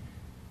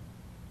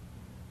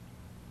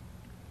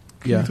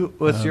 Yeah.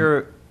 What's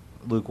your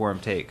lukewarm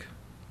take?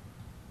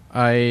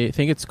 I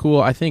think it's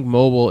cool. I think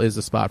mobile is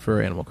the spot for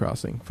Animal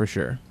Crossing, for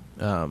sure.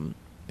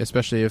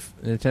 Especially if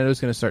Nintendo's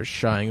going to start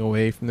shying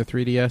away from the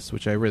 3DS,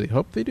 which I really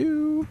hope they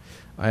do.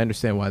 I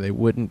understand why they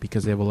wouldn't,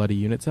 because they have a lot of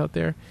units out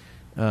there.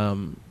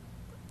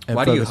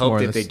 Why do you hope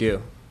that they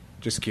do?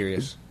 Just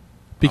curious.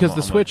 Because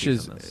the Switch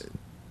is...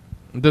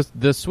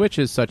 The Switch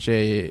is such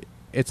a...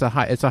 It's a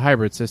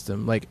hybrid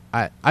system. Like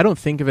I don't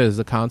think of it as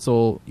a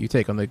console you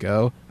take on the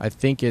go. I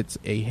think it's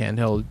a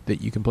handheld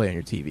that you can play on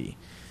your TV.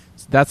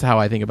 So that's how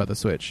I think about the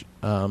Switch.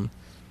 And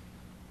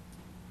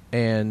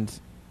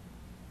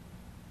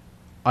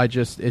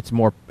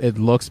it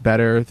looks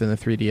better than the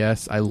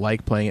 3DS. I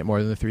like playing it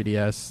more than the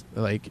 3DS.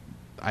 Like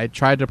I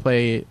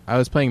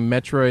was playing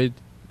Metroid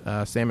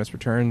Samus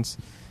Returns,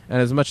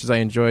 and as much as I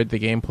enjoyed the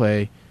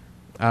gameplay,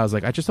 I was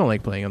like, I just don't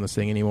like playing on this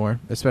thing anymore.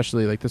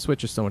 Especially like the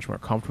Switch is so much more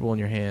comfortable in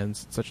your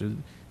hands.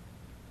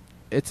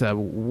 It's a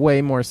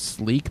way more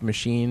sleek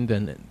machine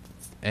than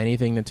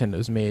anything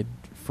Nintendo's made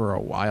for a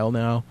while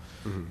now.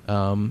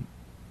 Mm-hmm.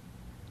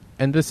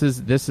 And this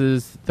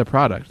is the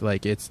product.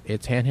 Like it's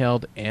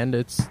handheld and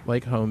it's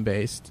like home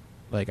based.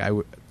 Like I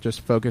would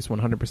just focus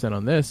 100%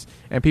 on this,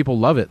 and people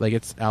love it. Like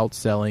it's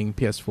outselling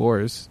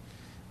PS4s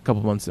a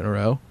couple months in a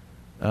row.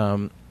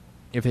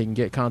 If they can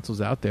get consoles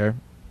out there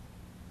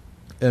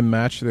and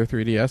match their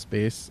 3DS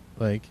base,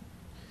 like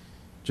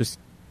just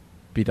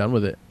be done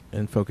with it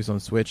and focus on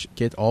Switch.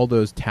 Get all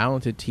those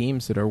talented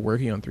teams that are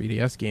working on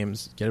 3DS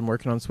games, get them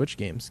working on Switch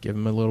games. Give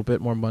them a little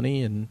bit more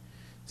money and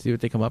see what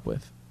they come up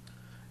with.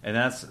 And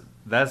that's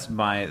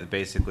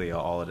basically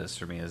all it is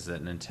for me, is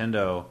that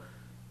Nintendo,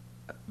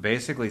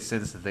 basically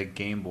since the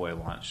Game Boy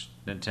launched,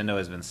 Nintendo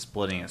has been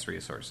splitting its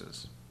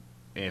resources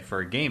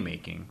for game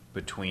making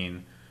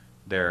between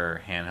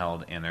their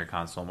handheld and their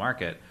console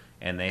market,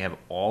 and they have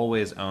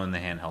always owned the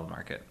handheld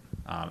market.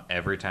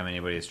 Every time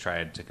anybody has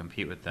tried to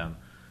compete with them,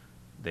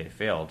 they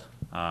failed.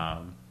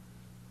 I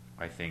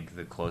think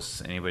the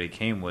closest anybody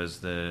came was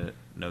the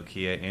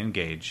Nokia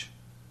N-Gage.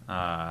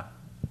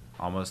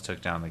 Almost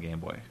took down the Game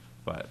Boy,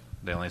 but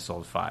They only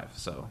sold 5,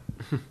 so.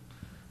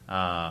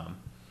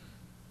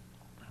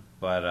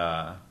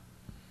 But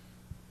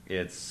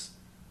it's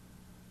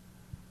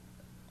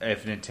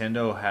if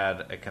Nintendo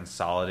had a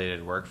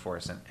consolidated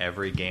workforce and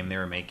every game they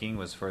were making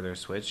was for their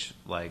Switch,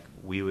 like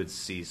we would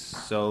see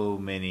so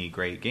many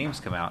great games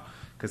come out.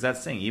 Because that's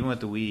the thing, even with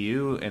the Wii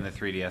U and the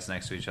 3DS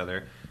next to each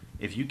other,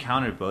 if you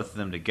counted both of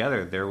them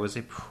together, there was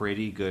a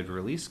pretty good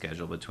release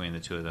schedule between the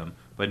two of them,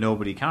 but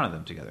nobody counted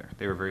them together.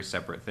 They were very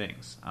separate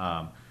things.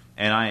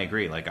 And I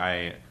agree. Like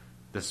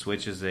the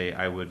Switch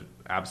I would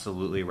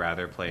absolutely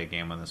rather play a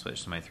game on the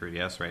Switch than my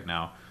 3DS right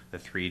now. The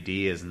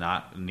 3D is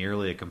not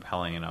nearly a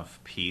compelling enough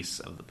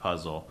piece of the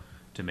puzzle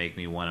to make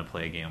me want to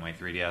play a game on my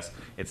 3DS.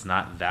 It's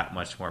not that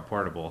much more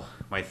portable.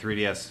 My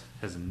 3DS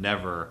has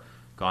never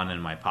gone in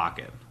my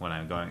pocket when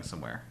I'm going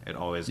somewhere. It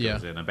always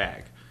goes in a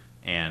bag.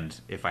 And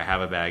if I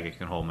have a bag, it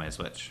can hold my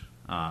Switch.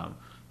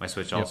 My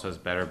Switch also has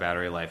better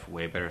battery life,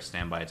 way better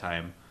standby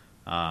time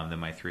than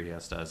my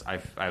 3DS does.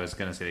 I was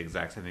going to say the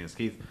exact same thing as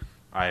Keith.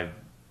 I've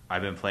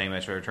been playing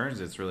Metroid Returns.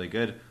 It's really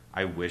good.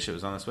 I wish it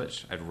was on the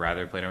Switch. I'd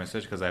rather play it on my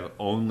Switch because I've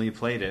only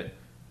played it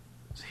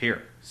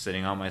here,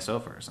 sitting on my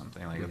sofa or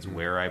something. Like, it's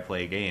where I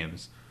play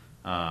games.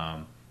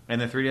 And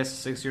the 3DS is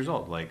 6 years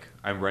old. Like,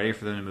 I'm ready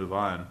for them to move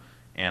on,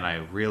 and I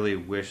really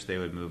wish they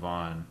would move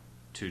on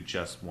to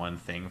just one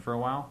thing for a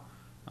while.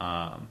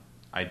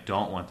 I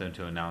don't want them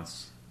to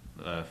announce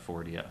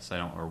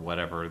 4DS. Or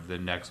whatever the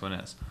next one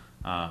is.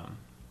 I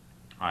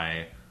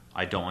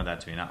don't want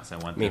that to be announced. I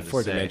want them to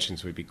 4 say,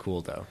 Dimensions would be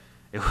cool, though.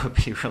 it would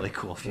be really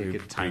cool if you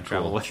could time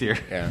travel with your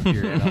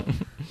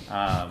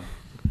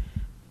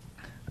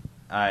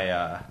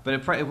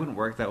but it wouldn't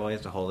work that well. You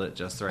have to hold it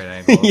just the right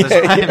angle.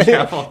 Time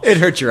travel. It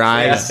hurts your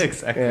eyes. Yeah,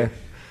 exactly. Yeah.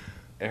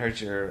 It hurts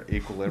your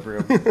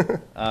equilibrium.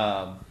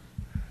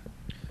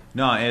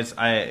 No,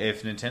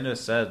 if Nintendo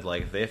said,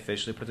 like, if they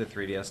officially put the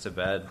 3DS to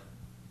bed,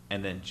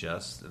 and then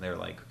they're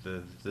like,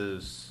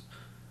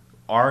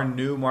 our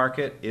new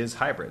market is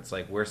hybrids.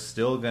 Like, we're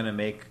still going to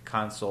make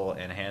console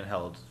and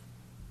handheld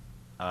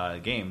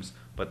games,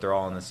 but they're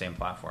all on the same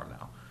platform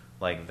now.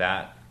 Like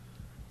that,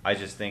 I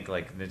just think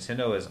like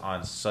Nintendo is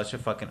on such a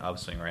fucking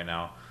upswing right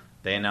now.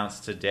 They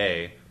announced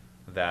today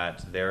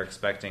that they're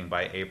expecting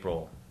by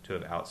April to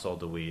have outsold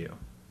the Wii U.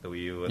 The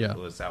Wii U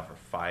was out for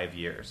 5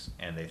 years,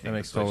 and they think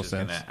the Switch is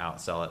going to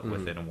outsell it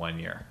within 1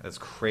 year. That's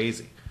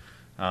crazy.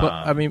 But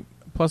I mean,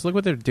 plus look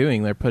what they're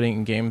doing. They're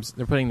putting these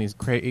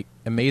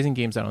amazing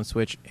games out on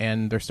Switch,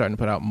 and they're starting to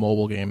put out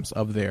mobile games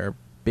of their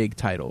big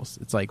titles.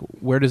 It's like,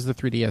 where does the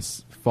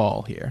 3DS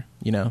fall here?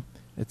 You know,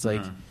 it's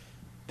like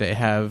they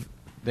have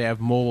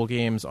mobile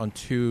games on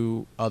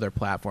 2 other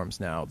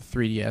platforms now. The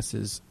 3DS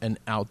is an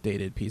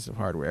outdated piece of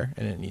hardware,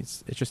 and it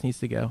just needs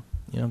to go.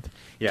 You know,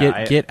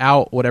 get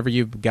out whatever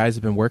you guys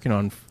have been working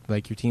on,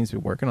 like your team's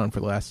been working on for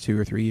the last 2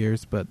 or 3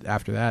 years. But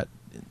after that,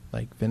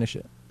 like, finish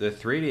it. The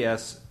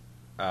 3DS,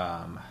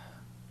 up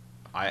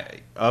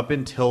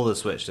until the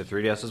Switch, the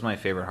 3DS was my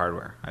favorite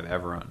hardware I've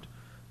ever owned.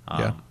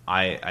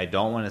 I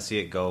don't want to see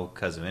it go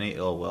because of any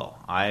ill will.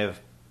 I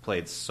have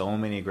played so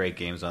many great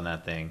games on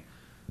that thing.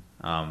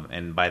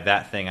 And by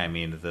that thing, I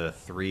mean the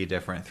 3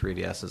 different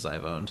 3DSs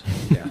I've owned.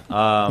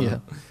 Yeah.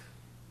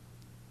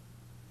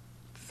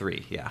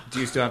 3, yeah.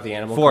 Do you still have the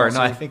Animal 4, Crossing?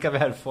 no, I think I've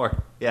had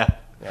 4. Yeah.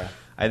 Yeah.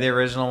 I had the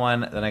original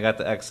one, then I got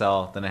the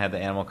XL, then I had the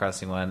Animal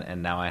Crossing one,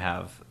 and now I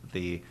have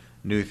the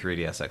new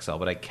 3DS XL,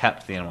 but I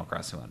kept the Animal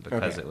Crossing one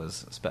because it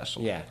was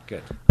special. Yeah,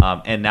 good.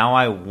 And now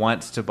I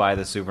want to buy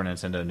the Super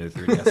Nintendo new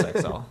 3DS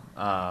XL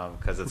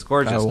because it's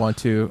gorgeous. I want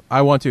to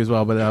as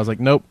well, but I was like,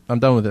 nope, I'm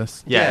done with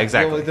this. Yeah,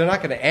 exactly. Well, they're not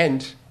going to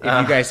end if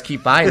you guys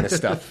keep buying this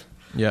stuff.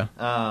 Yeah.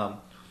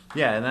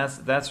 Yeah, and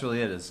that's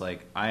really it. It's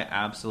like I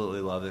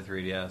absolutely love the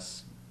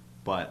 3DS,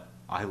 but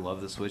I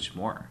love the Switch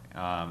more,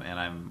 and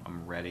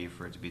I'm ready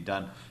for it to be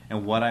done.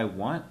 And what I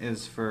want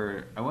is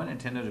I want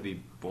Nintendo to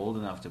be bold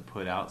enough to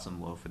put out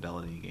some low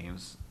fidelity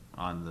games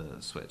on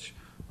the Switch.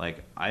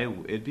 Like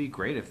it'd be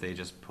great if they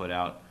just put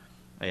out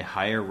a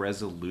higher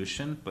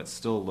resolution but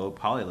still low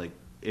poly. Like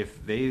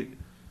if they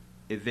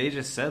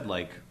just said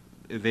like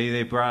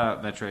they brought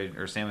out Metroid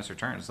or Samus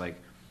Returns,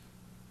 like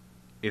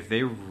if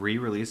they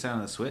re-release that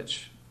on the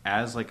Switch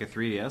as like a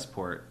 3DS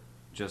port,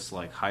 just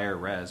like higher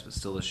res but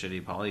still a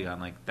shitty polygon,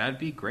 like that'd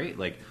be great.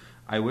 Like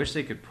I wish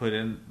they could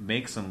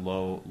make some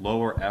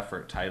lower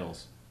effort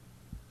titles,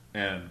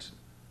 and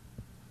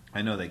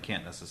I know they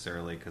can't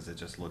necessarily because it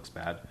just looks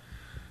bad,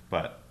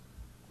 but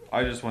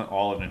I just want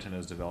all of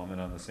Nintendo's development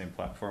on the same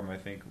platform. I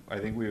think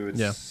we would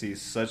see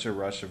such a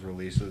rush of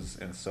releases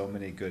and so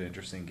many good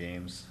interesting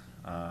games.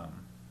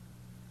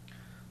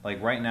 Like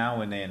right now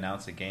when they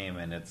announce a game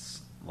and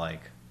it's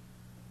like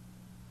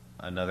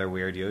another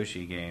weird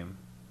Yoshi game,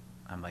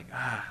 I'm like,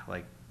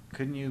 like,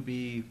 couldn't you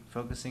be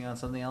focusing on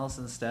something else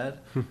instead?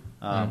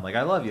 Like,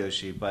 I love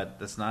Yoshi, but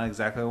that's not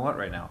exactly what I want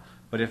right now.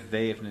 But if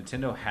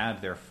Nintendo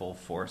had their full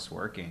force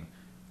working,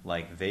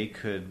 like, they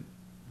could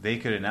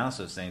announce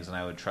those things, and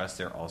I would trust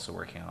they're also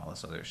working on all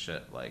this other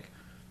shit, like,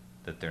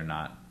 that they're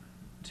not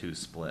too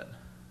split.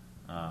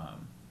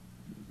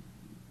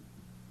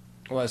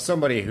 Well, as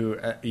somebody who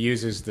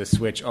uses the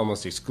Switch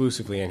almost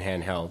exclusively in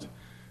handheld,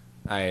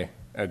 I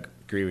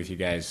agree with you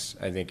guys.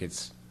 I think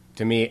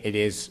to me, it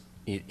is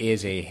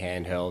a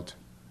handheld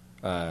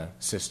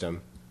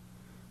system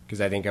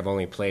because I think I've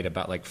only played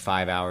about like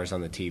 5 hours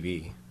on the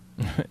TV.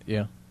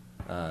 Yeah.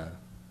 But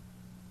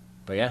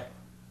yeah,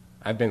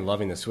 I've been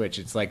loving the Switch.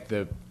 It's like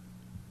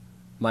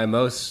my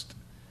most.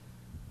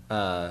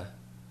 I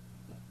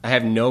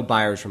have no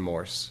buyer's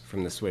remorse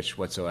from the Switch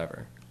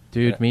whatsoever.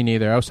 Dude, me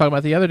neither. I was talking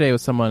about the other day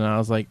with someone, and I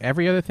was like,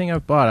 every other thing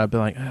I've bought, I've been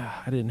like,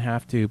 I didn't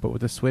have to. But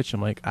with the Switch,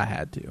 I'm like, I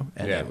had to.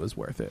 And it was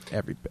worth it.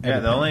 Every the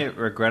penny. only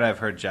regret I've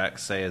heard Jack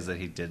say is that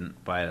he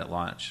didn't buy it at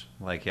launch.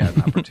 Like, he had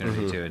an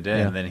opportunity to and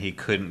did, and then he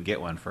couldn't get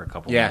one for a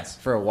couple months.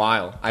 For a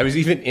while. I was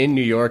even in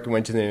New York and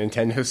went to the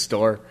Nintendo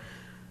store.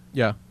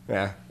 Yeah.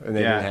 Yeah, and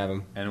they didn't have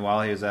them. And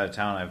while he was out of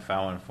town, I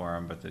found one for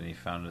him, but then he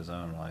found his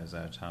own while he was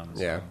out of town.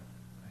 So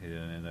he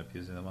didn't end up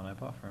using the one I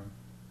bought for him.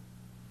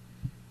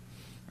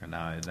 And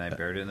now I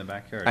buried it in the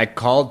backyard. I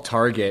called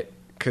Target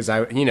because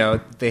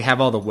they have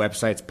all the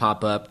websites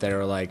pop up that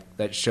are like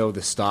that show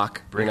the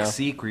stock.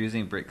 BrickSeek, we're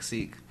using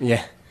BrickSeek.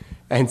 Yeah,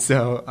 and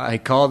so I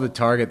called the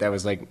Target that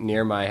was like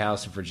near my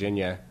house in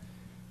Virginia,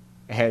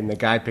 and the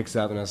guy picks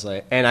up, and I was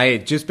like, and I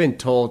had just been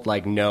told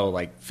like no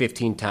like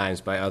 15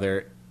 times by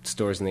other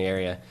stores in the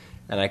area,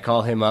 and I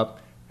call him up,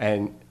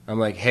 and I'm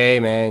like, hey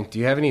man, do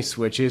you have any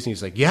Switches? And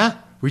he's like, yeah,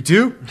 we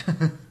do.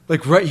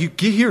 Like, right, you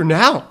get here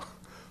now.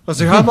 I was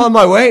like, I'm on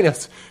my way.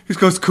 And he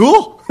goes,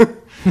 cool.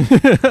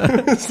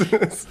 It's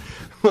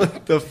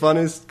the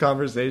funnest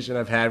conversation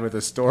I've had with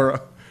a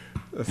store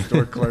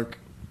clerk.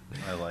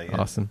 I like it.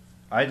 Awesome.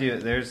 I do.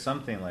 There's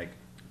something like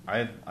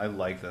I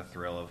like the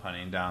thrill of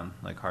hunting down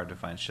like hard to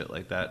find shit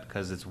like that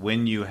because it's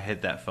when you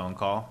hit that phone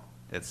call,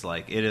 it's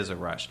like it is a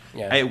rush.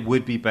 Yeah. It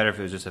would be better if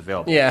it was just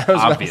available. Yeah,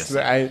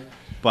 obviously.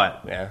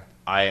 But yeah.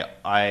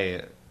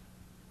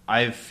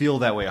 I feel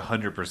that way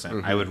 100%.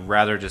 Mm-hmm. I would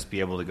rather just be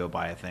able to go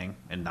buy a thing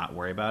and not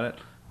worry about it.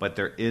 But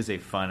there is a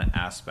fun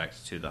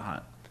aspect to the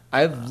hunt.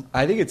 I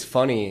think it's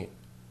funny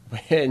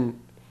when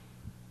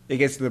it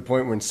gets to the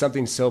point when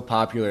something's so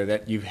popular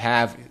that you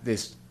have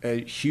this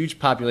huge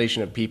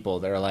population of people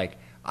that are like,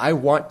 I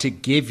want to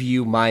give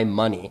you my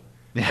money.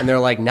 Yeah. And they're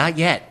like, not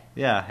yet.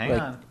 Yeah,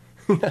 hang on.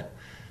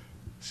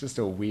 It's just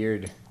a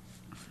weird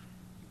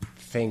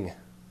thing.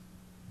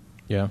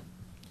 Yeah.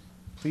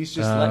 Please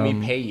just let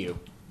me pay you.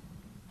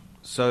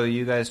 So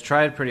you guys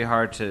tried pretty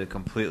hard to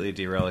completely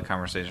derail the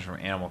conversation from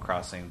Animal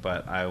Crossing,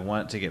 but I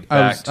want to get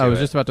back to it. I was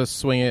just about to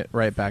swing it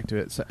right back to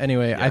it. So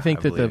anyway, Yeah, I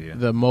think that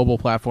the mobile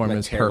platform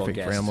is perfect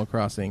guest. for Animal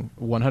Crossing.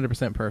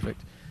 100%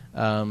 perfect.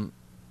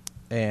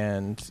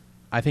 And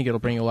I think it'll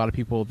bring a lot of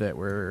people that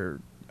were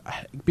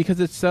because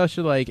it's such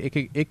a like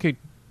it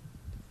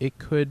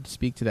could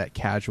speak to that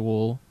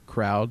casual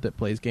crowd that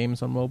plays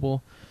games on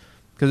mobile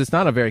because it's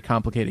not a very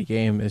complicated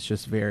game. It's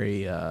just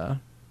very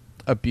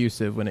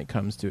abusive when it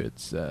comes to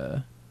its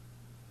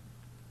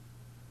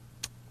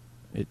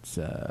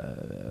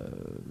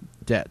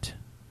debt,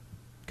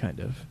 kind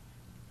of,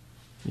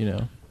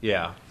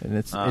 Yeah. And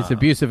it's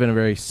abusive in a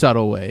very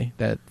subtle way.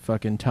 That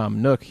fucking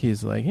Tom Nook,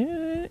 he's like,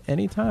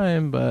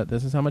 anytime, but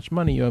this is how much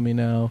money you owe me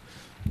now,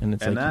 and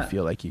it's you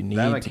feel like you need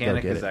to go get it. That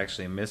mechanic is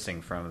actually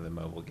missing from the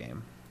mobile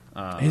game.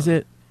 Is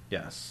it?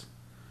 Yes.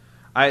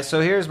 So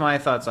here's my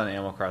thoughts on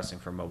Animal Crossing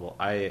for mobile.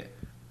 I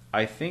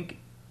think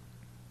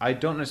I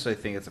don't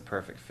necessarily think it's a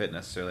perfect fit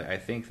necessarily. I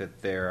think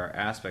that there are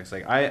aspects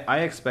like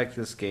I expect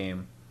this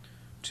game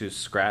to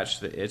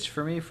scratch the itch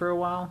for me for a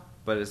while,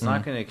 but it's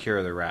not going to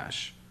cure the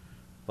rash.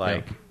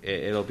 Like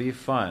it'll be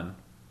fun,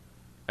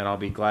 and I'll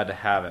be glad to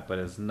have it, but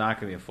it's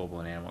not going to be a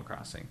full-blown Animal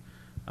Crossing.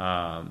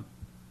 And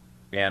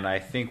I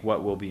think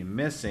what will be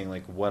missing,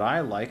 like what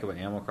I like about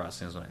Animal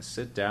Crossing is when I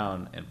sit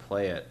down and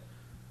play it,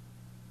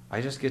 I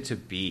just get to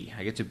be.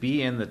 I get to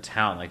be in the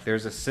town. Like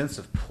there's a sense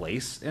of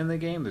place in the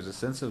game. There's a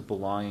sense of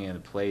belonging in a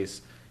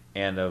place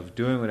and of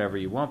doing whatever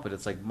you want, but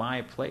it's like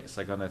my place.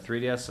 Like on the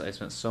 3DS, I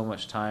spent so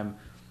much time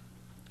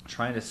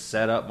trying to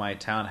set up my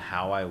town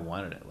how I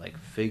wanted it. Like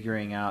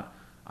figuring out,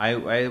 I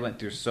went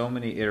through so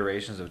many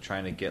iterations of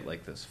trying to get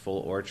like this full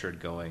orchard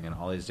going and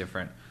all these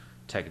different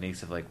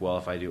techniques of like, well,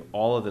 if I do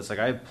all of this, like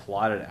I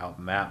plotted out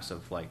maps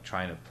of like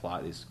trying to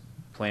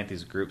plant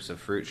these groups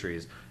of fruit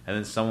trees, and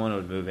then someone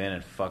would move in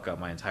and fuck up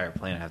my entire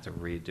plan. I have to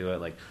redo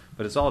it. Like,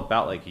 but it's all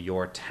about like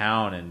your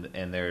town,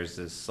 and there's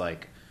this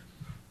like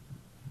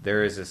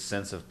there is this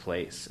sense of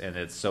place, and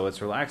it's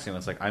relaxing.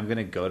 It's like I'm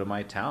gonna go to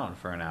my town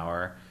for an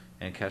hour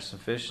and catch some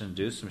fish and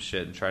do some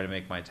shit and try to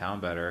make my town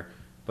better.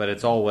 But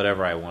it's all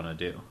whatever I want to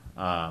do.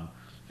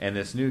 And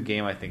this new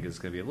game, I think, is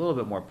going to be a little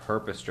bit more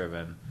purpose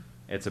driven.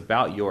 It's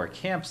about your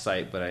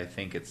campsite, but I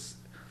think it's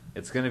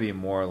going to be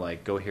more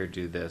like go here,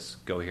 do this,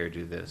 go here,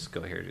 do this,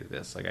 go here, do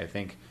this. Like I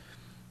think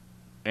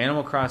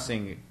Animal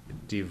Crossing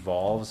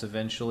devolves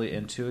eventually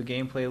into a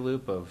gameplay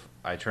loop of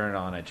I turn it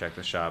on, I check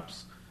the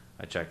shops,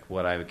 I check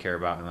what I would care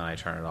about, and then I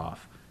turn it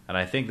off. And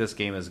I think this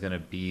game is going to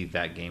be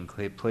that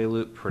gameplay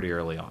loop pretty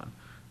early on.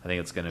 I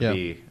think it's going to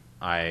be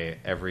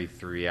every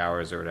 3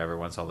 hours or whatever,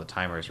 once all the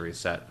timers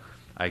reset,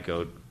 I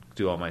go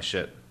do all my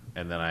shit,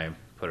 and then I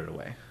put it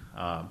away.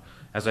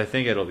 As I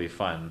think it'll be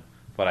fun,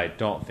 but I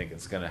don't think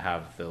it's going to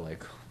have the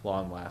like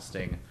long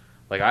lasting.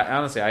 Like I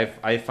honestly,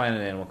 I find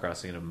an Animal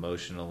Crossing an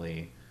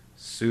emotionally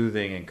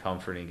soothing and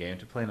comforting game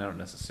to play, and I don't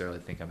necessarily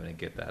think I'm going to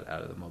get that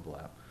out of the mobile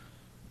app.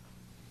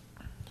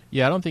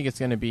 Yeah, I don't think it's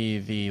going to be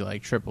the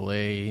like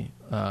AAA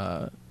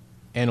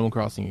Animal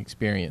Crossing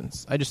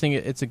experience. I just think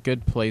it's a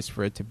good place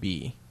for it to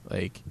be.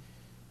 Like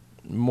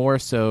more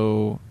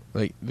so,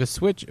 like the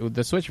Switch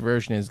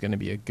version is going to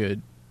be a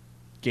good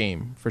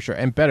game for sure,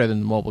 and better than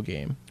the mobile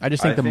game. I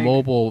just think the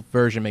mobile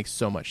version makes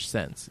so much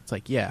sense. It's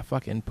like, yeah,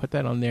 fucking put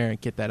that on there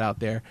and get that out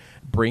there.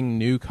 Bring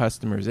new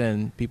customers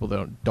in, people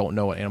that don't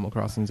know what Animal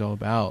Crossing is all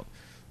about,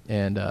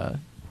 and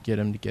get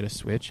them to get a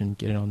Switch and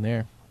get it on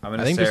there.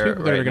 I think there's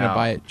people that are going to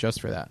buy it just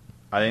for that.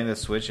 I think the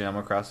Switch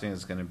Animal Crossing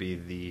is going to be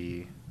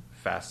the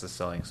fastest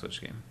selling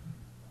Switch game.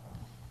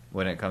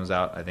 When it comes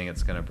out, I think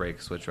it's going to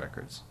break Switch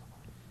records.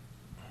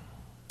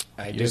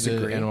 I You're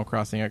disagree. the Animal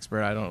Crossing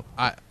expert.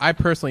 I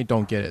personally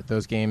don't get it.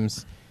 Those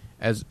games,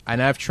 and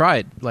I've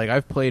tried. Like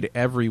I've played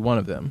every one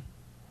of them,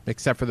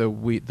 except for the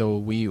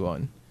Wii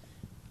one.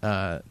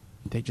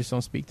 They just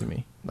don't speak to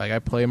me. Like I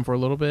play them for a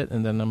little bit,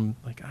 and then I'm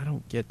like, I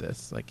don't get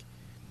this. Like,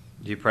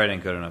 You probably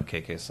didn't go to enough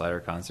KK Slider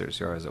concerts.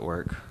 You're always at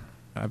work.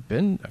 I've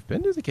been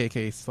to the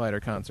KK Slider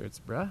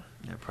concerts, bruh.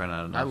 Yeah, probably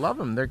not enough. I love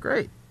them. They're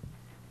great.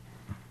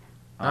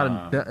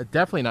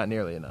 Definitely not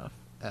nearly enough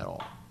at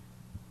all.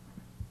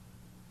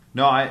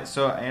 No,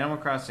 so Animal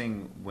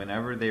Crossing,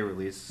 whenever they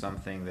release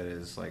something that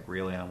is like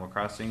real Animal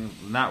Crossing,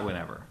 not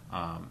whenever.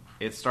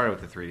 It started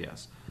with the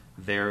 3DS.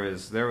 There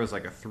was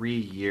like a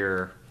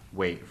 3-year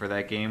wait for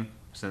that game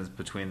since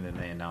between when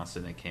they announced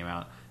it and it came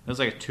out. It was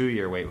like a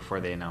 2-year wait before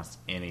they announced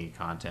any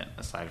content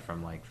aside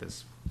from like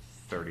this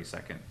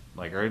 30-second,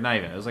 like, or not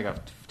even. It was like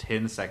a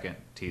 10-second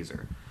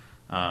teaser.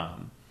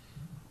 And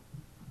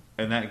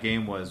that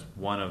game was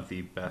one of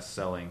the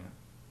best-selling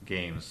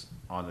games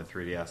on the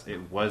 3DS.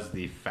 It was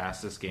the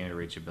fastest game to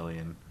reach 1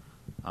 billion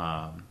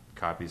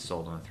copies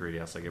sold on the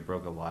 3DS. Like, it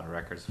broke a lot of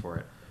records for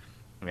it.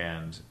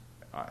 And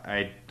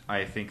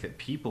I think that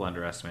people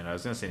underestimate it. I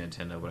was going to say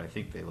Nintendo, but I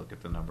think they look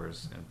at the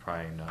numbers and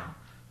probably know.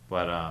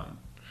 But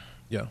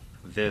Yeah.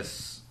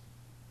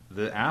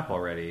 the app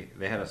already,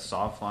 they had a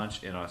soft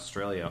launch in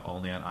Australia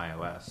only on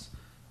iOS,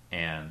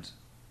 and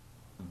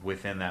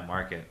within that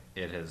market,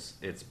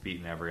 it's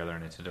beaten every other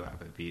Nintendo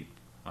app.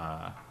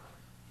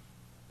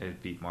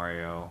 It beat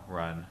Mario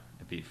Run.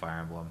 It beat Fire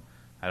Emblem.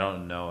 I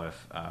don't know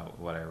if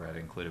what I read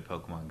included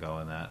Pokemon Go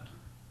in that.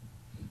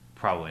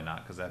 Probably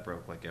not, because that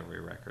broke like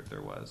every record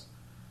there was.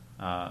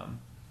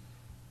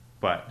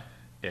 But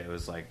it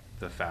was like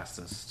the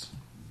fastest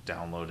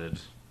downloaded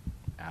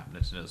app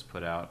Nintendo's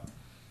put out.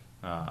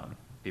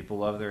 People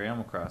love their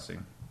Animal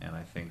Crossing, and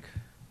I think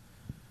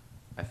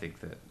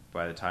that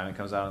by the time it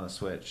comes out on the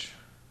Switch,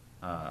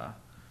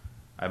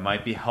 I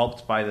might be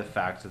helped by the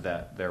fact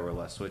that there were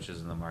less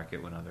Switches in the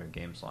market when other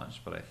games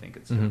launched, but I think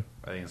it's going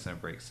to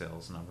break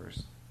sales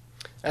numbers.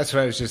 That's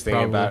what I was just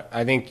thinking Probably. about.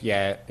 I think,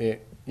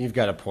 you've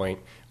got a point,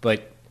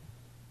 but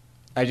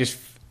I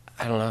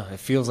don't know. It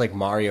feels like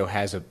Mario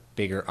has a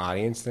bigger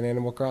audience than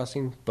Animal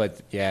Crossing,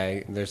 but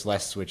yeah, there's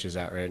less Switches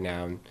out right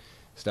now and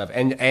stuff.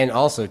 And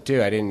also,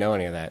 too, I didn't know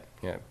any of that.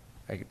 Yeah,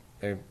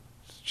 there's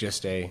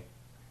just a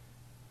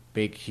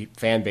big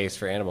fan base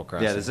for Animal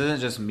Crossing. Yeah, this isn't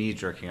just me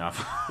jerking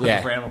off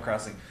Yeah. for Animal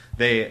Crossing.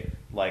 It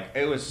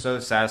was so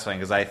satisfying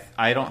because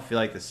I don't feel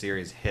like the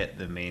series hit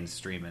the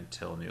mainstream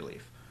until New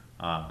Leaf.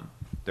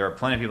 There were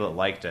plenty of people that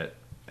liked it,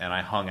 and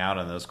I hung out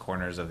in those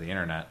corners of the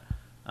internet.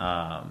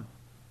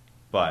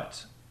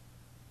 But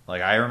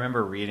like I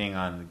remember reading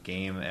on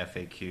Game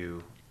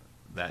FAQ,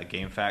 that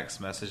GameFAQs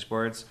message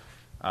boards,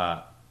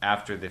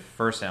 after the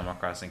first Animal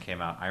Crossing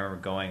came out. I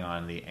remember going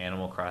on the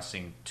Animal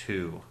Crossing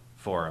 2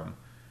 forum,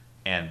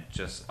 and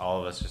just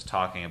all of us just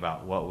talking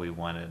about what we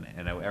wanted.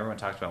 And everyone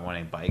talked about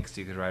wanting bikes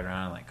you could ride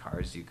around, and like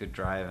cars you could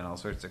drive, and all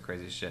sorts of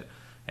crazy shit.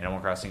 And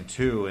Animal Crossing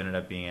 2 ended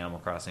up being Animal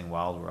Crossing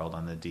Wild World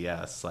on the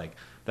DS. Like,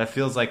 that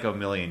feels like a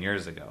million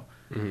years ago.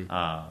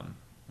 Mm-hmm.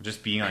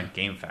 Just being on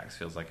GameFAQs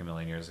feels like a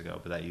million years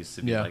ago, but that used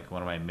to be like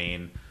one of my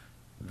main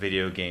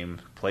video game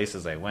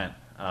places I went.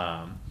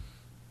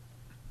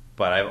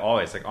 But I've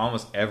always, like,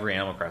 almost every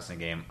Animal Crossing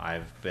game,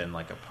 I've been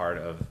like a part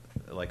of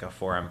like a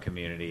forum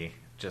community,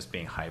 just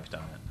being hyped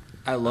on it.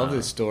 I love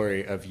the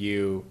story of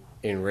you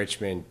in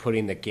Richmond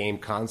putting the game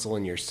console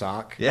in your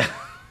sock. Yeah.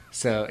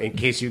 So in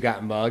case you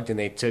got mugged and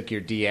they took your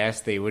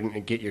DS, they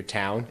wouldn't get your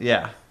town.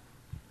 Yeah.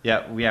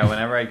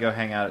 Whenever I go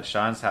hang out at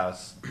Sean's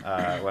house,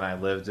 when I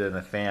lived in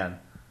the fan,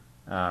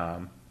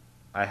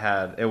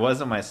 it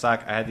wasn't my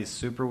sock. I had these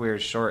super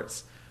weird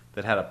shorts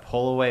that had a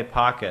pull-away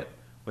pocket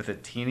with a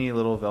teeny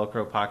little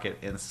Velcro pocket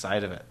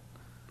inside of it.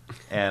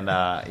 And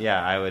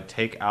I would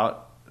take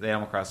out the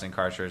Animal Crossing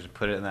cartridge and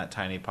put it in that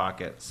tiny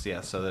pocket,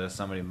 so that if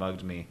somebody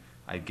mugged me,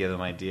 I'd give them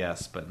my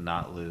DS but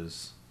not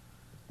lose.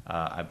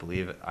 I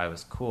believe I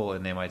was cool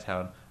and named my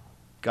town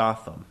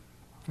Gotham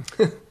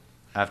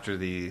after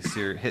the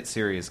hit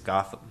series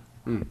Gotham.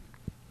 Mm.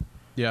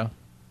 Yeah.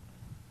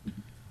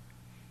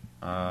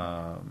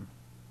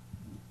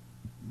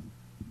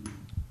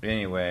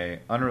 Anyway,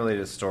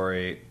 unrelated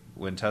story.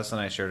 When Tessa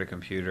and I shared a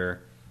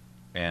computer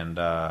and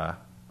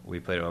we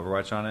played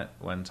Overwatch on it,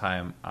 one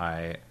time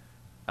I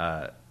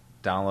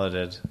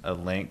downloaded a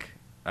link.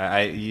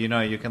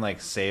 You can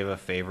like save a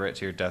favorite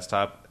to your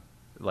desktop,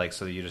 like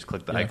so that you just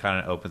click the icon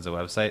and it opens a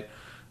website.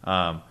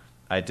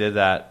 I did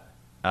that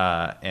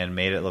and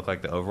made it look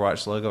like the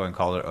Overwatch logo and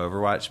called it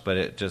Overwatch, but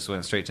it just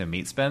went straight to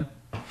Meatspin.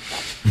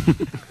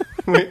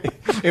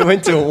 It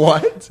went to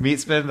what?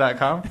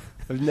 Meatspin.com.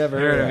 I've never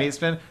You heard heard of of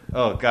that. Meatspin?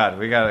 Oh God,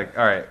 we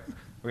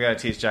gotta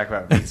teach Jack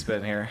about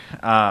Meatspin here.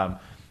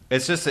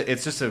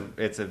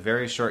 It's a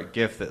very short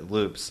GIF that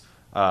loops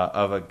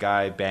of a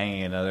guy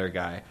banging another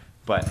guy,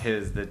 but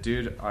the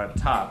dude on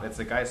top, it's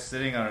a guy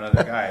sitting on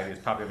another guy and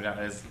he's popping him down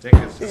and his dick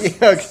is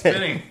just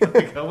spinning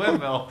like a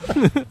windmill.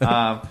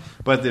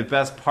 But the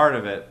best part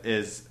of it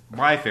is,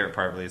 my favorite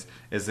part at least,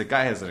 is the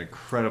guy has an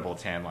incredible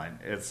tan line.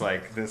 It's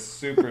like this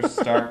super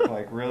stark,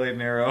 like really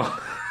narrow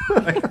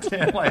like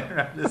tan line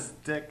around his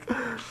dick.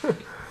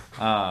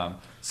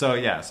 So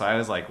I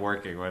was like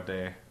working one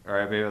day,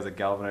 or maybe I was at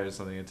Galvanize or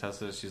something, and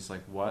Tessa, she's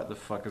like, "What the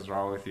fuck is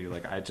wrong with you?"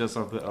 Like, I just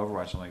opened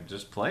Overwatch. I'm like,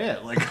 just play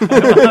it. Like,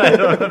 I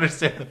don't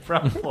understand the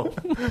problem.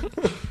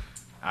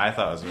 I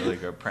thought it was a really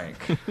good prank.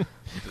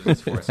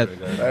 Just force her to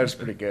go. That was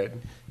pretty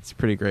good. It's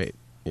pretty great.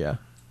 Yeah.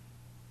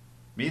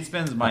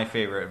 Meatspin's my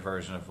favorite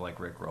version of like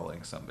Rick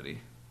rolling somebody,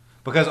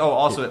 because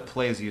also it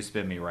plays "You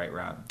Spin Me Right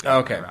Round."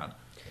 Okay.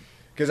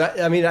 Because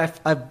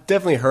I've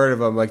definitely heard of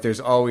them. Like, there's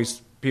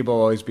always people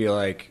always be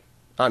like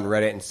on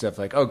Reddit and stuff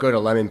like, "Oh, go to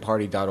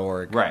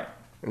lemonparty.org." Right.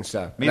 And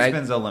stuff.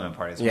 Meatspin's a lemon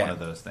party. It's one of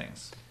those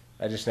things.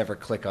 I just never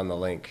click on the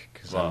link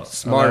because I'm Well,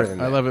 smarter than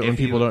that. I love it when If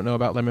people you- don't know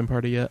about Lemon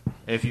Party yet.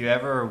 If you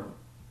ever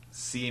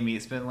see a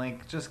Meatspin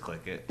link, just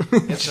click it.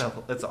 It's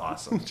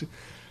awesome.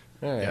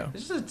 All right. Yeah.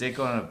 It's just a dick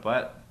on a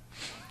butt.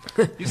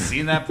 You've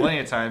seen that plenty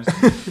of times.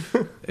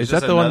 Is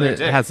just that the one another that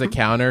dick. has a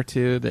counter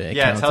too? That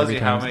Yeah, it counts tells every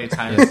you how time? many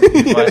times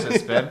you watch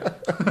it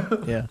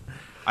spin. Yeah.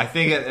 I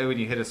think when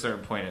you hit a certain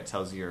point, it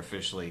tells you you're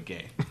officially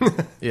gay.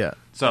 Yeah.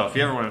 So if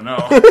you ever want to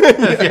know,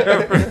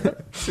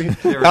 if you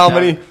ever How doubt-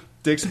 many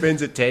dick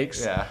spins it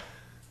takes? Yeah,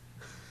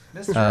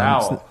 Mr.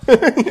 Owl.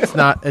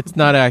 It's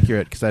not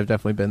accurate because I've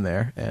definitely been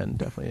there and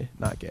definitely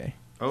not gay.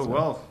 Oh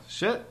well,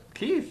 shit,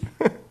 Keith,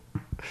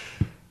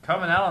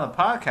 coming out on the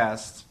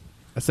podcast.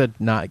 I said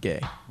not gay.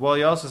 Well,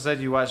 you also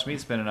said you watched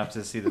Meatspin enough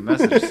to see the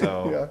message,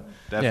 so Yeah.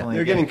 definitely.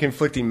 You're gay. getting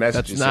conflicting That's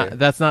messages not here.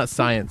 that's not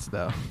science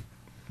though.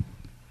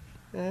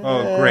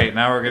 Oh, great!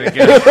 Now we're gonna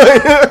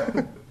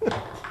get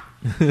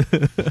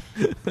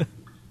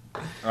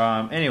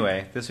it.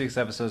 Anyway, this week's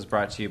episode is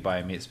brought to you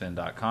by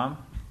Meatspin.com.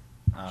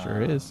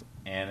 Sure is.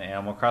 And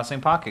Animal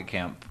Crossing Pocket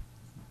Camp.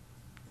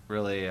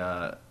 Really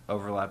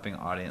overlapping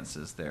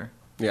audiences there.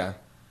 Yeah.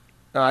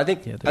 No, I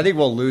think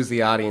we'll lose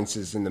the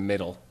audiences in the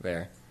middle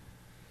there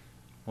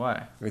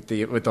Why? with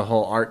the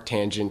whole art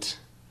tangent.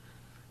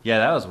 Yeah,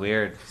 that was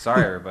weird.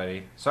 Sorry,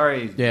 everybody.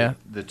 Sorry, Yeah.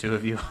 the two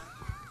of you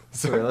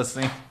who are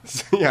listening.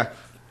 Yeah.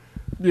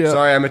 Yeah.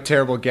 Sorry, I'm a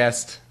terrible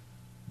guest.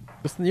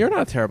 Listen, you're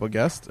not a terrible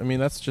guest. I mean,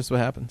 that's just what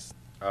happens.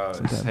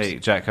 Sometimes. Hey,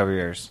 Jack, cover your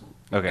ears.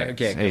 Okay.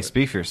 Okay, Hey, good.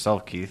 speak for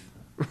yourself, Keith.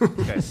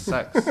 This guy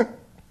sucks.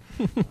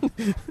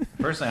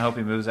 Personally, I hope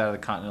he moves out of the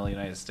continental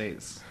United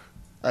States.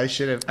 I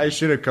should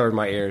have covered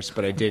my ears,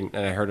 but I didn't,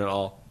 and I heard it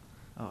all.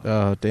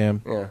 Oh,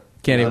 damn. Yeah.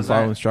 Can't even Those follow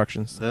aren't-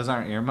 instructions. Those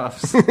aren't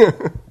earmuffs.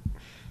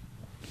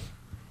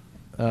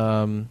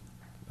 All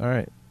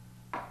right.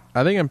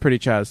 I think I'm pretty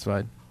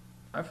satisfied.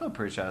 I feel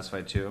pretty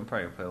satisfied too. I'm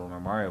probably gonna play a little more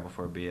Mario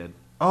before bed.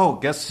 Oh,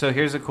 so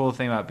here's a cool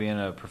thing about being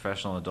a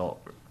professional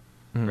adult.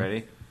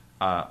 Ready?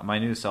 My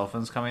new cell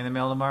phone's coming in the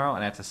mail tomorrow,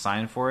 and I have to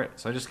sign for it,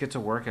 so I just get to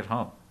work at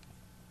home.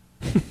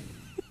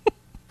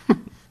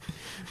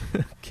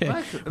 Okay.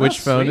 That's Which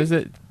phone sweet. is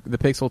it? The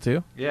Pixel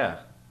 2? Yeah,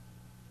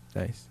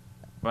 Nice.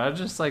 but I'm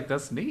just like,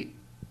 that's neat.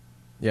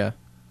 Yeah.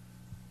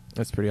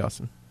 That's pretty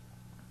awesome.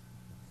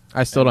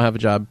 I still don't have a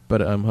job,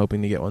 but I'm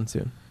hoping to get one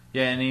soon.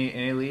 Yeah.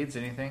 Any leads?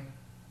 Anything?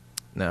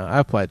 No, I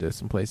applied to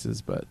some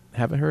places, but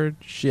haven't heard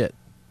shit.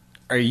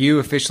 Are you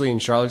officially in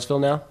Charlottesville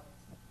now?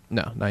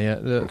 No, not yet.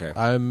 Okay.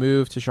 I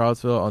moved to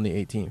Charlottesville on the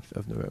 18th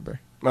of November.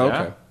 Oh,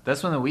 Yeah? okay.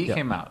 That's when the Wii Yeah.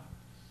 came out.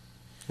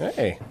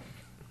 Hey.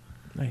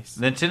 Nice.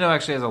 Nintendo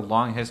actually has a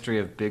long history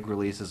of big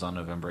releases on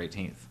November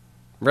 18th.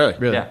 Really?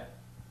 Really? Yeah.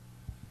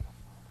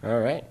 All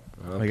right.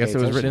 I guess it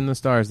was written in the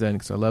stars then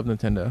because I love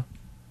Nintendo.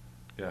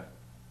 Yeah.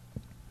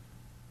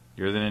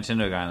 You're the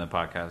Nintendo guy on the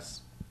podcast.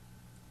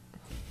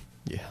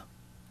 Yeah.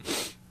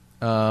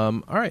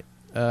 All right.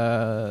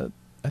 I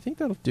think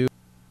that'll do.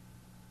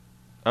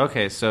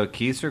 Okay, so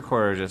Keith's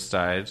recorder just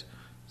died.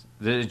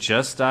 Did it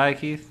just die,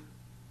 Keith?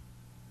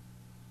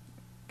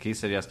 Keith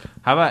said yes.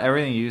 How about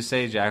everything you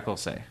say, Jack will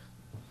say?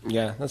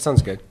 Yeah, that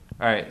sounds good.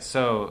 All right,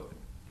 so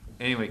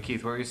anyway,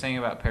 Keith, what were you saying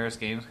about Paris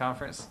Games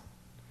Conference?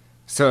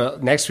 So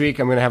next week,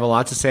 I'm going to have a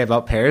lot to say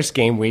about Paris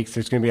Game Week.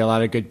 There's going to be a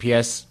lot of good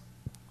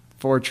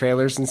PS4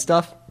 trailers and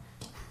stuff.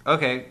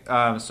 Okay,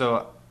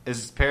 so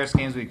is Paris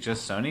Games Week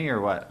just Sony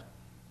or what?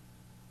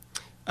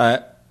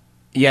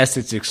 Yes,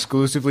 it's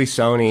exclusively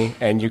Sony,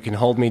 and you can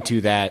hold me to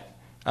that.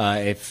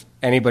 If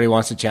anybody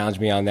wants to challenge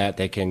me on that,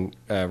 they can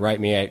write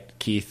me at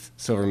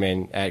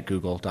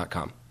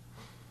keithsilverman@google.com.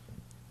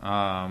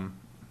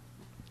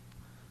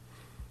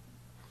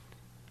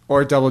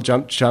 Or double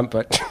jump,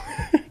 but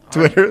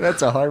Twitter,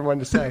 that's a hard one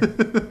to say.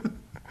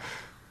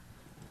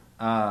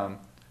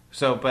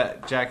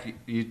 But Jack,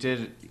 you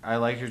did. I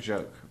like your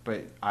joke,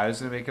 but I was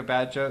gonna make a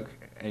bad joke,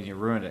 and you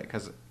ruined it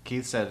because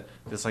Keith said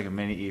this like a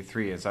mini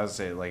E3, and so I was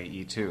say like an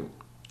E2.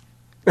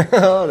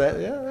 Oh, that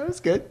was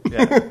good.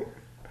 Yeah.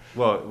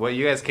 Well, what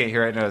you guys can't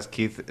hear right now is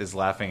Keith is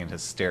laughing in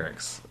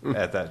hysterics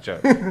at that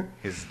joke.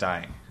 He's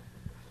dying.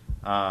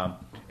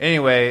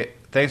 Anyway,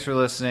 thanks for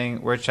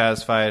listening. We're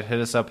Chatisfied. Hit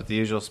us up at the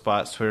usual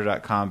spots,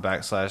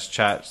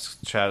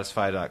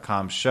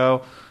 twitter.com/chatisfied.com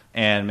show.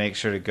 And make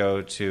sure to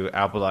go to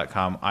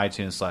apple.com,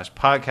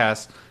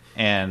 iTunes/podcast,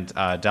 and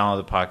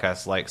download the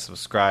podcast, like,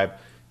 subscribe,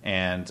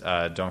 and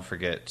don't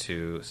forget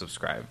to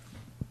subscribe.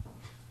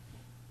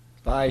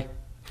 Bye.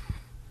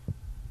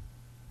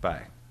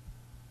 Bye.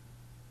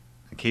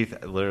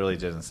 Keith literally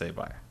didn't say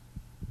bye.